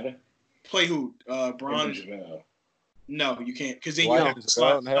two together? Play who? Bron? No, you can't, because then you have to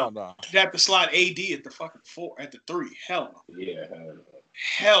slide. You have to slide AD at the fucking 4, at the 3. Hell no. Yeah.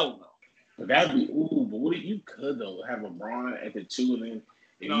 Hell no. But that'd be but what if you could though have LeBron at the 2 and then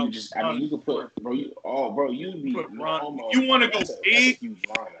you could put you'd be you want to go big,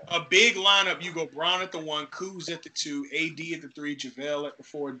 a big lineup. You go Bron at the 1, Kuz at the 2, AD at the 3, JaVale at the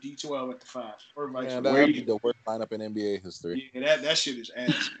 4, D12 at the 5. Man, that'd be the worst lineup in NBA history. Yeah, that shit is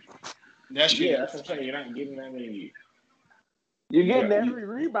ass. That's what I'm saying. You're not getting that many. You're getting every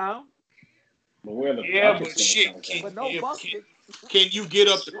rebound. But where the but shit, can you get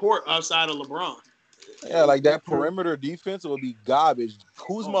up the court outside of LeBron? Yeah, like that perimeter defense will be garbage.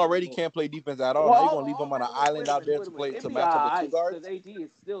 Kuzma already can't play defense at all. Now you're gonna leave him on an island out there to match up the 2 guards.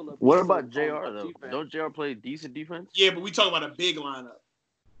 What about JR though? Don't JR play decent defense? Yeah, but we talk about a big lineup.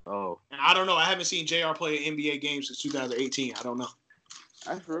 Oh. And I don't know. I haven't seen JR play an NBA game since 2018. I don't know.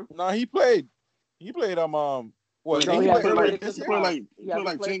 That's true. No, he played. He played what? He played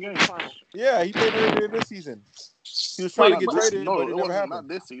like 10 games. Yeah, he played earlier this season. He was trying to get traded, but it never happened. Not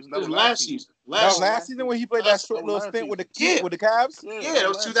this season. That was last season. Last season when he played that short little stint with the Cavs? Yeah, it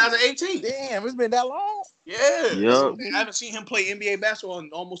was 2018. Damn, it's been that long? Yeah. Yep. I haven't seen him play NBA basketball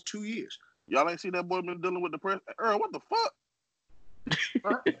in almost 2 years. Y'all ain't seen that boy been dealing with depression? Earl, what the fuck?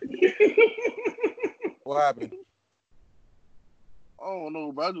 What happened? don't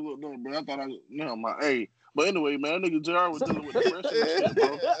know, but I just looked up, bro. I thought never mind. Hey, but anyway, man, that nigga JR was dealing with depression and shit,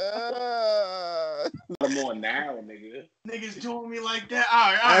 bro. I'm on now, nigga. Niggas doing me like that.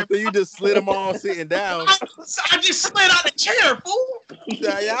 All right. After you just slid them all sitting down. I just slid out the chair, fool.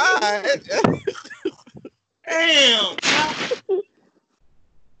 Yeah, all right. Damn.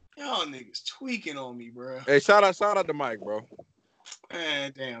 Y'all niggas tweaking on me, bro. Hey, shout out to Mike, bro.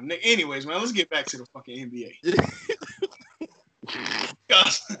 Man, damn. Anyways, man, let's get back to the fucking NBA.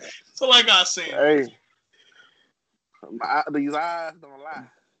 So, like I was saying, Hey, these eyes don't lie.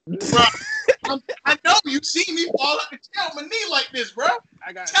 bro, I know you see me fall out the chair on my knee like this, bro.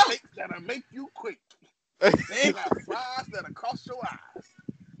 I got Tell shakes that'll make you quick. I got flies that'll cross your eyes.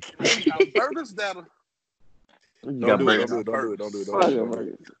 I got burgers that'll. You Don't do burgers. it. Don't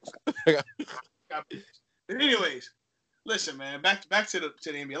do it. Anyways, listen, man. Back to the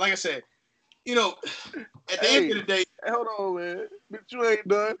NBA. Like I said, you know, at the end of the day, Hey, hold on, man. Bitch, you ain't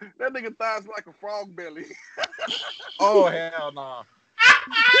done. That nigga thighs like a frog belly. Oh, hell no.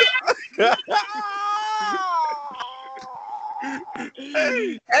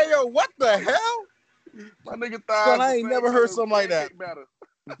 Hey, yo, what the hell? My nigga thighs. Son, I ain't never heard something like that.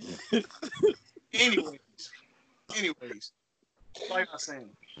 anyways, like I was saying,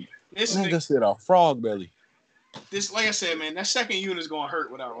 this Nigga said a frog belly. like I said, man, that second unit is gonna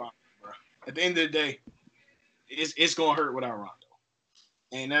hurt without Rondo, bro. At the end of the day, it's gonna hurt without Rondo,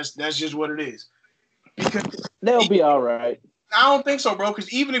 and that's just what it is. Because They'll be all right. I don't think so, bro.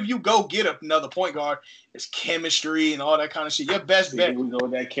 Because even if you go get another point guard, it's chemistry and all that kind of shit. Your best bet. We go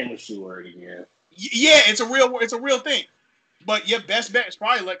with that chemistry word again. Yeah, it's a real thing. But your best bet is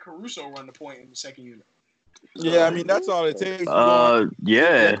probably let Caruso run the point in the second unit. Yeah, I mean that's all it takes.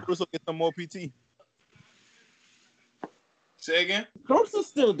 Yeah. Caruso get some more PT. Say again. Caruso's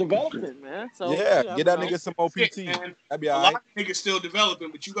still developing, man. So Yeah, get that nigga some more PT. Man, That'd be a all lot right. of niggas still developing,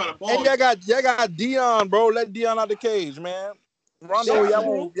 but you got a ball. And y'all got Dion, bro. Let Dion out the cage, man. Rondo,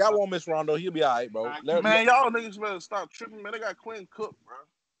 y'all won't miss Rondo. He'll be all right, bro. Man, y'all niggas better stop tripping, man. They got Quinn Cook, bro.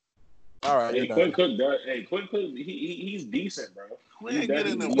 All right. Hey, Quinn Cook, he's decent, bro.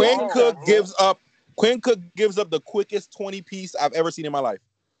 Quinn Cook gives up the quickest 20-piece I've ever seen in my life.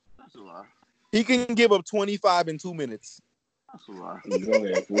 That's a lie. He can give up 25 in 2 minutes. That's a lie.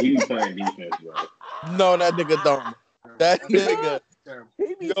 He's playing defense, bro. No, that nigga don't. That nigga,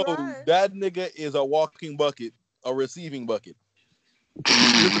 that nigga is a walking bucket, a receiving bucket.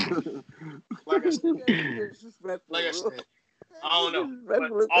 Like I said, I don't know. But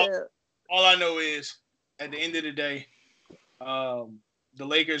all I know is, at the end of the day, the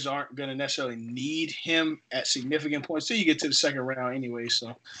Lakers aren't going to necessarily need him at significant points till you get to the second round anyway.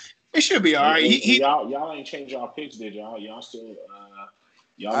 So it should be all right. Y'all ain't changed y'all picks, did y'all? Y'all still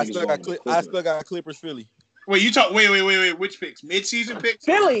I still got Clippers Philly. Wait, you talk? Wait. Which picks? Mid-season picks?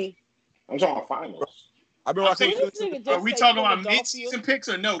 Philly. I'm talking finals. I've been watching. Are we talking about mid-season picks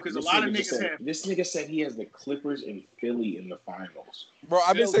or no? Because a lot of niggas have. This nigga said he has the Clippers and Philly in the finals. Bro,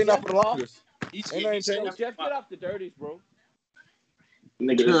 I've been saying that for the longest. Jeff, get off the dirties, bro.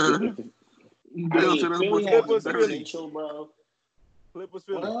 Nigga, Philly has the potential, bro. Clippers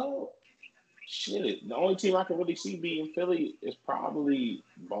Philly. Well, shit. The only team I can really see being Philly is probably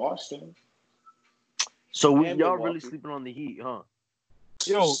Boston. So y'all really sleeping on the Heat, huh?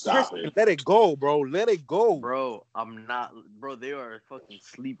 Yo, Christian, let it go, bro. Let it go. Bro, I'm not. Bro, they are a fucking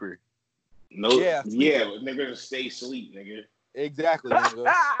sleeper. No, yeah, nigga, stay asleep, nigga. Exactly,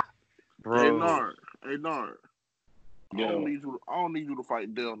 nigga. Bro. Hey, Nard. I don't need you to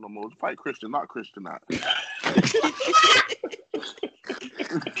fight Dale no more. Fight Christian, not Christian out.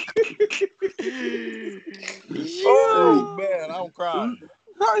 Oh man, I'm crying.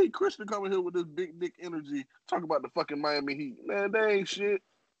 How ain't Christian coming here with this big dick energy talking about the fucking Miami Heat? Man, they ain't shit.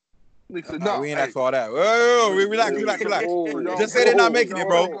 Said, no, we ain't asked for all that. Whoa, relax. Just say they're not making it,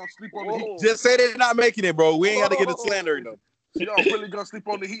 bro. Just say they're not making it, bro. We ain't got to get a slander though. Y'all really gonna sleep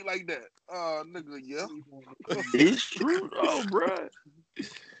on the Heat like that? Nigga, yeah. It's true, though, bro.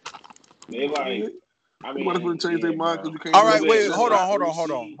 They like. I mean, you change their mind because you can't. All right, wait, hold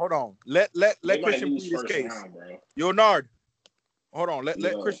on. Let Christian plead his case. Yo, Nard. Hold on.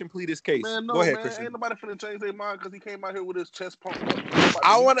 Let Christian plead his case. Man, no, go ahead, man. Christian. Ain't nobody finna change their mind because he came out here with his chest pumped up.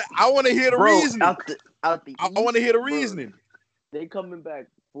 I wanna hear the reasoning. I want to hear the reasoning. They coming back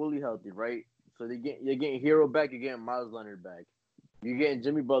fully healthy, right? So you're getting Hero back, you're getting Miles Leonard back. You're getting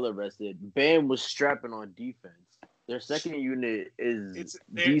Jimmy Butler rested. Bam was strapping on defense. Their second unit is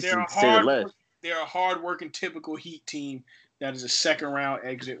decent, to say the least. They're a hard-working, typical Heat team that is a second-round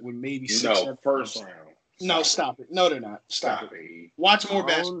exit with maybe first round. No, stop it. No, they're not. Stop it. Watch more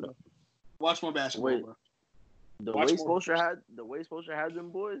basketball. Watch more basketball, bro. The Watch way more. Spoelstra had them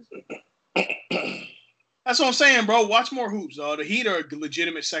boys. That's what I'm saying, bro. Watch more hoops. The Heat are a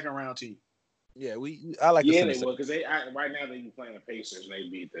legitimate second round team. Yeah, I like to Yeah, see they the will because right now they be playing the Pacers and they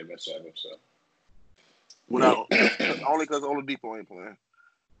beat them in 7. So Without only because Oladipo ain't playing.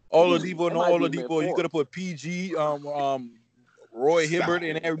 Oladipo, It no might be Oladipo. mid-fourth. You could have put PG, Roy Hibbert,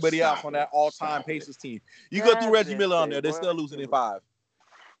 and everybody else on that all-time Pacers team. You go through Reggie Miller on there, they're still losing in 5.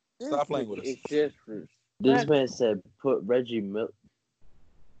 Stop playing with us. It's just for This man said put Reggie Miller.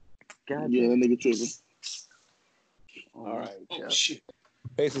 God Yeah, damn. that nigga tripping. All right, Oh Jeff. shit!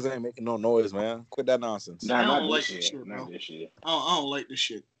 Pacers ain't making no noise, man. Quit that nonsense. I not don't like this this year. shit, bro. Not this year. I don't like this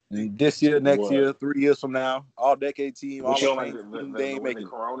shit. This year, next What? year, 3 years from now, all-decade team, But you don't all-acclaimed like team, the they way ain't the making it.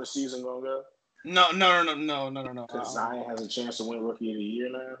 Corona season gonna go? No. Because Zion has a chance to win Rookie of the Year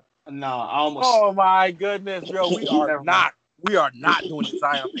now. No, I almost. Oh my goodness, yo, we are Never not doing the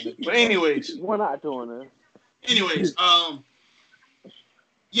Zion thing again. But anyways, we're not doing this.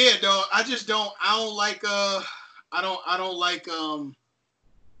 Yeah, though I don't like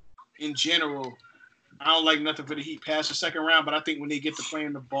in general. I don't like nothing for the Heat past the second round, but I think when they get to play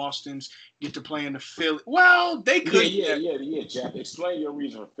in the Bostons, get to play in the Philly, well, they could. Yeah, Jack. Explain your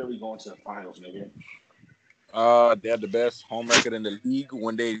reason for Philly going to the finals, nigga. They have the best home record in the league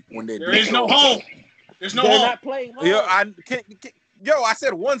when they. There is no home. There's no They're home. not playing home. Yo, I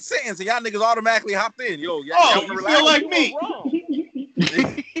said one sentence and y'all niggas automatically hopped in. Yo, y'all you feel like me? You were wrong.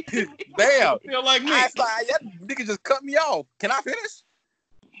 Damn. Feel like me? I was like, that nigga just cut me off. Can I finish?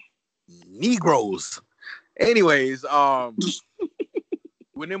 Negroes. Anyways,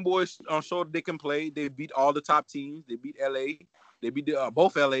 when them boys showed they can play, they beat all the top teams. They beat LA. They beat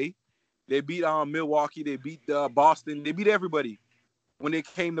both LA. They beat Milwaukee. They beat Boston. They beat everybody when they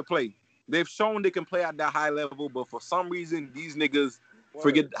came to play. They've shown they can play at that high level, but for some reason, these niggas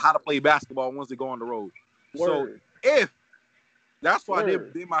forget how to play basketball once they go on the road. So that's why they're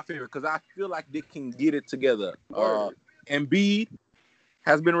my favorite, because I feel like they can get it together. Embiid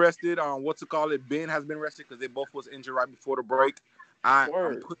has been rested. Ben has been rested because they both was injured right before the break.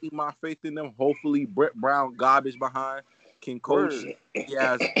 I'm putting my faith in them. Hopefully, Brett Brown, garbage behind, can coach. He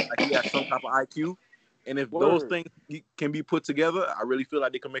has some type of IQ. And if those things can be put together, I really feel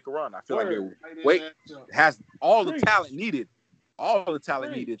like they can make a run. I feel like they has all the talent needed. All the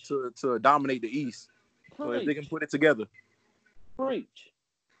talent needed to dominate the East. So if they can put it together. Preach.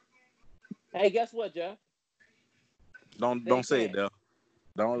 Hey, guess what, Jeff? Don't say it there.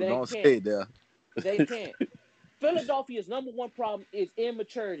 Don't say it there. They can't. Philadelphia's number one problem is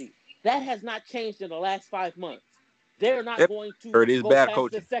immaturity. That has not changed in the last 5 months. They're not going to go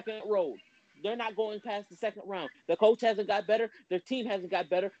past the second road. They're not going past the second round. The coach hasn't got better. Their team hasn't got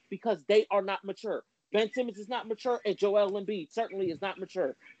better because they are not mature. Ben Simmons is not mature, and Joel Embiid certainly is not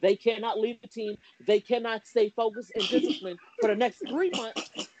mature. They cannot lead the team. They cannot stay focused and disciplined for the next 3 months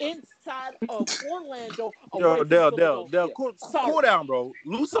inside of Orlando. Yo, Dell, cool down, bro.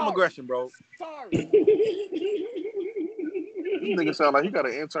 Lose some aggression, bro. Sorry. This nigga sound like he got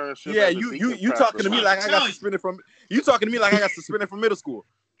an internship. Yeah, you talking to me like I got suspended from. You talking to me like I got suspended from middle school.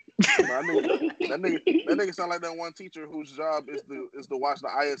 That nigga sound like that one teacher whose job is to watch the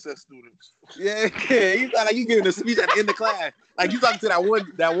ISS students. Yeah, you sound like you giving a speech at the end of class. Like you talking to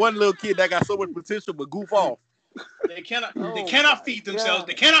that one little kid that got so much potential but goof off. They cannot feed themselves. God.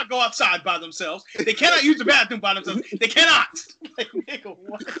 They cannot go outside by themselves. They cannot use the bathroom by themselves. They cannot. Like, nigga,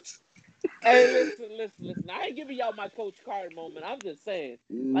 what? Hey, listen. I ain't giving y'all my Coach Carter moment. I'm just saying.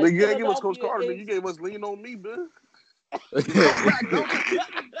 Like, you ain't give us Coach Carter. You gave us Lean on Me, man. Hey,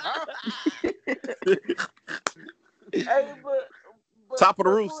 but top of the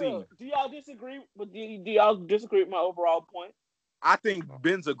roof scene. Do y'all disagree? Do y'all disagree with my overall point? I think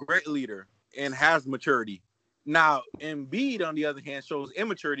Ben's a great leader and has maturity. Now, Embiid, on the other hand, shows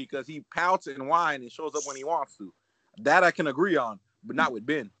immaturity because he pouts and whines and shows up when he wants to. That I can agree on, but not with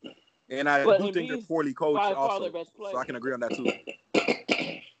Ben. And I do think they're poorly coached also, so I can agree on that too.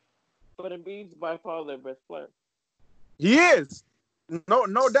 But Embiid's by far their best player. He is.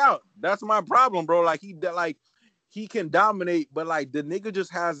 No doubt. That's my problem, bro. He can dominate, but like the nigga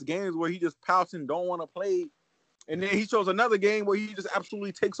just has games where he just pouts and don't want to play. And then he shows another game where he just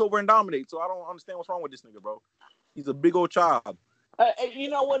absolutely takes over and dominates. So I don't understand what's wrong with this nigga, bro. He's a big old child. You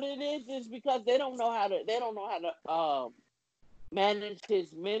know what it is because they don't know how to manage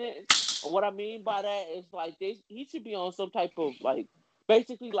his minutes. What I mean by that is like he should be on some type of like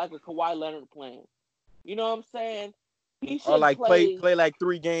basically like a Kawhi Leonard plan. You know what I'm saying? He should play like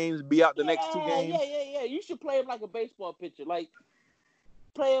 3 games, be out the next 2 games. Yeah. You should play him like a baseball pitcher. Like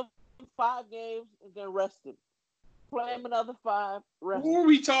play him 5 games and then rest him. Play him another 5. Rest Who are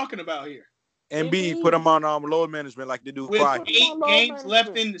we talking about here? Embiid put him on load management like they do with Kawhi. 8 games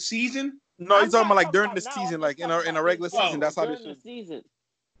left in the season. No, he's talking about like during the season, like in a regular season. That's how during they the season.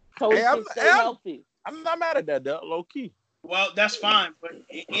 So he can stay healthy. I'm not mad at that, though, low key. Well, that's fine, but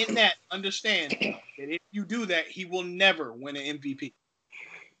in that, understand that if you do that, he will never win an MVP.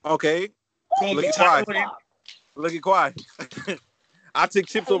 Okay. Look at Kawhi. Look at Kawhi. I take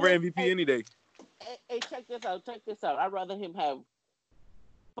chips over MVP any day. Hey, check this out. Check this out. I'd rather him have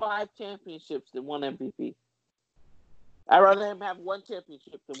 5 championships than 1 MVP. I'd rather him have 1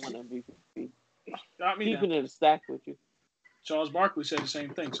 championship than 1 MVP. Keeping it a stack with you. Charles Barkley said the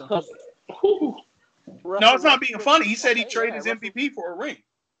same thing. So. No, it's not being funny. He said he traded his MVP for a ring.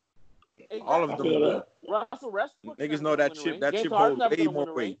 Exactly. All of them. Russell Westbrook. Niggas know that chip. That chip holds way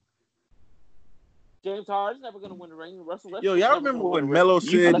more weight. James Harden's never gonna win the ring. Russell Westbrook. Yo, y'all remember when Melo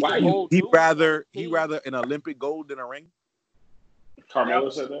said he'd rather an Olympic gold than a ring? Carmelo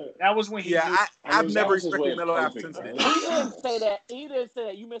said that. That was when he. Yeah, I've never respected Melo after since then. He didn't say that. He didn't say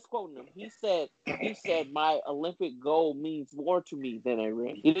that. You misquoting him. He said my Olympic gold means more to me than a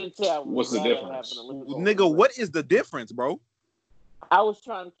ring. He didn't say I would What's the rather difference? have an Olympic gold. Nigga, what is the difference, bro? I was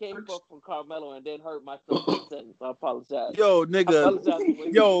trying to keep up from Carmelo and then hurt myself in sentence. I apologize. Yo, nigga.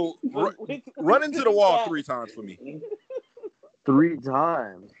 Run into the wall 3 times for me. 3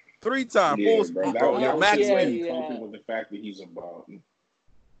 times. 3 times. Yeah, Full speed, bro. bro. Max speed. With the fact that he's a bum.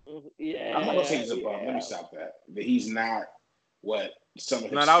 Yeah. I'm not gonna say he's a bum. Let me stop that. That he's not what some of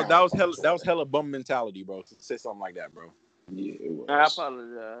his. No, that was hella bum mentality, bro. To say something like that, bro. Yeah, it was. I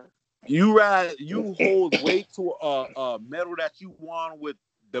apologize. You hold weight to a medal that you won with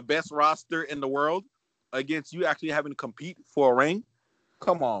the best roster in the world against you actually having to compete for a ring.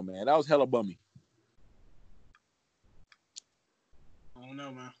 Come on, man. That was hella bummy. I don't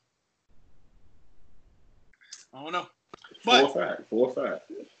know, man. I don't know. But Full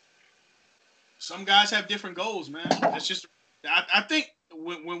fact. Some guys have different goals, man. That's just. I think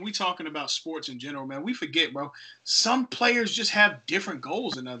when we talking about sports in general, man, we forget, bro. Some players just have different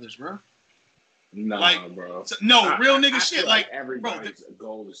goals than others, bro. Nah, bro. Real nigga shit. Like everybody's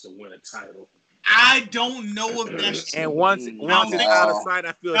goal is to win a title. I don't know if that's true. And once it's out of sight,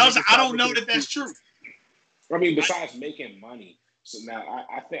 I feel. I don't know that that's true. I mean, besides making money, so now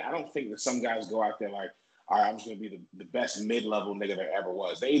I don't think that some guys go out there like, all right, I'm just gonna be the best mid-level nigga there ever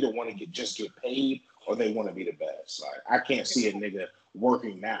was. They either want to get paid or they want to be the best. Like I can't see a nigga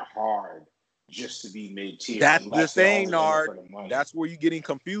working that hard just to be mid-tier. That's the thing, Nard. That's where you're getting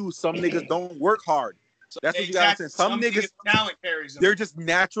confused. Some niggas don't work hard. That's what you gotta say. Some niggas talent carries them. They're just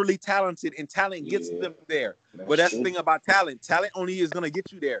naturally talented, and talent gets them there. But that's the thing about talent. Talent only is gonna get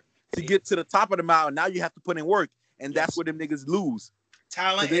you there. To get to the top of the mountain, now you have to put in work, and that's where them niggas lose.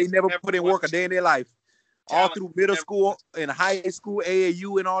 Talent. They never put in work a day in their life. All through middle school and high school,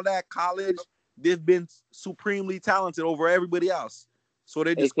 AAU and all that, college, they've been supremely talented over everybody else. So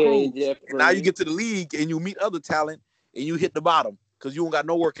they just cruise. And now you get to the league and you meet other talent and you hit the bottom because you don't got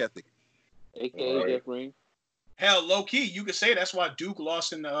no work ethic. AKA Jeff Green. Hell, low key, you could say that's why Duke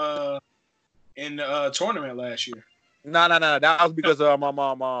lost in the tournament last year. No. That was because my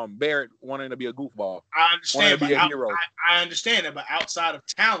mom Barrett wanted to be a goofball. I understand. Wanted to be a hero. I understand that, but outside of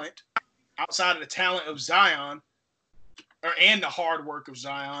the talent of Zion, and the hard work of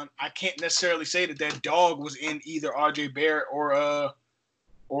Zion, I can't necessarily say that dog was in either R.J. Barrett or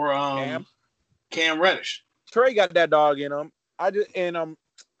Cam Reddish. Trey got that dog in him. I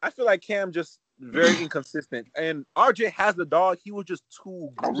feel like Cam just very inconsistent. And RJ has the dog. He was just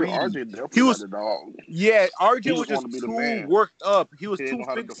too greedy. He was the dog. Yeah, RJ was just too worked up. He was too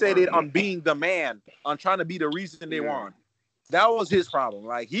fixated on being the man, on trying to be the reason they won. That was his problem.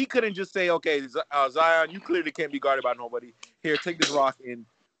 Like, he couldn't just say, okay, Zion, you clearly can't be guarded by nobody. Here, take this rock and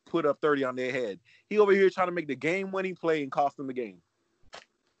put up 30 on their head. He over here trying to make the game-winning play and cost them the game.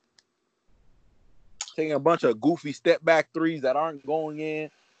 Taking a bunch of goofy step-back threes that aren't going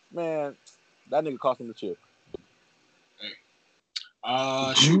in. Man, that nigga cost him the chip.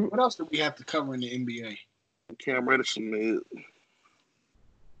 Shoot, what else do we have to cover in the NBA? Cam Reddish mid.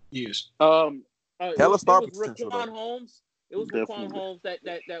 Yes. Hella star potential. It was Raquan Holmes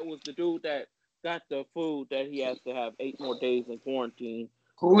that was the dude that got the food that he has to have 8 more days in quarantine.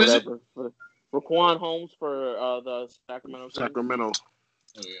 Who is it? Raquan Holmes for the Sacramento. Sacramento.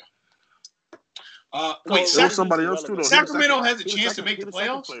 Oh yeah. Wait, somebody else too though. Sacramento has a chance to make the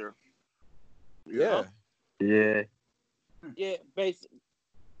playoffs. Yeah. Yeah. Yeah, basically.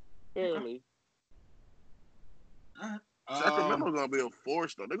 Barely. All right. Sacramento's gonna be a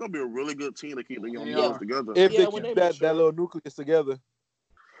force though. They're gonna be a really good team to keep the young guys together. If they keep that little nucleus together.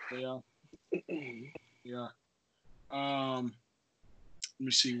 Yeah. Yeah. Let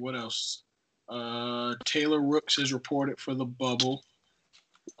me see what else. Taylor Rooks is reported for the bubble.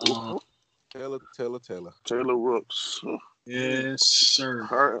 Taylor Rooks. Yes,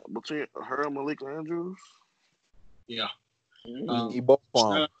 sir. Between her and Malik Andrews. Yeah.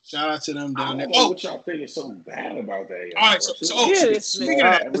 Shout out to them down there. I don't know what y'all think is so bad about that. All right, speaking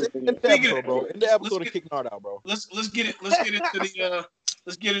of that, bro. In the episode of Kick Nard out, bro. Let's get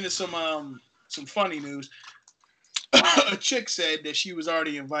into some funny news. A chick said that she was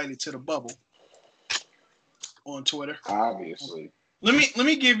already invited to the bubble on Twitter. Obviously. Let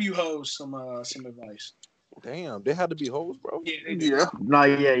me give you hoes some advice. Damn, they had to be hoes, bro. Yeah, they did.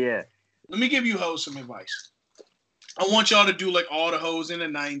 Yeah. Let me give you hoes some advice. I want y'all to do like all the hoes in the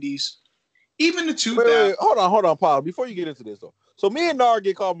 90s, even the 2000s. Wait, hold on, pause. Before you get into this, though. So me and Nard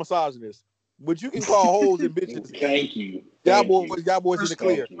get called misogynists, but you can call hoes and bitches. Thank you. Y'all boys in the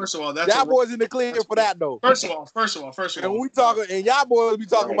clear. First of all, that's y'all boys in the clear for that, though. First of all. And we talking, and y'all boys be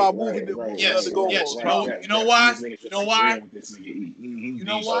talking about moving the goalpost. Yes. You know why? You know why?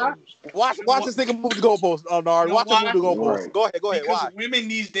 Watch this nigga move the goalpost, Nard. Watch him move the goalpost. Go ahead. Because Why? women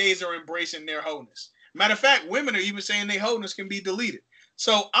these days are embracing their wholeness. Matter of fact, women are even saying their wholeness can be deleted.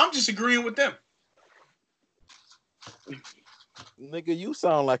 So I'm just agreeing with them. Nigga, you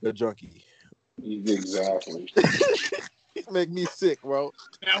sound like a junkie. Exactly. You make me sick, bro.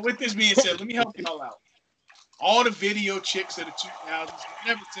 Now, with this being said, let me help y'all out. All the video chicks of the 2000s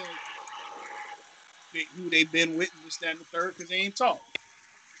never tell you who they've been with, this, that, and the third, because they ain't talk.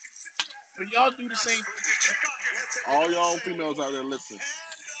 But y'all do the same thing. All y'all females out there, listen.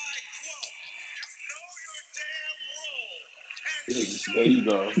 There you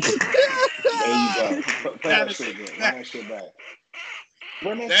go. Play that shit again. Run that shit back.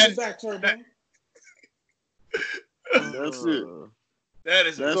 Run that shit back, Turbo. That's it.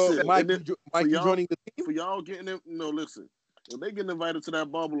 That's it. Mike, you joining the team? For y'all getting them, listen. If they getting invited to that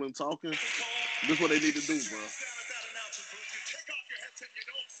bubble and talking, this is what they need to do, bro.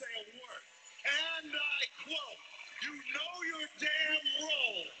 And I quote, you know your damn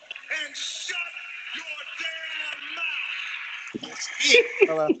role and shut your damn mouth.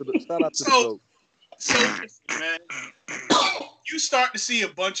 Shout out to the folks. So, man, you start to see a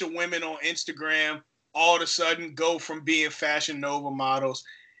bunch of women on Instagram all of a sudden go from being Fashion Nova models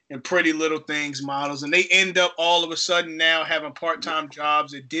and Pretty Little Things models, and they end up all of a sudden now having part-time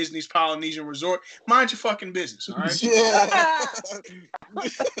jobs at Disney's Polynesian Resort. Mind your fucking business, all right? Yeah.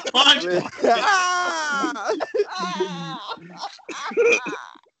 Mind your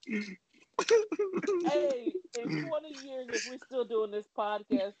Hey, in 20 years, if we're still doing this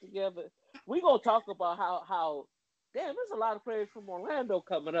podcast together, we're going to talk about how damn, there's a lot of players from Orlando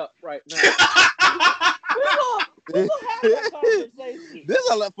coming up right now. we're gonna have that conversation.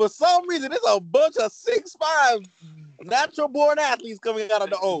 For some reason, there's a bunch of 6'5" natural-born athletes coming out of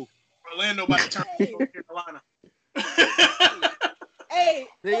the O. Orlando about to turn North Carolina. Hey,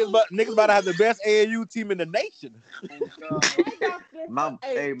 niggas about to have the best AAU team in the nation. Mount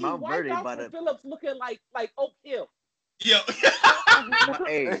Verde about to Phillips looking like Oak Hill. Yo.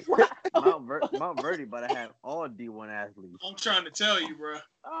 Hey, Mount Verde about to have all D1 athletes. I'm trying to tell you, bro.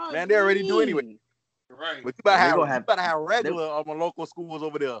 Man, they already do anyway. Right. But you better have regular local schools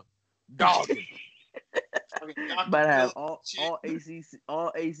over there. Dogging. But have all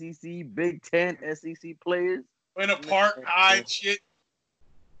ACC, Big Ten, SEC players in a park, high shit.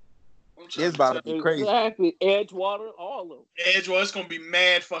 It's about to be crazy. Exactly. Edgewater, all of them. Edgewater, it's gonna be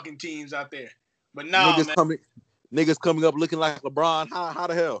mad fucking teams out there. But nah, niggas coming up looking like LeBron. How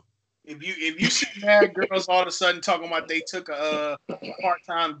the hell? If you see mad girls all of a sudden talking about they took a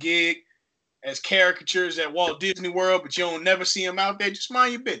part-time gig as caricatures at Walt Disney World, but you don't never see them out there, just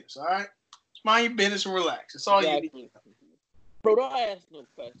mind your business, all right? Just mind your business and relax. That's all you need. Bro, don't ask no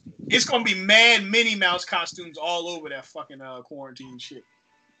questions. It's gonna be mad Minnie Mouse costumes all over that fucking quarantine shit.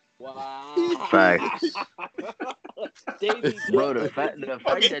 Wow. Facts. Bro, the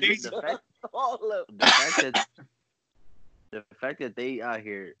fact that they out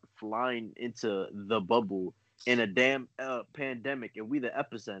here flying into the bubble in a damn pandemic and we the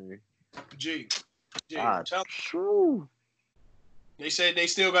epicenter. True. They said they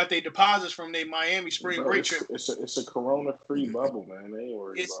still got their deposits from their Miami spring break trip. It's a corona-free bubble, man. They ain't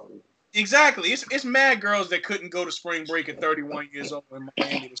worried about it. Exactly. It's mad girls that couldn't go to spring break at 31 years old in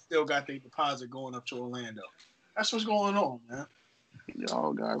Miami that still got their deposit going up to Orlando. That's what's going on, man.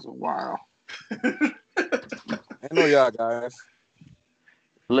 Y'all guys are wild. I know y'all guys.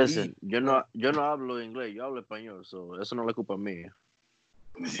 Listen, yo no hablo inglés, yo hablo español, so eso no le culpa mía.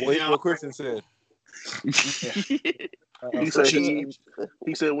 What Christian said. He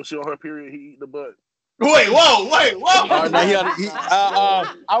said when she on her period, he eat the butt. Wait, whoa. All right, now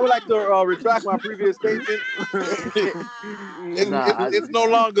I would like to retract my previous statement. It's no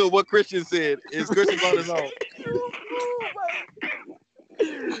longer what Christian said. It's Christian on his own.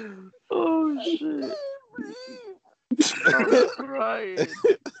 Oh shit! Right.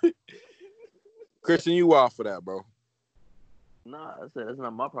 Christian, you off for that, bro. Nah, I said that's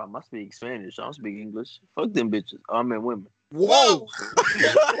not my problem. I speak Spanish. I don't speak English. Fuck them bitches. I mean women. Whoa!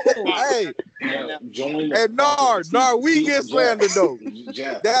 Hey, Nard, we get slandered though.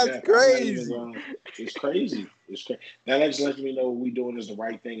 That's crazy. It's crazy. That just lets me know we doing is the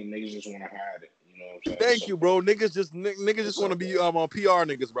right thing, and niggas just want to hide it. You know what I'm saying? Thank you, bro. Niggas just want to be on PR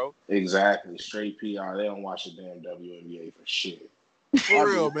niggas, bro. Exactly, straight PR. They don't watch the damn WNBA for shit. For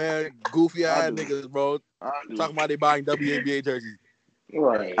real, man. Goofy ass niggas, bro. Talking about they buying WNBA jerseys.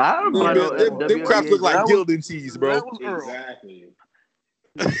 Right. Them craps look like Gildan tees, bro. Exactly.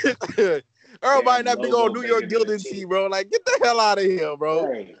 Earl buying that big old New York Gildan tee, bro. Like, get the hell out of here, bro.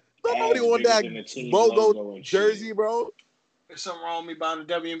 Right. Nobody want that logo jersey, bro. There's something wrong with me buying a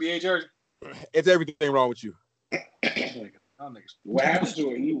WNBA jersey. It's everything wrong with you. What happened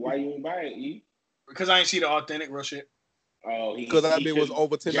to it, E? Why you ain't buy it, E? Because I ain't see the authentic real shit. Oh, because that bit was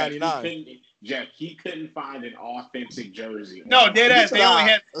over $10.99. Jeff, he couldn't find an authentic jersey. No, dead ass. They only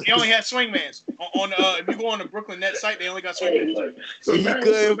had swingmans on. If you go on the Brooklyn Nets site, they only got swingmans. He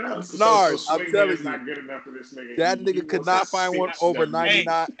couldn't. Nard, I'm telling you, not good enough for this nigga. That nigga could not find one over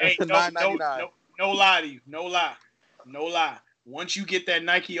 $9.99. No lie to you. No lie. Once you get that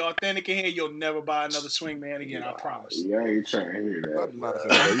Nike authentic in here, you'll never buy another swingman again. I promise. Yeah, I ain't trying to hear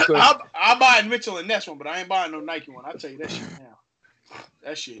that. I'll buy a Mitchell and Ness one, but I ain't buying no Nike one. I'll tell you that shit now.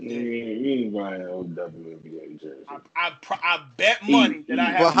 That shit. You ain't buying no WNBA jersey. I bet money that I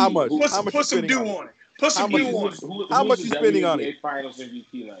have. Well, how much? Put some due on it. Put some due on it. How much you spending on it? Finals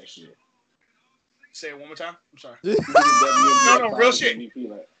MVP last year. Say it one more time. I'm sorry. No, real shit. It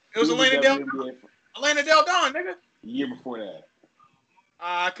was Elena Del Don, nigga. Year before that.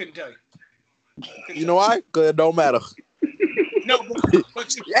 I couldn't tell you. You know why? Because it don't matter. No,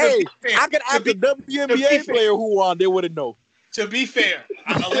 but hey, I could ask a WNBA player who won. They wouldn't know. To be fair,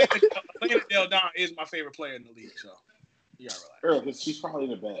 Elena Del Don is my favorite player in the league. So, yeah, relax. Earl, she's probably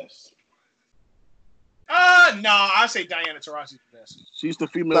the best. No, I say Diana Taurasi's the best. She's the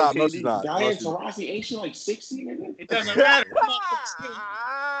female. No, she's not. Diana Taurasi, ain't she like 60, nigga? It doesn't matter. That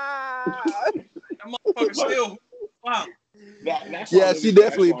motherfucker still. Wow. Yeah, she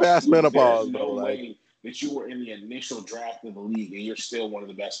definitely passed menopause, no though. Way that you were in the initial draft of the league and you're still one of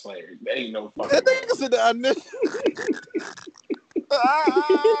the best players. That ain't no fucking. That nigga's in the initial.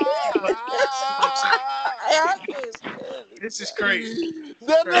 This is crazy.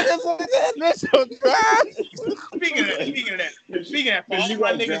 That nigga's in the initial draft. Speaking of that, for all you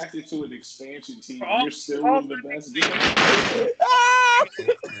my got niggas drafted to an expansion team, you're still one of the best.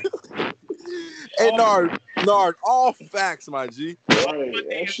 Hey, Nard, all facts, my G. Right,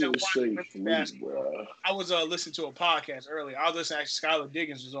 that shit is straight bro. I was listening to a podcast earlier. I was listening to Skylar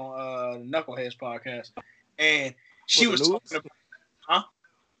Diggins was on Knuckleheads podcast, and she was talking about,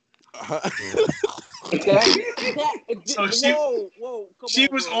 So she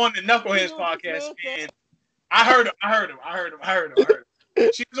was on the Knuckleheads podcast, and I heard him.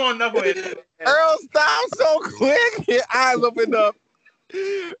 She was on Knuckleheads. Earl, stop so quick. His eyes opened up.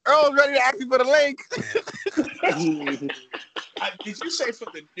 Earl's ready to ask you for the link. Did you say for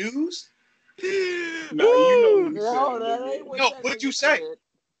the news? No, you know that ain't what no, what did you say?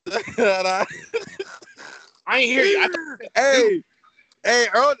 I ain't hear you. Hey,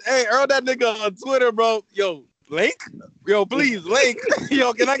 Earl, that nigga on Twitter, bro. Yo, link? Yo, please, link.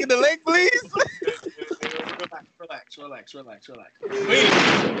 Yo, can I get the link, please? Relax. Oh,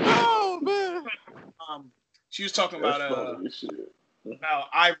 man. She was talking about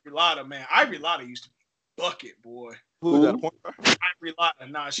Ivory Lotta, man. Ivory Lotta used to be bucket, boy. Who's that? Ivory Lotta.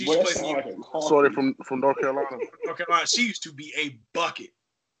 Nah, she's playing. Sorry, from North Carolina. North Carolina. She used to be a bucket,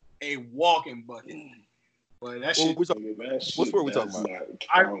 a walking bucket. But that shit. What sport we talking about?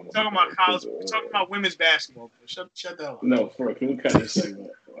 I'm talking about college. We're talking about women's basketball. Shut the hell up. No, for can we cut this segment?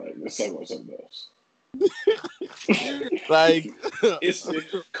 Let's talk about something else. Like,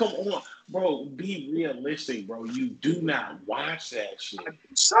 come on, bro. Be realistic, bro. You do not watch that shit.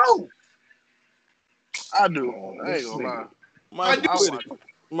 So I do. I ain't gonna lie.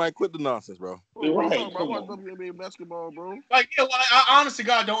 Mike, quit the nonsense, bro. You're right. I watch WNBA basketball, bro. Like, yeah, well, I honestly,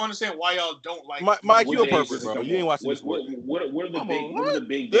 God, don't understand why y'all don't like. Mike, you're perfect, bro. You ain't watching this sport. What are the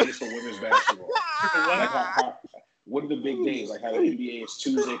big days for women's basketball? What are the big days? Like how the NBA is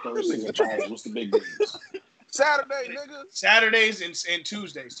Tuesday, Thursdays, and Fridays. What's the big days? Saturday, nigga. Saturdays and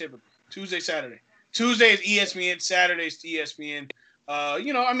Tuesdays, typically. Tuesday, Saturday. Tuesday is ESPN. Saturday is ESPN.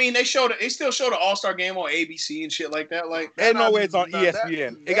 I mean, they still show the All-Star game on ABC and shit like that. Like, Ain't no way it's on Now,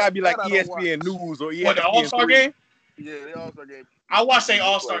 ESPN. It gotta be like that I don't ESPN News or ESPN. what, the All-Star 3. game? Yeah, the All-Star game. I watch the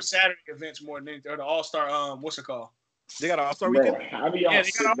All-Star Saturday events more than or the All-Star what's it called? They got an All-Star Bro, weekend. how do y'all Yeah,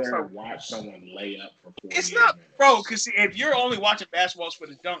 sit they got there All-Star. and watch someone lay up for 40 It's not, minutes? bro. Because if you're only watching basketballs for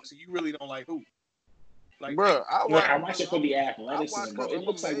the dunks, you really don't like hoop. Like, Bro, I watch it for the athleticism, bro. It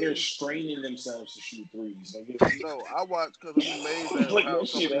looks like they're straining themselves to shoot threes. No, I watch because I'm amazed at Like how that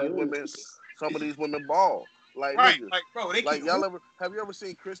shit, some of these women ball. Like, right, niggas, like, bro, they like can y'all hoop. have you ever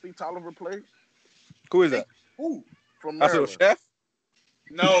seen Christy Tolliver play Who is that? Ooh, from That's a Maryland? chef.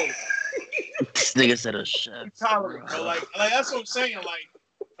 no, This nigga said a chef. tolerant, bro. Like that's what I'm saying. Like,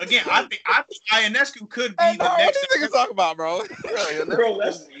 again, I think Ionescu could be Hey, the no, what next. these niggas talking about, bro? Yeah, Bro,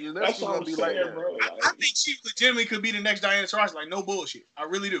 that's gonna what I'm be saying, like that. bro. I think she legitimately could be the next Diana Taurasi. Like, no bullshit. I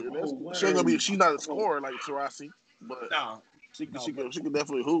really do. She's gonna be. She's not a scorer like Taurasi, but No, she can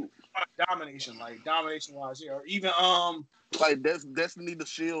definitely hoop. domination wise, yeah. Or even Like Destiny the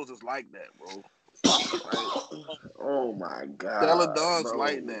Shields is like that, bro. Oh my god. Stella Dunn's bro.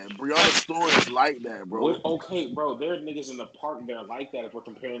 like that. Brianna Stewart is like that, bro. Okay, bro. There are niggas in the park that are like that. If we're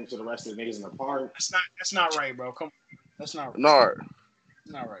comparing them to the rest of the niggas in the park, that's not right, bro. Come on, that's not right. Nard.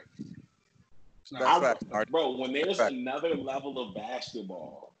 It's not right. It's not That's right. fact. bro. When there's another level of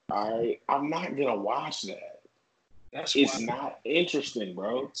basketball, all right, I'm not gonna watch that. That's It's why. not interesting,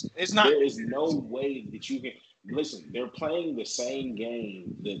 bro. It's not. There is no way that you can listen. They're playing the same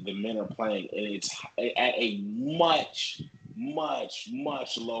game that the men are playing, and it's at a much, much,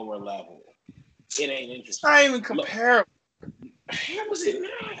 much lower level. It ain't It's interesting. not even comparable. How was it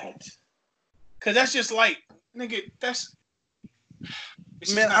not? Cause that's just like, nigga. That's.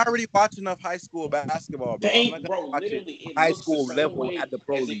 it's Man, just I not- already watch enough high school basketball, bro. I'm not Bro, gonna watch literally, it it high looks school the same level way at the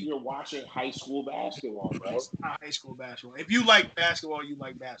pro as if league. you're watching high school basketball, bro. It's not high school basketball. If you like basketball, you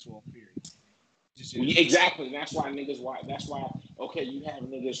like basketball. Period. Just, Exactly. And that's why niggas watch. That's why, okay, you have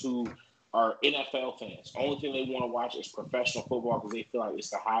niggas who are NFL fans. Only thing they want to watch is professional football because they feel like it's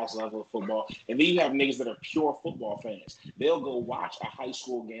the highest level of football. And then you have niggas that are pure football fans. They'll go watch a high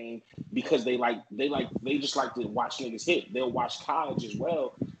school game because they just like to watch niggas hit. They'll watch college as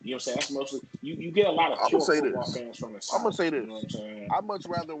well. You know what I'm saying? That's mostly you get a lot of pure football fans from the South. I'm gonna say this. You know what I'm saying? I'd much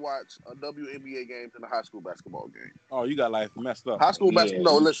rather watch a WNBA game than a high school basketball game. Oh, you got life messed up. High school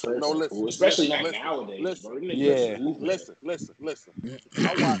basketball. you Listen. Especially listen, not listen, nowadays, listen, bro. Yeah. Listen.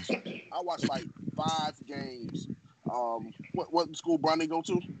 I watched like 5 games. What school Bronny go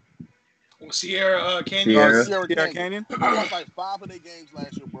to? Sierra Canyon. Sierra Canyon. I watched like 5 of their games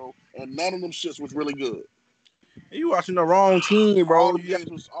last year, bro, and none of them shits was really good. You watching the wrong team, bro. All the games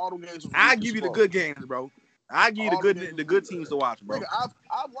was I weak give as you the fuck. good games, bro. I give you All the the good teams to watch, bro. Nigga,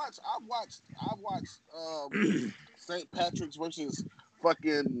 I've watched St. Patrick's versus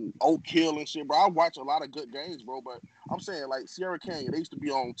fucking Oak Hill and shit, bro. I watch a lot of good games, bro. But I'm saying like Sierra Canyon, they used to be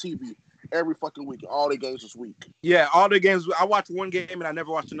on TV every fucking week. All their games was weak. Yeah, all the games. I watched one game and I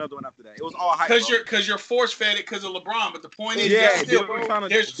never watched another one after that. It was all hype. Because you're force fed it because of LeBron. But the point is, Yeah, that still, they were trying to-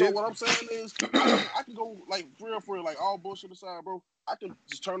 there's So what I'm saying is, I can go like for real, like all bullshit aside, bro. I can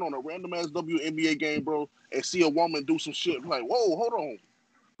just turn on a random ass WNBA game, bro, and see a woman do some shit. I'm like, whoa, hold on,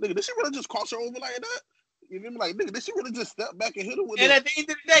 nigga, did she really just cross her over like that? You know, like, nigga, did she really just step back and hit her with? And at the end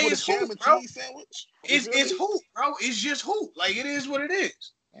of the day, it's jam hoop, and bro. cheese sandwich? It's hoop, bro. It's just hoop. Like, it is what it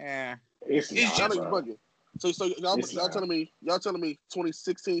is. Yeah. It's It's not, just bro. bugging. So y'all telling me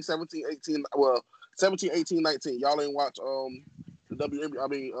 2016, 17, 18, well, 17, 18, 19. Y'all ain't watch the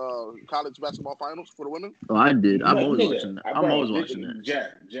WNBA, college basketball finals for the women? Oh, I did. I'm No, always nigga, watching that. bro, I'm always watching that.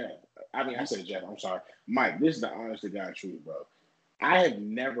 Jeff. I said Jeff. I'm sorry, Mike. This is the honest to God truth, bro. I have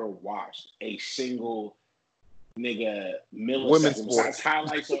never watched a single nigga Women's millisecond sports. besides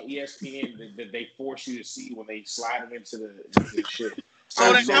highlights on ESPN that they force you to see when they slide them into the shit. So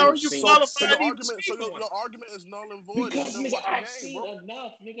I've then never how are you seen qualified that. to even speak on it? Your argument is null and void. Because You never nigga, watched the I've game, seen bro.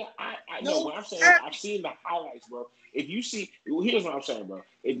 enough, nigga. I No, know what I'm saying. exactly. I've seen the highlights, bro. If you see, here's what I'm saying, bro.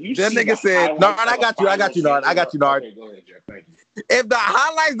 If you That see nigga the said, highlights Nard, of I a got you, finals Nard. game, I got you, Nard. Okay, go ahead, Jeff. Thank you. If the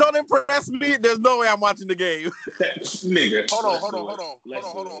highlights don't impress me, there's no way I'm watching the game. Nigga, Hold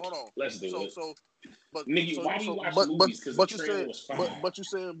on. Let's do it. But Nigga, so, why do you so, watch but, movies? Because the but you trailer said, was fine. but you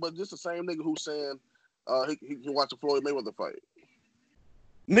said, but just the same nigga who's saying he can watch the Floyd Mayweather fight.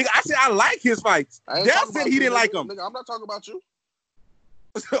 Nigga, I said I like his fights. I ain't Dell talking said about he you, didn't nigga. like him. Nigga, I'm not talking about you.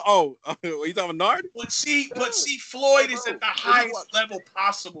 Oh, you talking about Nard? But see, Floyd is Bro, at the what? highest level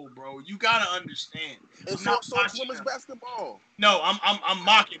possible, bro. You gotta understand. And I'm not so it's watching women's him. basketball. No, I'm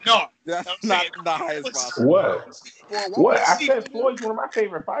mocking Nard. That's I'm not saying- the highest possible. What? For a woman, What? I See, said Floyd's one of my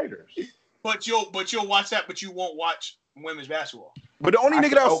favorite fighters. But you'll watch that, but you won't watch women's basketball. But the only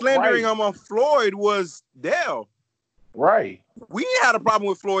nigga that was slandering him on Floyd was Dell. Right. We ain't had a problem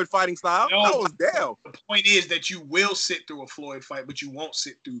with Floyd fighting style. No, that was Dell. The point is that you will sit through a Floyd fight, but you won't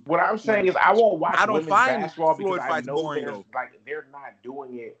sit through. What I'm saying is I won't watch I don't women's find basketball Floyd because I fights know boring, there's though. like they're not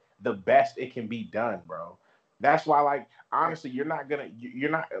doing it the best it can be done, bro. That's why, like, honestly, you're not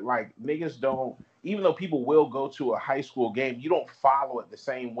like niggas don't. Even though people will go to a high school game, you don't follow it the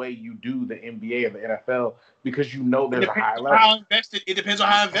same way you do the NBA or the NFL because you know there's a high level. It depends on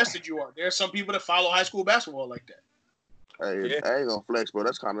how invested you are. There are some people that follow high school basketball like that. Hey, I ain't gonna flex, bro.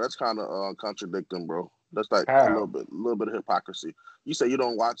 That's kind of contradicting, bro. That's like a little bit of hypocrisy. You say you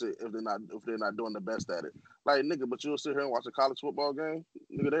don't watch it if they're not doing the best at it. Like, nigga, but you'll sit here and watch a college football game.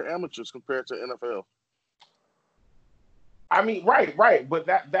 Nigga, they're amateurs compared to NFL. I mean, right, but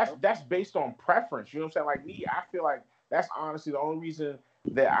that's based on preference. You know what I'm saying? Like me, I feel like that's honestly the only reason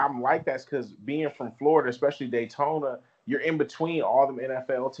that I'm like that's because being from Florida, especially Daytona, you're in between all them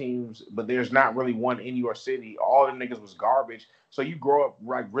NFL teams, but there's not really one in your city. All the niggas was garbage. So you grow up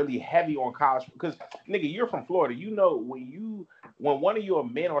like really heavy on college because nigga, you're from Florida. You know when one of your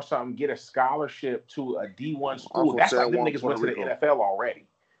men or something get a scholarship to a D1 school, that's like them niggas went to the NFL already.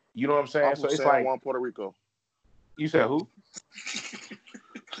 You know what I'm saying? I'm so it's San like Juan, Puerto Rico. You said who?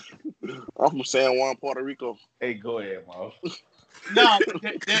 I'm from San Juan, Puerto Rico. Hey, go ahead, Mo. No,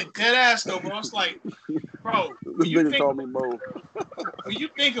 dead ass though, bro. It's like, bro, when you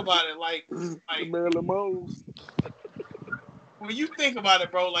think about it, like Marilyn Mose. When you think about it,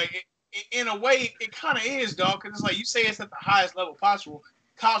 bro, like in a way, it kind of is, dog. Because it's like you say it's at the highest level possible.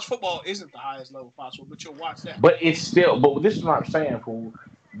 College football isn't the highest level possible, but you'll watch that. But it's still. But this is what I'm saying, fool.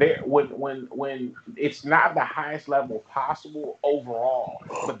 There, when it's not the highest level possible overall,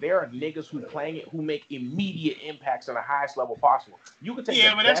 but there are niggas who playing it who make immediate impacts on the highest level possible. You can take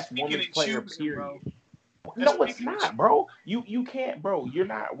the best women's player, period. No, it's not, bro. You can't, bro. You're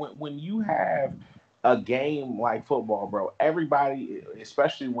not when you have a game like football, bro. Everybody,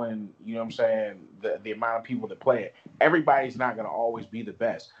 especially when you know what I'm saying, the amount of people that play it, everybody's not gonna always be the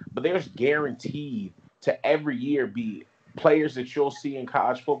best. But there's guaranteed to every year be players that you'll see in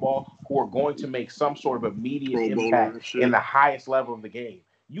college football who are going to make some sort of immediate impact in the highest level of the game.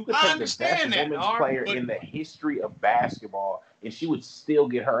 You could take the best women's player in the history of basketball, and she would still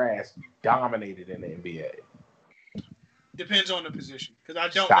get her ass dominated in the NBA. Depends on the position, because I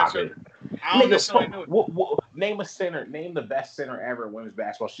don't necessarily know. Name a center. Name the best center ever in women's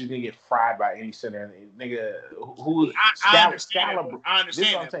basketball. She's gonna get fried by any center. Nigga, who? I understand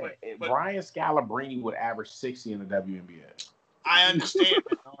that. But Brian Scalabrine would average 60 in the WNBA. I understand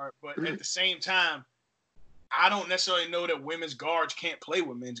that, but at the same time, I don't necessarily know that women's guards can't play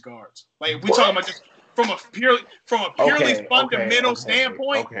with men's guards. Like if we talking about just from a purely fundamental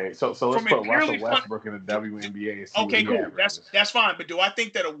standpoint. Okay, so let's put Russell Westbrook in the WNBA. And see okay, cool. That's fine. But do I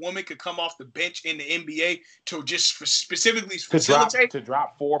think that a woman could come off the bench in the NBA to just specifically facilitate to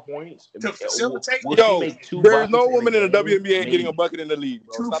drop 4 points to facilitate? Yo, there's no woman in the WNBA getting a bucket in the league,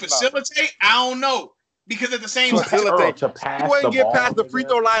 bro. To facilitate, I don't know. Because at the same time, to pass you the get ball, past the free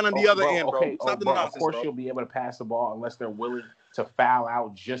throw line on the other end, bro. Stop the nonsense, of course, bro. she'll be able to pass the ball unless they're willing to foul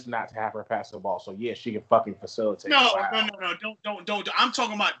out just not to have her pass the ball. So yeah, she can fucking facilitate. No, don't. I'm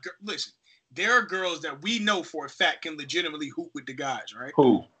talking about. Listen, there are girls that we know for a fact can legitimately hoop with the guys, right?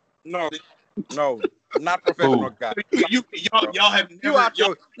 Who? No, not professional guys. Y'all have never.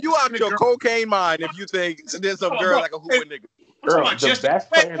 You out your cocaine mind if you think there's some girl like a hooping nigga. Girl, the best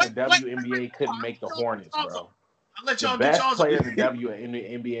player in the WNBA couldn't make the Hornets, bro. The best player in the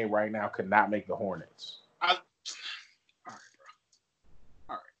NBA right now could not make the Hornets. All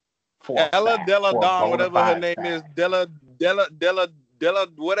right. Ella Della Don, whatever her name is, Della,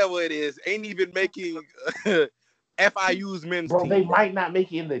 whatever it is, ain't even making FIU's men's bro, team. They might not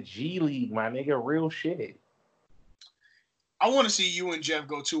make it in the G League, my nigga. Real shit. I want to see you and Jeff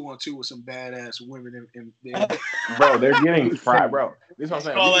go 2-on-2 with some badass women. Bro, they're getting fried, bro. This is what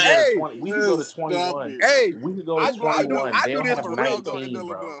I'm saying. We can go to 21. Hey, we can go to 21. I do this for real, though.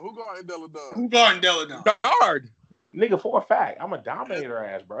 Who guarding Della Dunn? Who guarding Della Dunn? Guard. Nigga, for a fact, I'm a dominator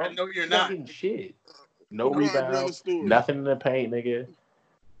ass, bro. No, you're not. Getting shit. No rebounds. Nothing in the paint, nigga.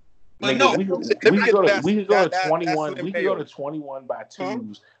 But nigga, no, we could go to 21. We could go to 21 by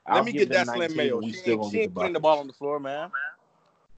twos. Let me get that Slim Mayo. She ain't putting the ball on the floor, man.